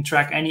if you can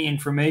track any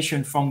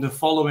information from the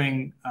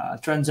following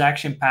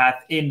transaction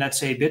path in, let's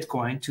say,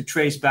 Bitcoin, to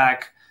trace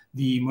back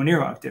the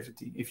Monero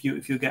activity, if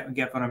you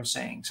get what I'm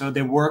saying. So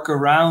they work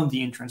around the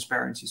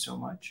intransparency so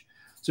much.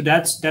 So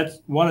that's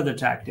one of the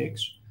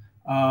tactics.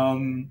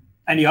 And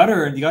the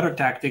other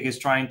tactic is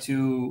trying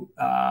to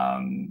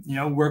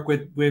work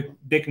with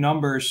big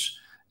numbers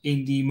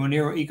in the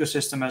Monero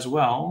ecosystem as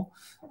well.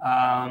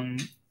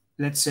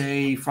 Let's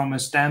say from a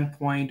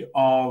standpoint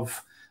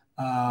of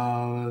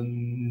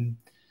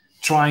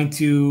trying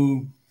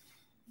to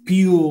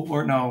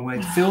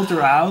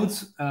filter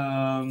out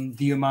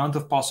the amount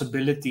of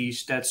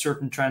possibilities that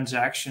certain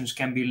transactions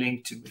can be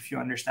linked to, if you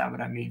understand what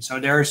I mean. So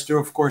there are still,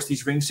 of course,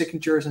 these ring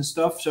signatures and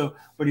stuff. So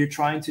what you're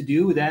trying to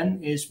do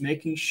then is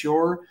making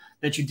sure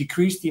that you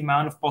decrease the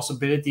amount of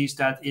possibilities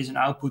that is an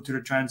output to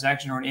the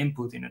transaction or an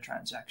input in a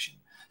transaction.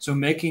 So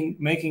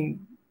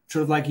making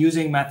sort of like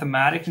using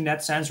mathematics in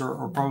that sense,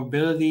 or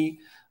probability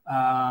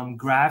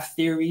graph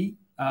theory,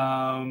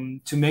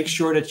 to make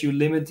sure that you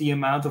limit the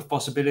amount of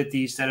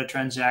possibilities that a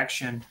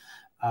transaction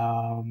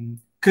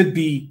could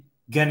be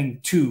getting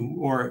to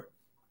or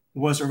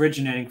was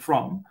originating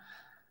from.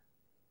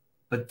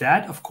 But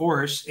that, of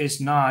course,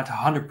 is not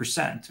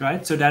 100%,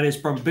 right? So that is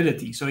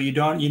probability. So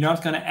you're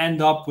not going to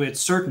end up with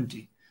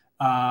certainty.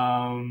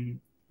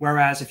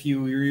 Whereas if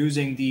you're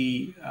using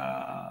the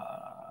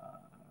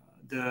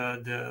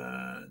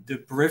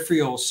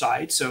peripheral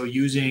side, so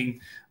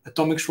using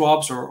atomic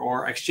swaps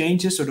or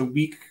exchanges, so the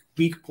weak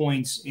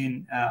points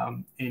in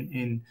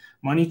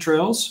money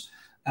trails,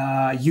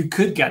 you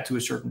could get to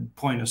a certain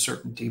point of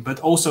certainty. But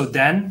also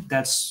then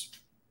that's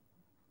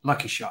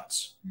lucky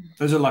shots.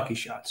 Those are lucky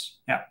shots.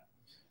 Yeah.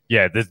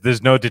 Yeah,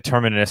 there's no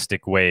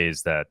deterministic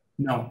ways that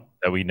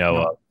we know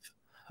of.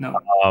 No,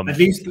 at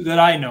least that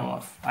I know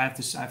of. I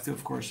have to,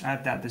 of course,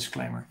 add that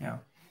disclaimer. Yeah.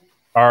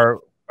 Are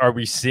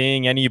we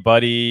seeing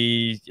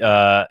anybody,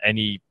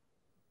 any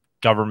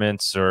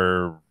governments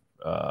or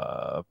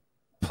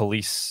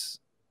police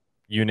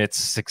units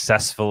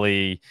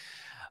successfully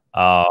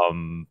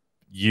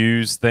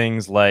use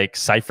things like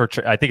I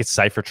think it's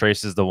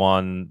CipherTrace is the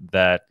one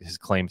that has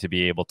claimed to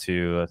be able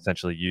to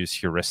essentially use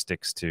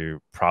heuristics to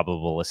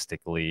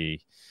probabilistically,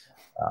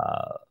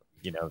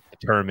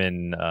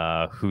 determine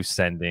who's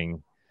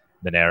sending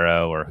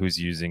Monero or who's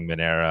using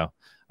Monero.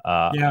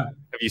 Have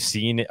you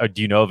seen, or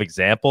do you know of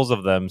examples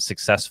of them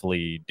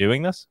successfully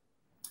doing this?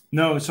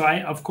 No, so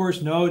I of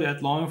course know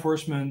that law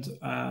enforcement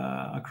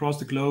across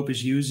the globe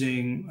is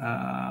using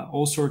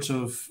all sorts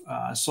of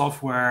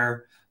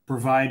software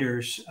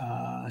providers,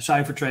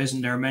 CipherTrace,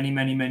 and there are many,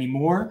 many, many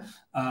more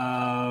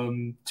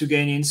to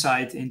gain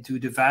insight into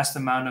the vast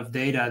amount of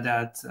data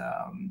that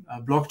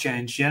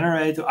blockchains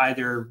generate,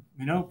 either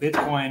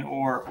Bitcoin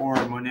or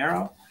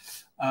Monero.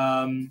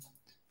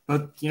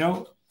 But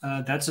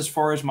that's as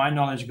far as my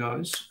knowledge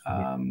goes.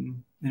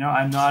 I'm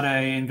not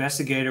an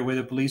investigator with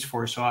a police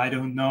force, so I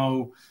don't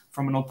know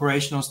from an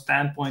operational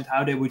standpoint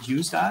how they would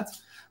use that.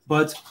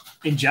 But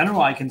in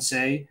general, I can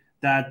say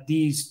that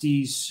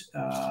these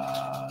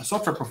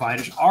software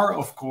providers are,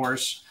 of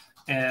course,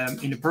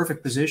 in a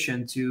perfect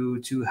position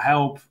to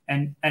help.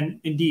 And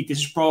indeed, this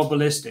is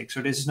probabilistic.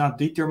 So this is not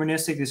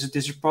deterministic. This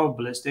is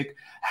probabilistic.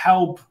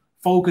 Help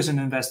focus an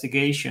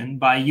investigation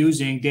by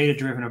using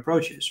data-driven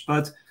approaches.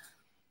 But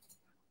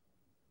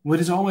what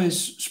has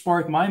always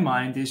sparked my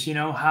mind is,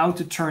 how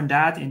to turn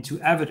that into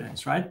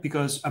evidence, right?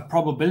 Because a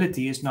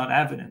probability is not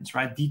evidence,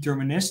 right?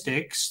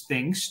 Deterministic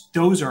things,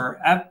 those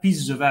are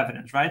pieces of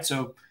evidence, right?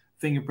 So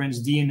fingerprints,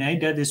 DNA,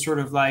 that is sort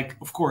of like,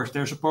 of course,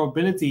 there's a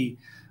probability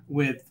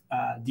with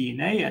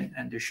DNA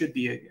and there should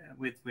be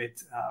with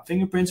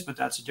fingerprints, but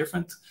that's a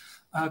different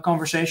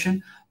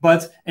conversation.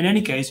 But in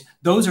any case,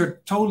 those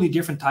are totally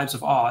different types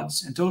of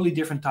odds and totally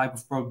different type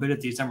of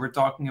probabilities than we're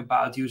talking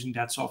about using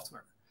that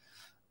software.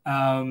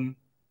 On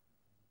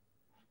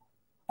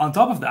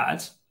top of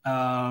that,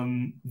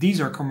 these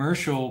are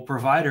commercial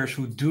providers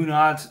who do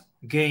not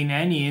gain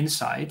any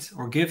insight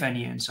or give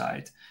any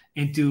insight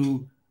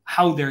into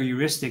how their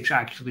heuristics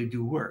actually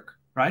do work,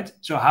 right?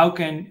 So how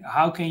can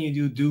you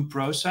do due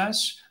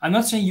process? I'm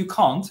not saying you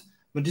can't,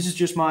 but this is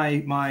just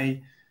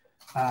my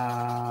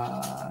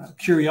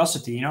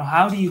curiosity.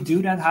 How do you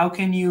do that? How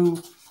can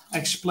you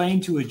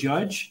explain to a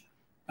judge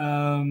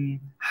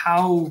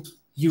how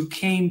you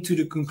came to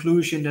the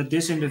conclusion that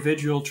this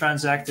individual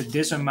transacted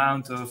this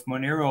amount of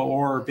Monero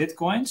or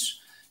Bitcoins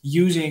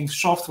using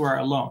software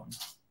alone,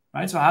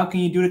 right? So how can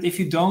you do it if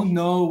you don't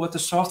know what the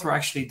software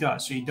actually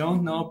does? So you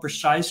don't know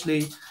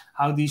precisely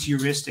how these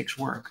heuristics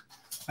work.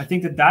 I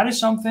think that is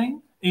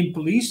something in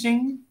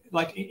policing,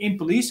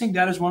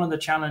 that is one of the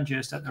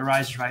challenges that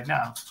arises right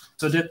now.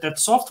 So that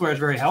software is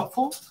very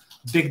helpful.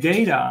 Big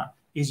data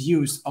is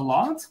used a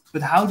lot,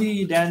 but how do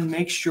you then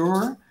make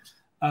sure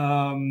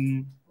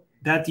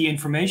that the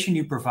information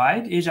you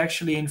provide is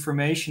actually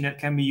information that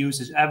can be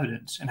used as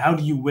evidence? And how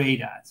do you weigh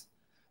that?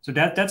 So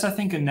that's, I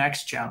think, a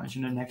next challenge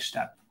and a next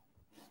step.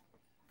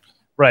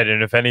 Right.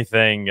 And if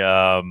anything,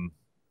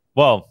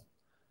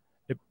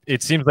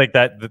 it seems like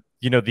that,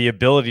 the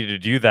ability to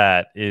do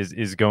that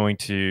is going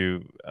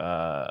to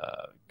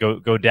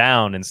go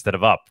down instead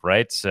of up,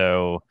 right?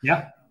 So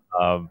yeah,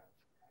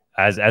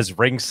 as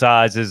ring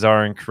sizes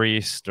are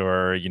increased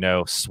or,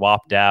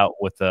 swapped out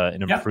with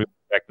an improved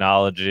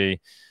technology,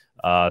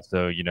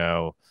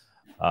 so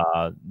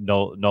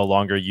no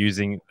longer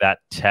using that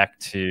tech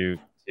to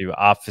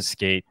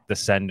obfuscate the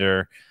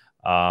sender,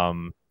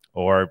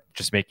 or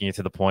just making it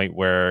to the point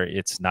where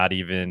it's not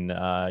even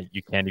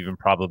you can't even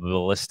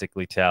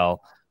probabilistically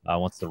tell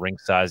once the ring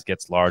size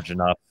gets large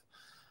enough.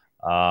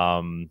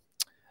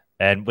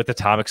 And with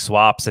atomic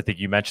swaps, I think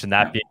you mentioned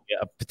that being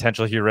a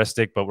potential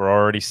heuristic, but we're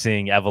already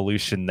seeing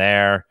evolution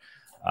there.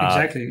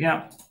 Exactly.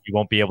 Yeah. You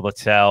won't be able to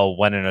tell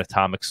when an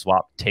atomic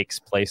swap takes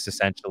place,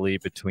 essentially,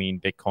 between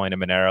Bitcoin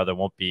and Monero. There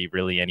won't be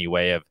really any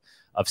way of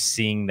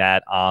seeing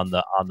that on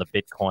the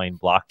Bitcoin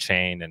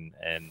blockchain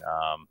and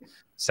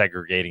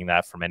segregating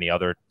that from any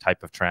other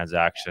type of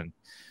transaction.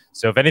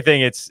 So if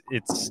anything,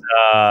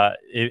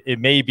 it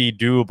may be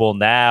doable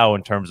now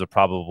in terms of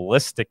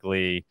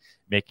probabilistically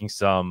making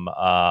some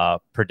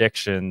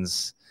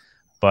predictions,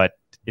 but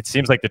it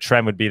seems like the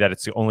trend would be that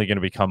it's only going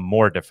to become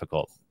more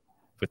difficult.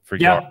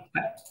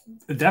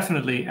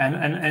 Definitely.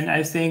 And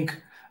I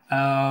think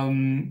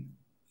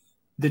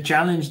the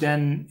challenge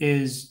then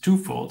is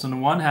twofold. On the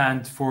one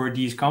hand, for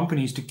these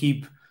companies to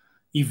keep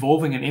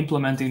evolving and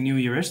implementing new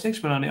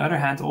heuristics, but on the other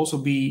hand, also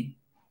be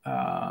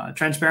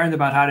transparent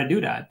about how to do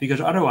that,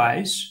 because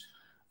otherwise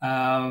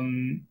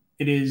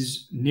it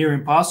is near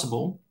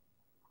impossible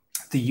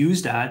to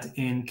use that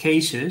in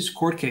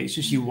court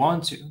cases you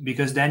want to,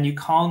 because then you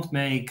can't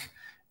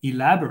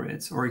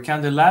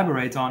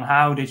elaborate on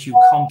how did you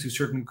come to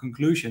certain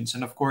conclusions.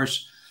 And of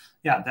course,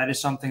 that is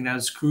something that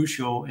is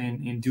crucial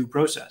in due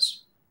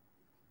process.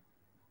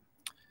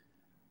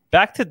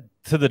 Back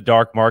to the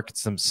dark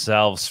markets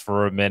themselves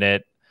for a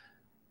minute.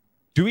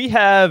 Do we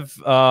have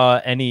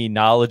any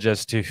knowledge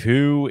as to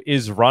who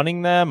is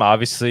running them?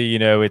 Obviously,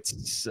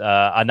 it's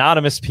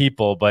anonymous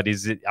people, but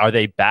are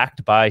they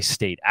backed by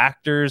state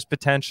actors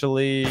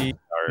potentially?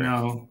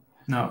 No.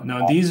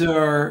 These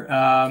are,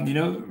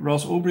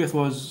 Ross Ulbricht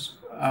was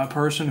a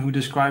person who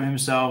described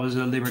himself as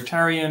a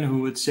libertarian who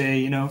would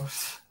say,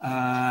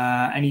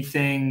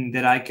 anything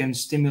that I can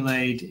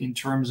stimulate in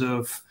terms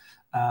of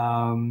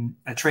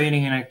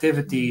training and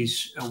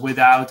activities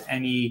without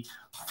any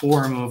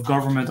form of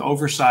government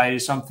oversight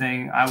is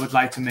something I would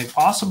like to make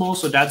possible.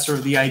 So that's sort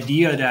of the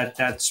idea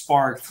that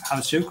sparked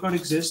how Silk Road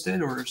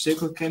existed, or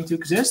Silk Road came to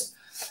exist.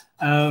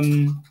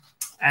 And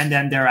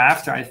then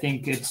thereafter, I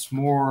think it's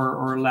more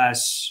or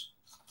less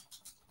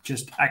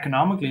just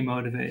economically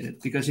motivated,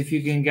 because if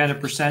you can get a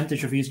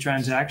percentage of each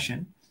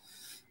transaction,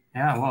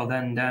 yeah, well,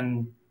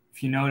 then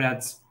if you know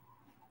that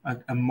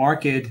a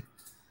market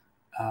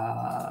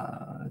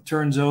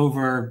turns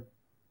over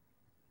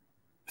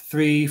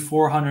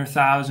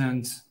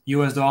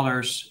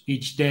 $300,000-400,000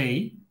 each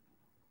day.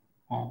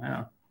 Oh,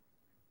 yeah.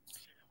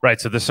 Right.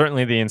 So there's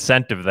certainly the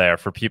incentive there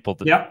for people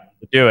to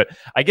do it.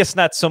 I guess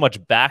not so much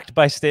backed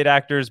by state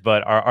actors,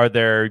 but are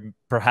there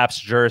perhaps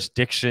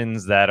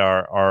jurisdictions that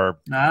are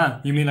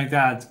you mean like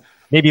that?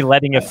 Maybe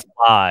letting it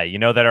fly, you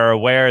know, that are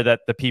aware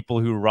that the people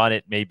who run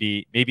it may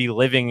be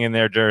living in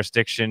their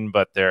jurisdiction,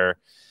 but they're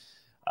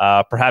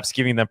perhaps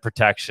giving them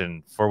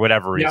protection for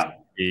whatever reason.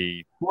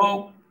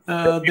 Well,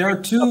 there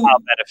are two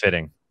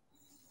benefiting.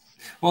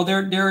 Well, there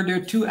are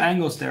two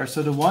angles there.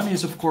 So the one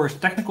is, of course,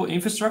 technical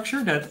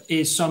infrastructure that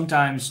is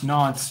sometimes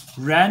not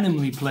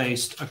randomly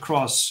placed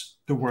across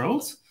the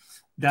world.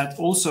 That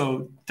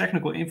also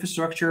technical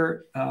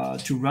infrastructure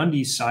to run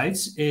these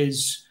sites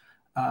is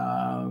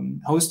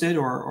hosted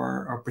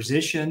or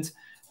positioned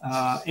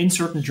in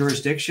certain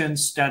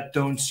jurisdictions that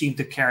don't seem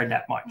to care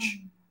that much,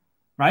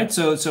 right?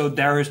 So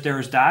there is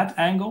that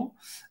angle.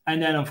 And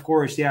then, of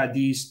course,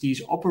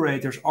 these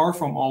operators are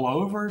from all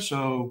over.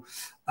 So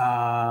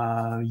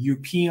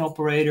European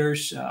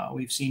operators,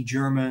 we've seen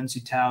Germans,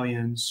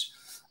 Italians,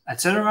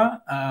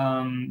 etc.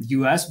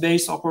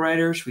 US-based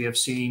operators, we have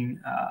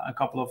seen a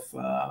couple of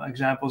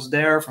examples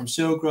there, from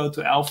Silk Road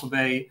to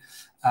Alphabet.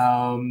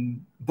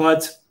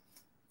 But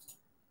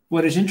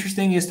what is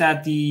interesting is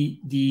that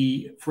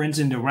for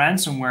instance, the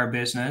ransomware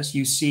business,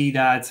 you see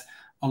that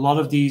a lot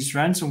of these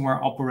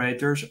ransomware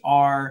operators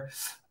are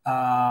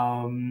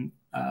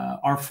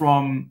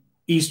from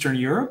Eastern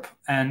Europe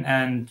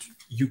and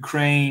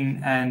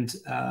Ukraine and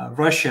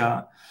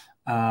Russia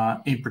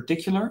in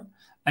particular.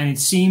 And it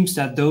seems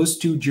that those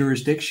two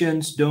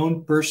jurisdictions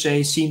don't per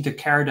se seem to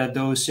care that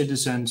those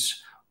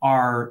citizens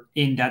are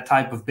in that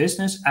type of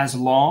business, as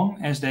long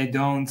as they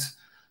don't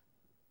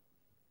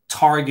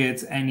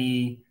target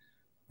any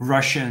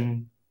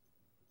Russian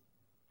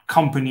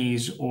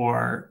companies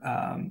or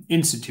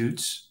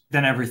institutes,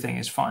 then everything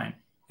is fine.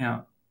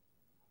 Yeah.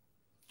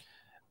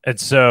 And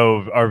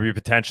so are we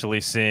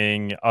potentially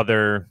seeing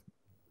other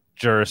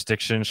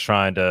jurisdictions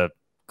trying to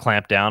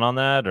clamp down on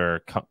that,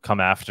 or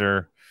come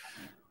after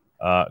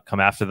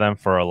them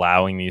for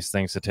allowing these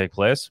things to take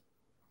place?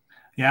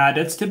 Yeah,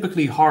 that's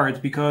typically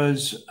hard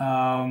because,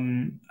 a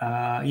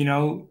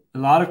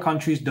lot of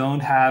countries don't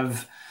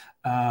have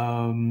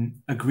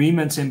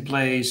agreements in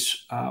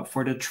place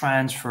for the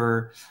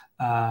transfer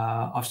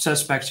of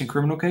suspects in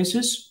criminal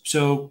cases.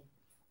 So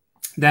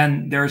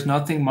then there's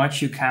nothing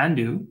much you can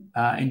do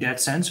in that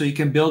sense. So you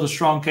can build a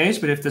strong case,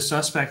 but if the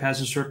suspect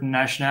has a certain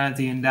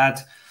nationality and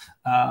that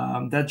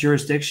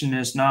jurisdiction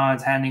is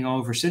not handing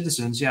over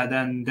citizens,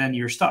 then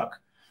you're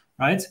stuck,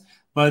 right?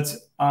 But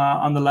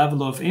on the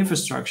level of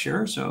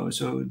infrastructure, so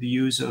the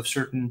use of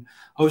certain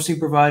hosting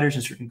providers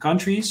in certain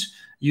countries,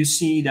 you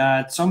see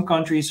that some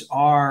countries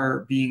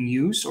are being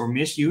used or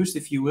misused,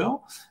 if you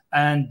will,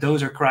 and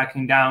those are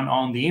cracking down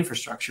on the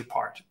infrastructure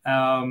part,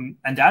 and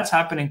that's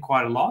happening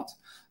quite a lot.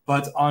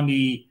 But on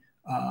the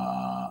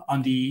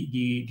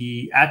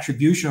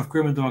attribution of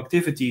criminal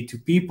activity to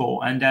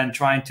people and then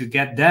trying to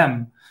get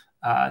them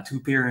to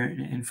appear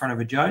in front of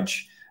a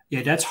judge,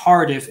 that's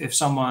hard if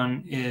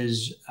someone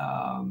is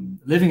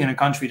living in a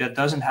country that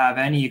doesn't have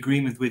any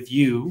agreement with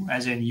you,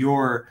 as in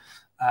your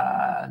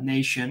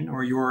nation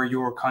or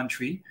your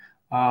country,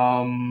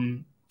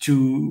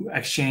 to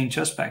exchange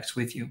suspects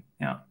with you.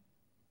 Yeah.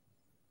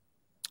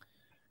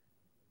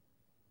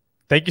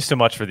 Thank you so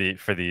much for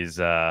these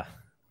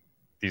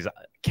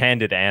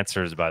candid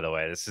answers. By the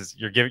way,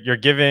 you're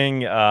giving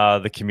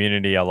the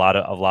community a lot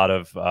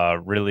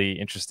of really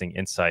interesting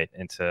insight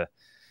into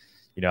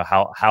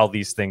how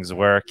these things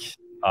work.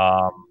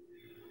 So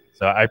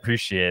I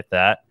appreciate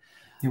that.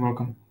 You're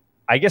welcome.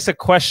 I guess a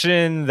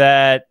question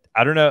that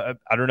I don't know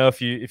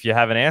if you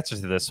have an answer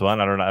to this one.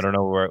 I don't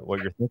know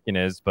what your thinking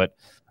is, but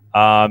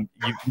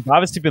you've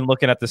obviously been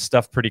looking at this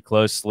stuff pretty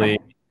closely.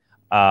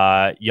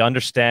 You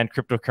understand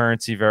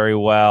cryptocurrency very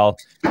well.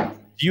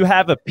 Do you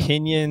have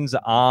opinions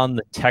on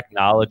the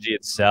technology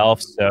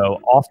itself? So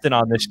often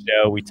on this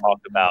show, we talk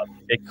about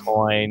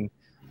Bitcoin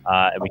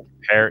and we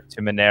compare it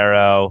to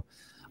Monero.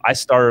 I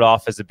started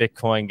off as a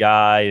Bitcoin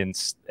guy and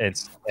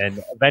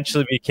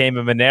eventually became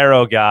a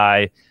Monero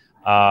guy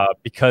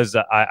because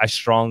I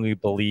strongly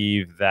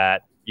believe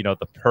that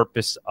the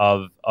purpose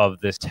of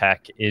this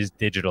tech is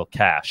digital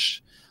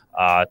cash.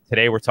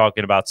 Today we're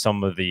talking about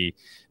some of the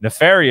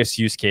nefarious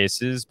use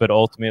cases, but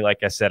ultimately,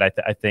 like I said,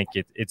 I think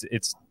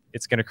it's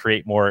going to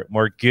create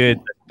more good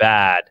than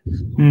bad.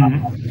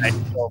 I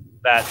feel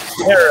that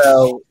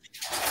Monero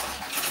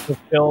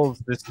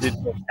fulfills this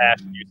digital cash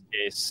use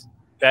case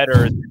better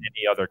than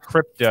any other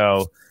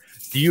crypto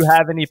Do you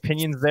have any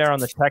opinions there on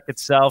the tech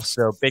itself?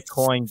 So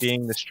Bitcoin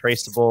being this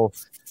traceable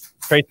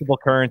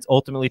currency,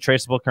 ultimately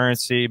traceable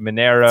currency,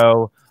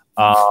 Monero,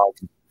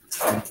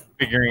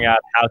 figuring out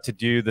how to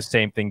do the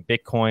same thing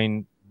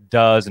Bitcoin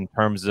does in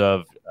terms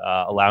of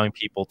allowing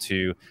people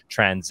to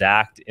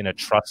transact in a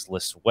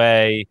trustless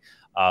way,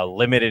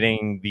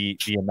 limiting the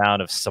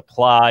amount of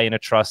supply in a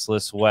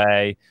trustless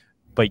way,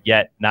 but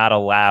yet not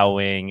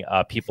allowing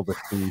people to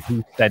see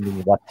who's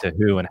sending what to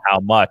who and how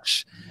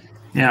much.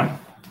 Yeah.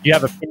 Do you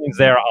have opinions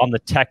there on the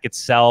tech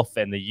itself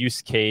and the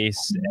use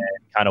case and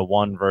kind of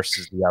one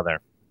versus the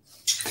other?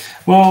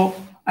 Well,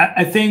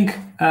 I think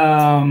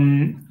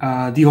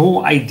the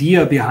whole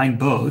idea behind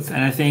both,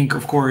 and I think,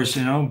 of course,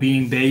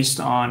 being based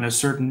on a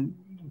certain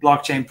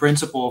blockchain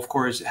principle, of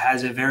course,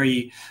 has a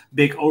very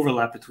big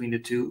overlap between the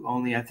two.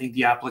 Only I think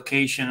the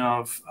application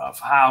of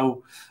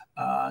how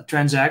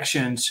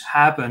transactions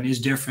happen is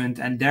different,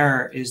 and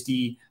there is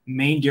the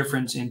main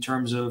difference in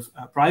terms of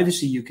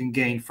privacy you can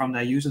gain from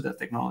the use of that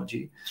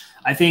technology.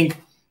 I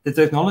think the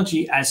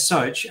technology as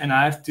such, and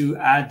I have to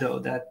add though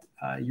that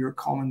you're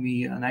calling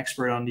me an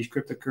expert on these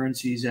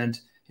cryptocurrencies, and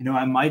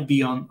I might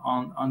be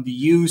on the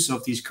use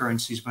of these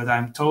currencies, but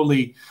I'm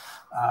totally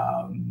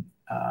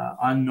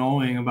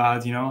unknowing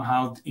about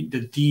how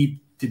the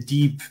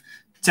deep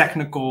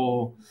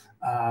technical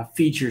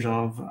features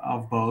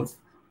of both.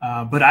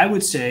 But I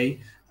would say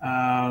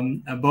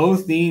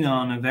both lean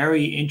on a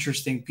very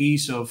interesting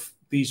piece of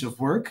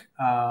work.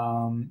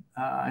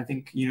 I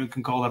think you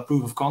can call that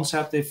proof of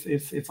concept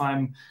if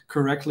I'm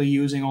correctly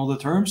using all the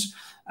terms.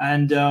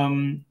 And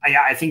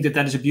I think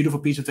that is a beautiful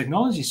piece of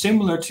technology,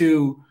 similar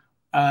to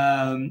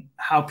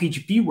how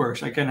PGP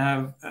works. I can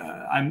have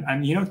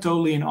I'm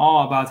totally in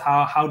awe about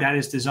how that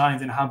is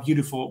designed and how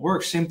beautiful it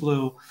works.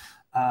 Simple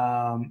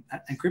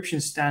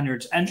encryption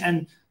standards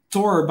and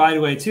Tor, by the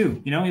way,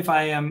 too. If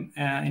I am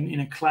in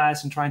a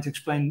class and trying to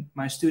explain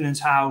my students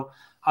how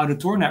the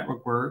Tor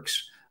network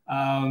works,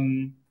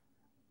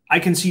 I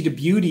can see the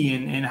beauty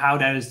in how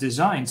that is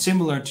designed,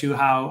 similar to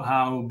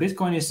how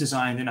Bitcoin is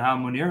designed and how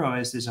Monero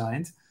is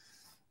designed.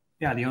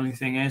 Yeah, the only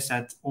thing is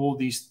that all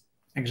these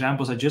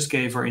examples I just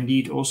gave are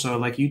indeed also,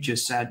 like you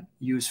just said,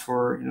 used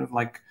for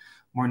like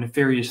more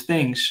nefarious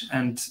things.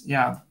 And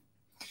yeah,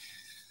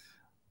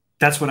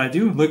 that's what I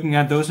do, looking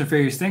at those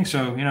nefarious things.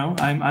 So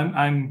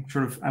I'm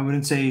sort of, I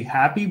wouldn't say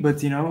happy,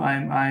 but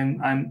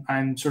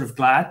I'm sort of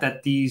glad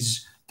that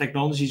these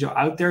technologies are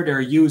out there.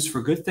 They're used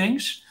for good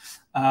things,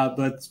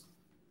 but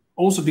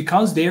also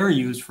because they are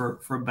used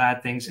for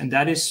bad things, and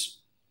that is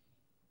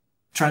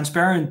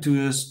transparent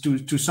to us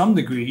to some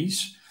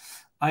degrees.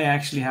 I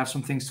actually have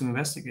some things to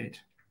investigate.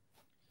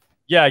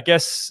 Yeah, I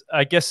guess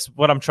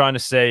what I'm trying to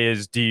say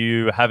is, do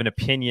you have an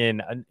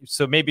opinion?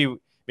 So maybe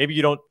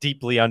you don't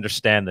deeply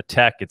understand the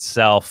tech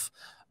itself,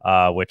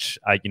 which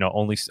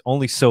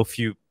only so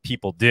few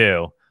people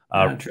do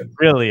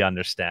really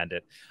understand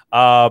it.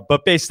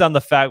 But based on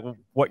the fact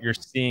what you're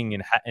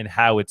seeing and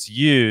how it's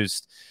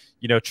used,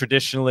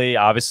 traditionally,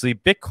 obviously,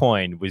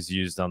 Bitcoin was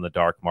used on the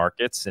dark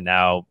markets, and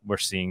now we're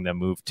seeing them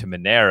move to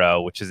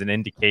Monero, which is an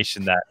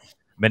indication that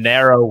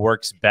Monero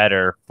works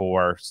better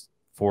for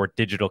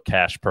digital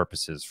cash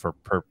purposes, for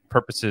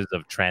purposes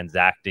of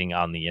transacting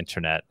on the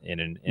internet in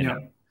an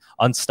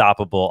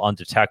unstoppable,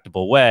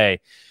 undetectable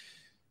way.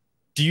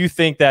 Do you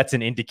think that's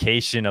an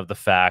indication of the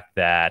fact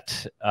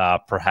that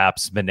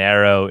perhaps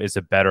Monero is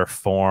a better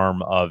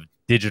form of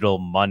digital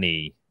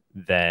money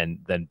than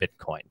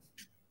Bitcoin?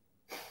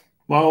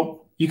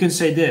 Well, you can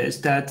say this,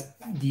 that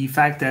the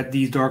fact that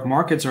these dark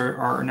markets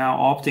are now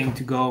opting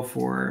to go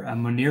for a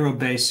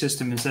Monero-based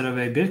system instead of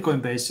a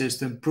Bitcoin-based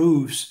system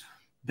proves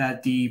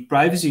that the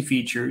privacy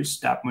features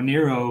that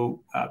Monero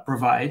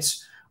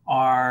provides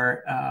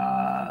are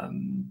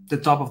the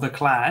top of the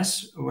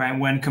class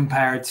when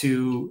compared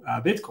to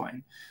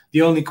Bitcoin.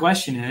 The only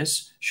question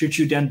is, should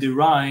you then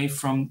derive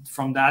from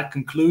that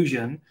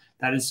conclusion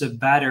that it's a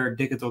better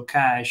digital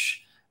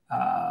cash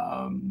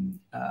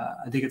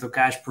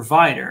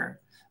provider?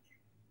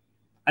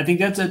 I think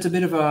that's a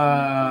bit of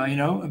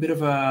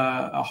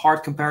a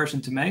hard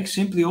comparison to make,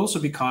 simply also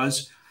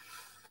because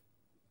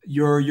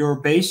you're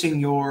basing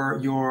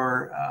your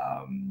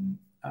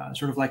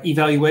sort of like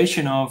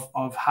evaluation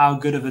of how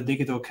good of a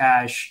digital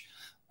cash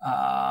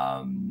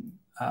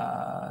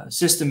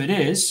system it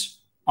is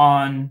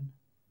on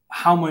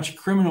how much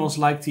criminals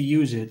like to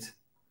use it,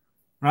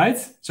 right?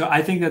 So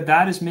I think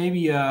that is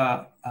maybe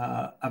a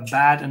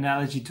bad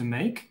analogy to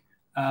make.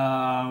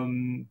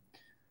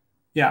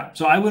 Yeah,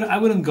 so I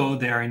wouldn't go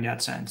there in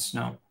that sense.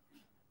 No.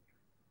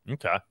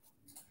 Okay.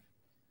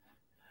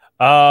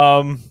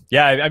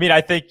 Yeah, I mean,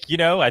 I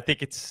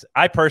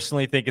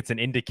personally think it's an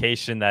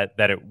indication that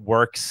it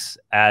works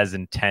as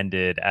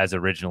intended, as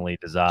originally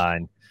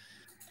designed.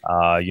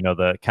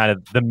 The kind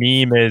of the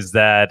meme is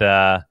that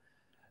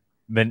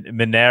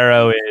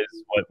Monero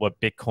is what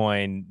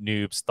Bitcoin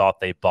noobs thought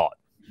they bought.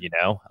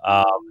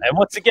 And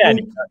once again,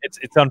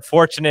 it's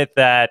unfortunate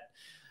that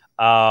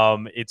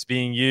it's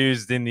being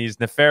used in these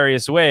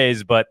nefarious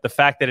ways, but the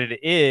fact that it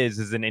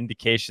is an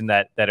indication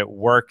that it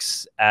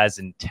works as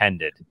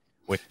intended,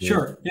 Which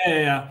sure.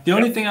 Yeah. The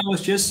only thing I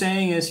was just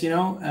saying is,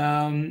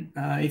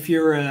 if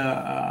you're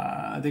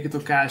a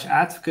digital cash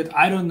advocate,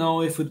 I don't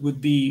know if it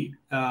would be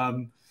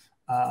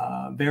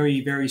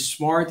very, very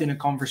smart in a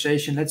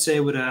conversation, let's say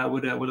with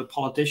a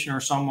politician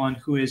or someone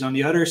who is on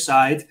the other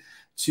side,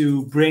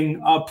 to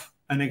bring up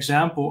an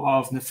example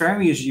of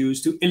nefarious use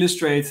to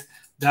illustrate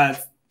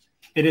that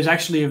it is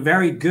actually a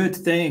very good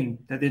thing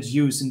that it's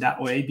used in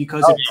that way,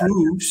 because it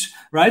proves,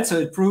 right? So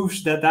it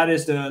proves that that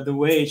is the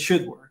way it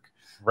should work.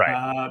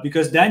 Right.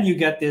 Because then you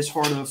get this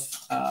sort of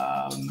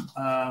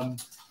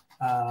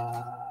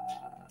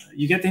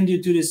you get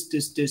into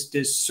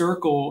this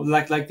circle,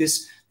 like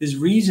this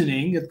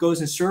reasoning that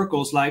goes in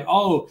circles, like,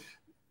 oh,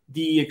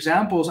 the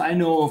examples I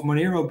know of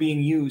Monero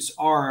being used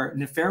are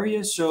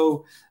nefarious,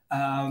 so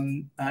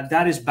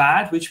that is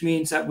bad, which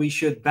means that we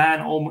should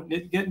ban all.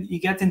 You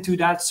get into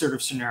that sort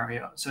of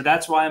scenario. So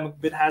that's why I'm a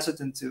bit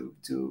hesitant to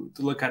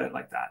look at it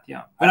like that.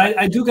 Yeah, but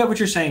I do get what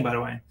you're saying, by the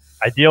way.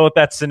 I deal with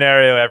that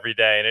scenario every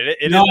day, and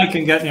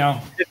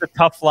it's a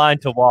tough line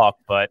to walk,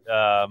 but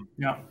yeah.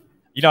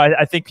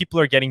 I think people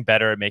are getting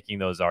better at making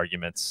those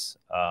arguments.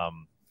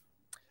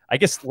 I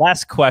guess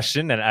last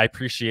question, and I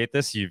appreciate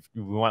this. We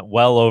went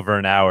well over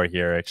an hour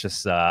here. It's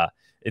just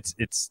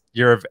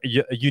you're a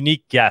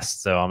unique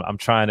guest, so I'm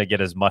trying to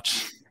get as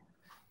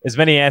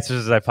many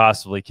answers as I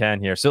possibly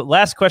can here. So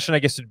last question, I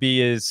guess, would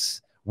be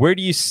is, where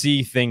do you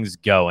see things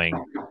going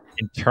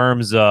in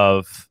terms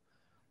of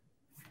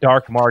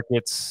dark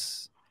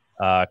markets,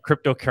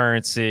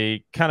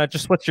 cryptocurrency? Kind of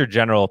just what's your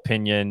general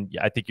opinion?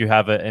 I think you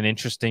have an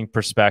interesting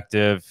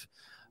perspective.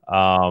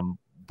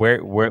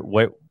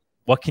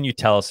 What can you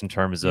tell us in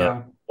terms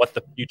of what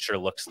the future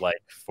looks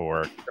like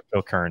for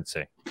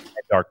cryptocurrency and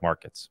dark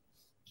markets?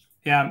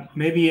 Yeah,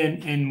 maybe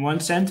in one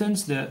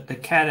sentence, the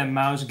cat and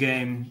mouse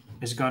game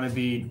is going to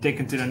be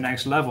taken to the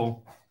next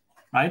level,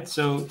 right?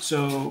 So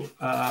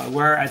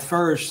where at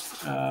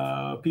first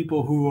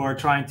people who are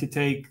trying to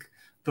take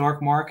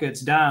dark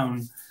markets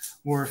down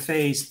were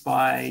faced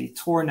by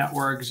Tor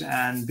networks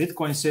and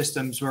Bitcoin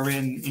systems,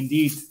 wherein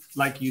indeed,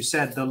 like you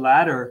said, the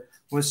latter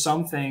was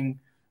something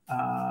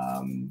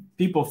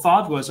people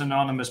thought was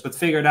anonymous, but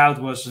figured out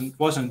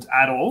wasn't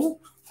at all,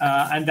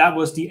 and that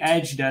was the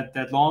edge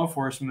that law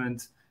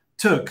enforcement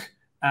took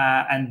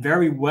and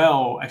very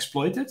well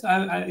exploited,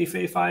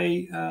 if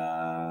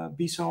I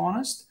be so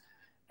honest.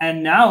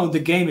 And now the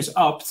game is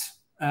upped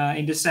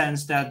in the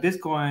sense that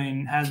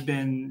Bitcoin has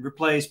been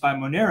replaced by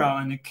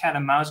Monero, and the cat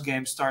and mouse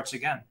game starts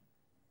again.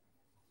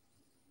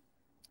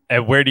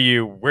 And where do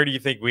you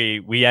think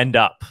we end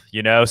up?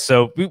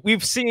 So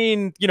we've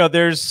seen,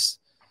 there's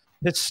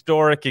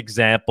historic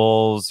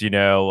examples,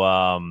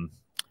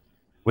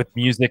 with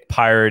music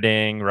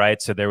pirating, right?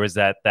 So there was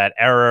that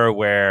era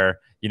where,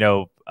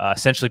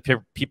 essentially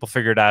people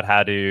figured out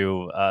how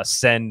to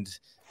send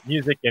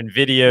music and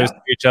videos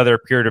to each other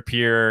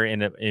peer-to-peer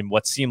in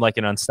what seemed like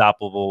an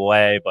unstoppable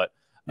way, but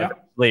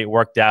eventually it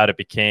worked out. It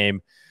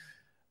became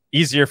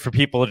easier for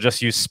people to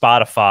just use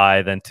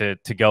Spotify than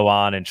to go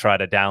on and try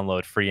to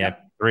download free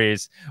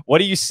MP3s. What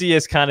do you see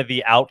as kind of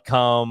the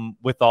outcome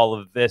with all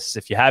of this,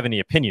 if you have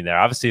any opinion there?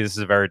 Obviously, this is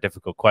a very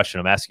difficult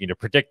question. I'm asking you to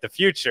predict the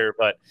future,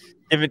 but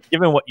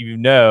given what you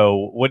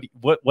know, what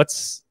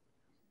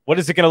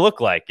is it going to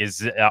look like?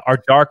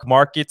 Are dark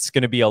markets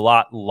going to be a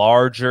lot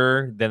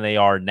larger than they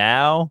are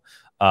now?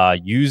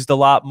 Used a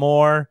lot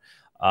more?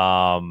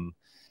 What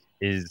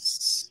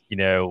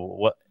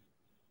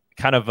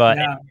kind of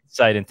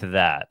insight into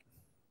that?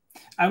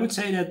 I would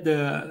say that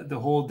the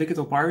whole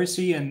digital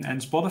piracy and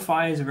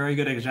Spotify is a very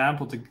good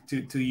example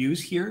to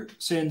use here,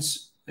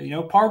 since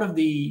part of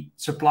the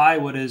supply,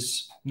 what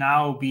is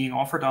now being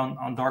offered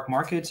on dark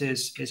markets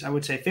is I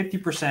would say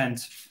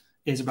 50%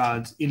 is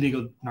about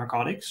illegal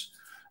narcotics.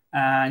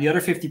 And the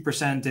other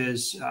 50%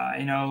 is,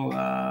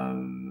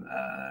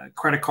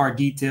 credit card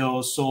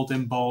details sold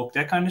in bulk,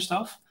 that kind of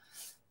stuff.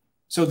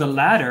 So the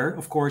latter,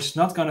 of course, is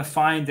not going to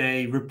find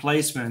a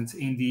replacement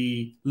in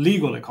the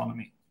legal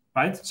economy,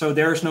 right? So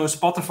there's no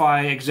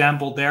Spotify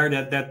example there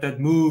that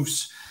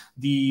moves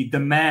the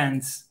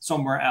demand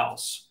somewhere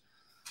else.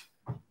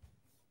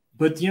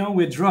 But,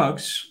 with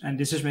drugs, and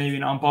this is maybe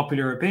an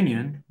unpopular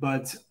opinion,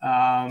 but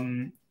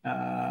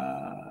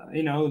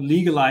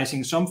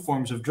legalizing some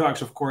forms of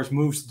drugs, of course,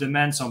 moves the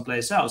demand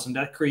someplace else, and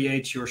that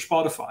creates your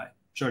Spotify,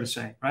 so to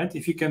say, right?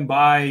 If you can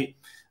buy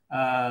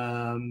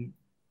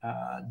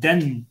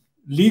then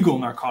legal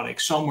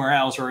narcotics somewhere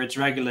else, or it's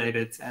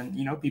regulated, and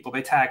people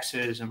pay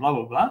taxes and blah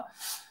blah blah,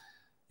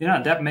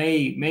 that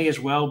may as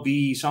well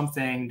be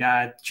something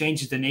that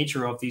changes the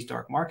nature of these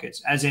dark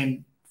markets, as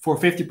in for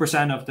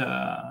 50% of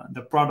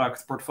the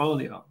product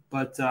portfolio.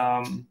 But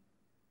that's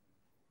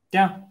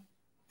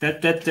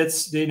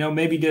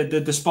maybe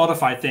the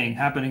Spotify thing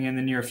happening in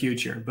the near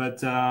future.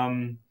 But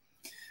and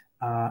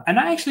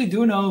I actually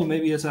do know,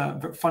 maybe as a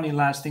funny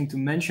last thing to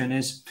mention,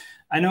 is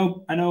I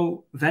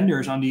know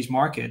vendors on these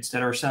markets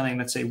that are selling,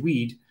 let's say,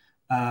 weed.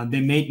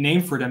 They made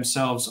name for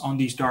themselves on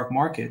these dark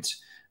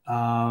markets,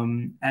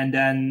 And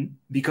then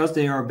because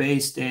they are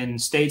based in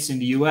states in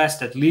the US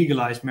that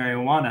legalized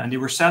marijuana, and they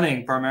were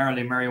selling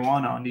primarily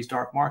marijuana on these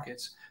dark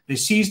markets, they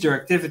ceased their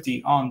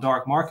activity on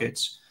dark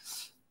markets,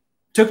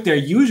 took their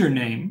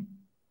username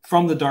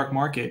from the dark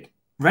market,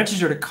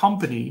 registered a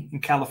company in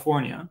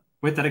California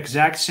with that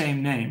exact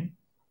same name,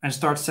 and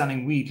start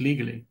selling weed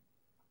legally.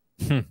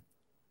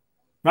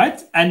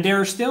 Right? And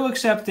they're still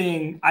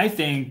accepting, I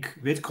think,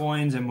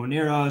 Bitcoins and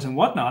Moneros and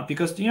whatnot,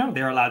 because,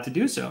 they're allowed to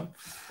do so.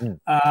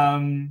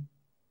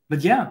 But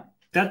yeah,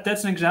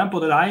 that's an example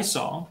that I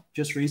saw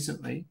just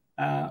recently,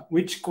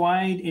 which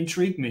quite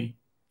intrigued me,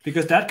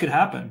 because that could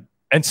happen.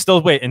 And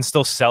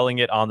still selling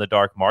it on the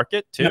dark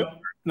market too?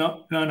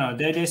 No.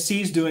 They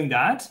ceased doing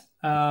that.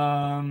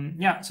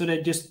 So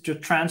they just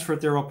transferred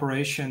their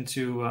operation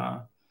to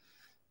a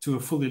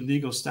fully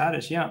legal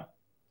status. Yeah.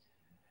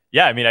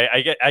 Yeah, I mean,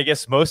 I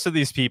guess most of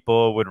these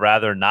people would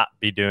rather not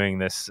be doing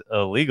this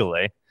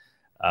illegally,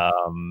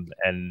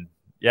 and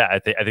yeah, I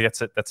think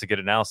that's a good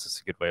analysis,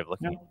 a good way of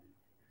looking at it.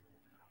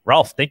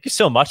 Rolf, thank you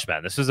so much,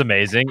 man. This was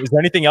amazing. Is there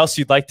anything else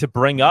you'd like to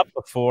bring up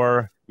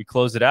before we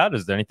close it out?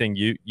 Is there anything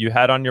you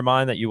had on your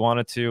mind that you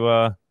wanted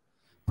to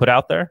put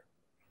out there?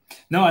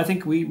 No, I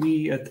think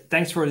we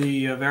thanks for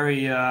the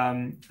very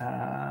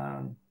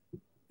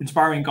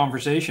inspiring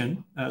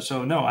conversation.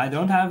 So no, I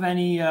don't have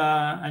any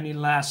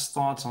last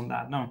thoughts on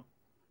that. No.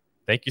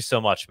 Thank you so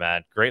much,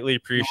 man. Greatly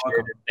appreciate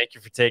it. Thank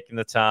you for taking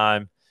the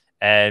time,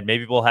 and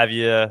maybe we'll have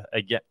you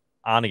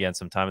again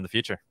sometime in the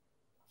future.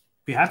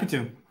 Be happy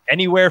to.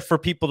 Anywhere for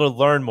people to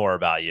learn more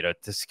about you,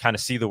 to kind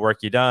of see the work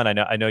you've done.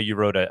 I know you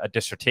wrote a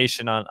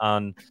dissertation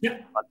on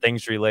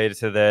things related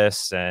to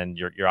this, and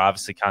you're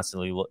obviously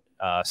constantly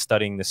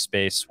studying the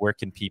space. Where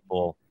can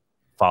people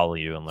follow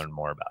you and learn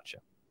more about you?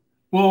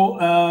 Well,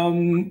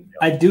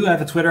 I do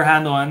have a Twitter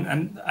handle,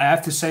 and I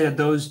have to say that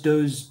those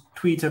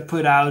tweets I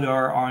put out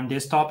are on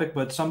this topic,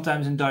 but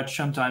sometimes in Dutch,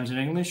 sometimes in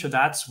English. So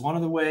that's one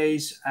of the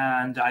ways.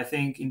 And I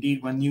think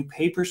indeed when new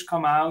papers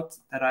come out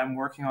that I'm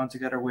working on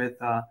together with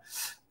the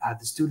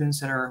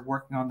students that are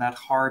working on that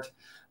hard,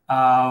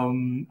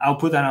 I'll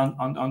put that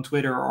on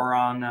Twitter or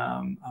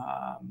on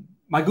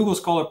my Google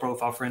Scholar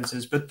profile, for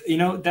instance. But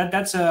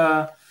that's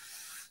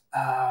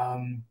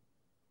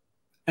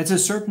it's a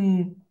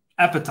certain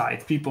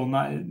appetite people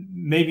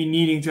maybe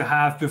needing to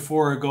have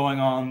before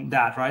going on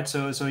that, right?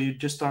 So you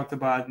just talked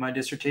about my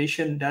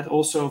dissertation. That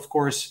also, of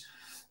course,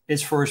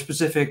 is for a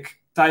specific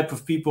type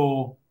of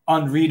people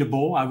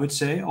unreadable, I would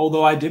say,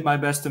 although I did my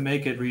best to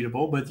make it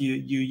readable. But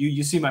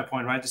you see my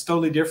point, right? It's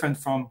totally different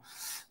from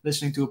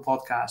listening to a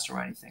podcast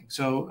or anything.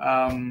 So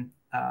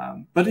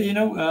but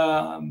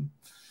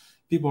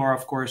people are,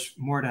 of course,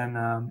 more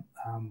than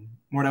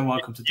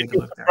welcome to take a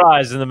look there.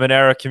 Surprise in the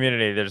Monero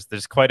community.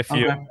 There's quite a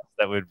few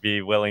that would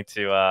be willing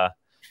to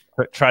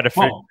try to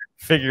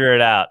figure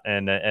it out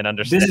and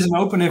understand. This is an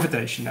open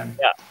invitation then.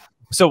 Yeah.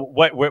 So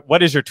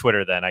what is your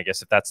Twitter then? I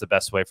guess if that's the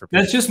best way for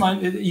people. That's just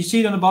you see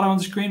it on the bottom of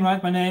the screen,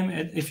 right? My name.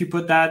 If you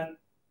put that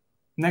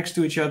next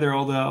to each other,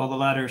 all the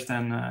letters,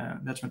 then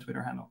that's my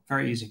Twitter handle.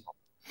 Very easy.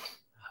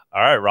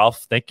 All right,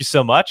 Rolf. Thank you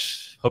so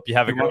much. Hope you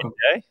have a great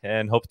day,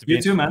 and hope to be.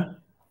 You too, man.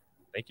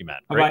 Thank you, man.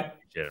 Bye-bye.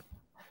 Appreciate it.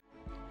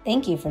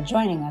 Thank you for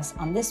joining us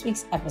on this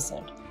week's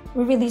episode.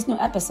 We release new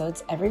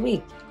episodes every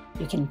week.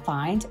 You can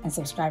find and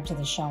subscribe to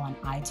the show on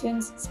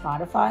iTunes,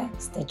 Spotify,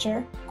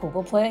 Stitcher,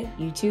 Google Play,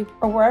 YouTube,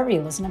 or wherever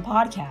you listen to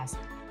podcasts.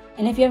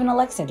 And if you have an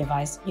Alexa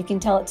device, you can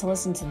tell it to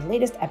listen to the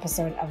latest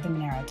episode of the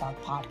Monero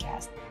Talk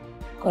podcast.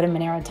 Go to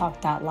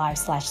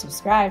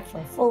monerotalk.live/subscribe for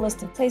a full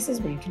list of places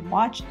where you can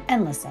watch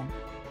and listen.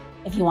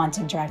 If you want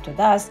to interact with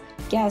us,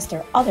 guests,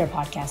 or other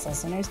podcast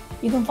listeners,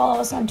 you can follow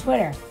us on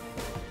Twitter.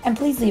 And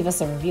please leave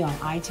us a review on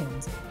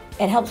iTunes.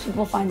 It helps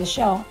people find the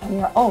show, and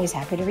we are always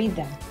happy to read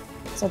them.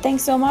 So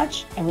thanks so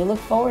much, and we look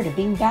forward to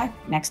being back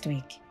next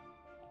week.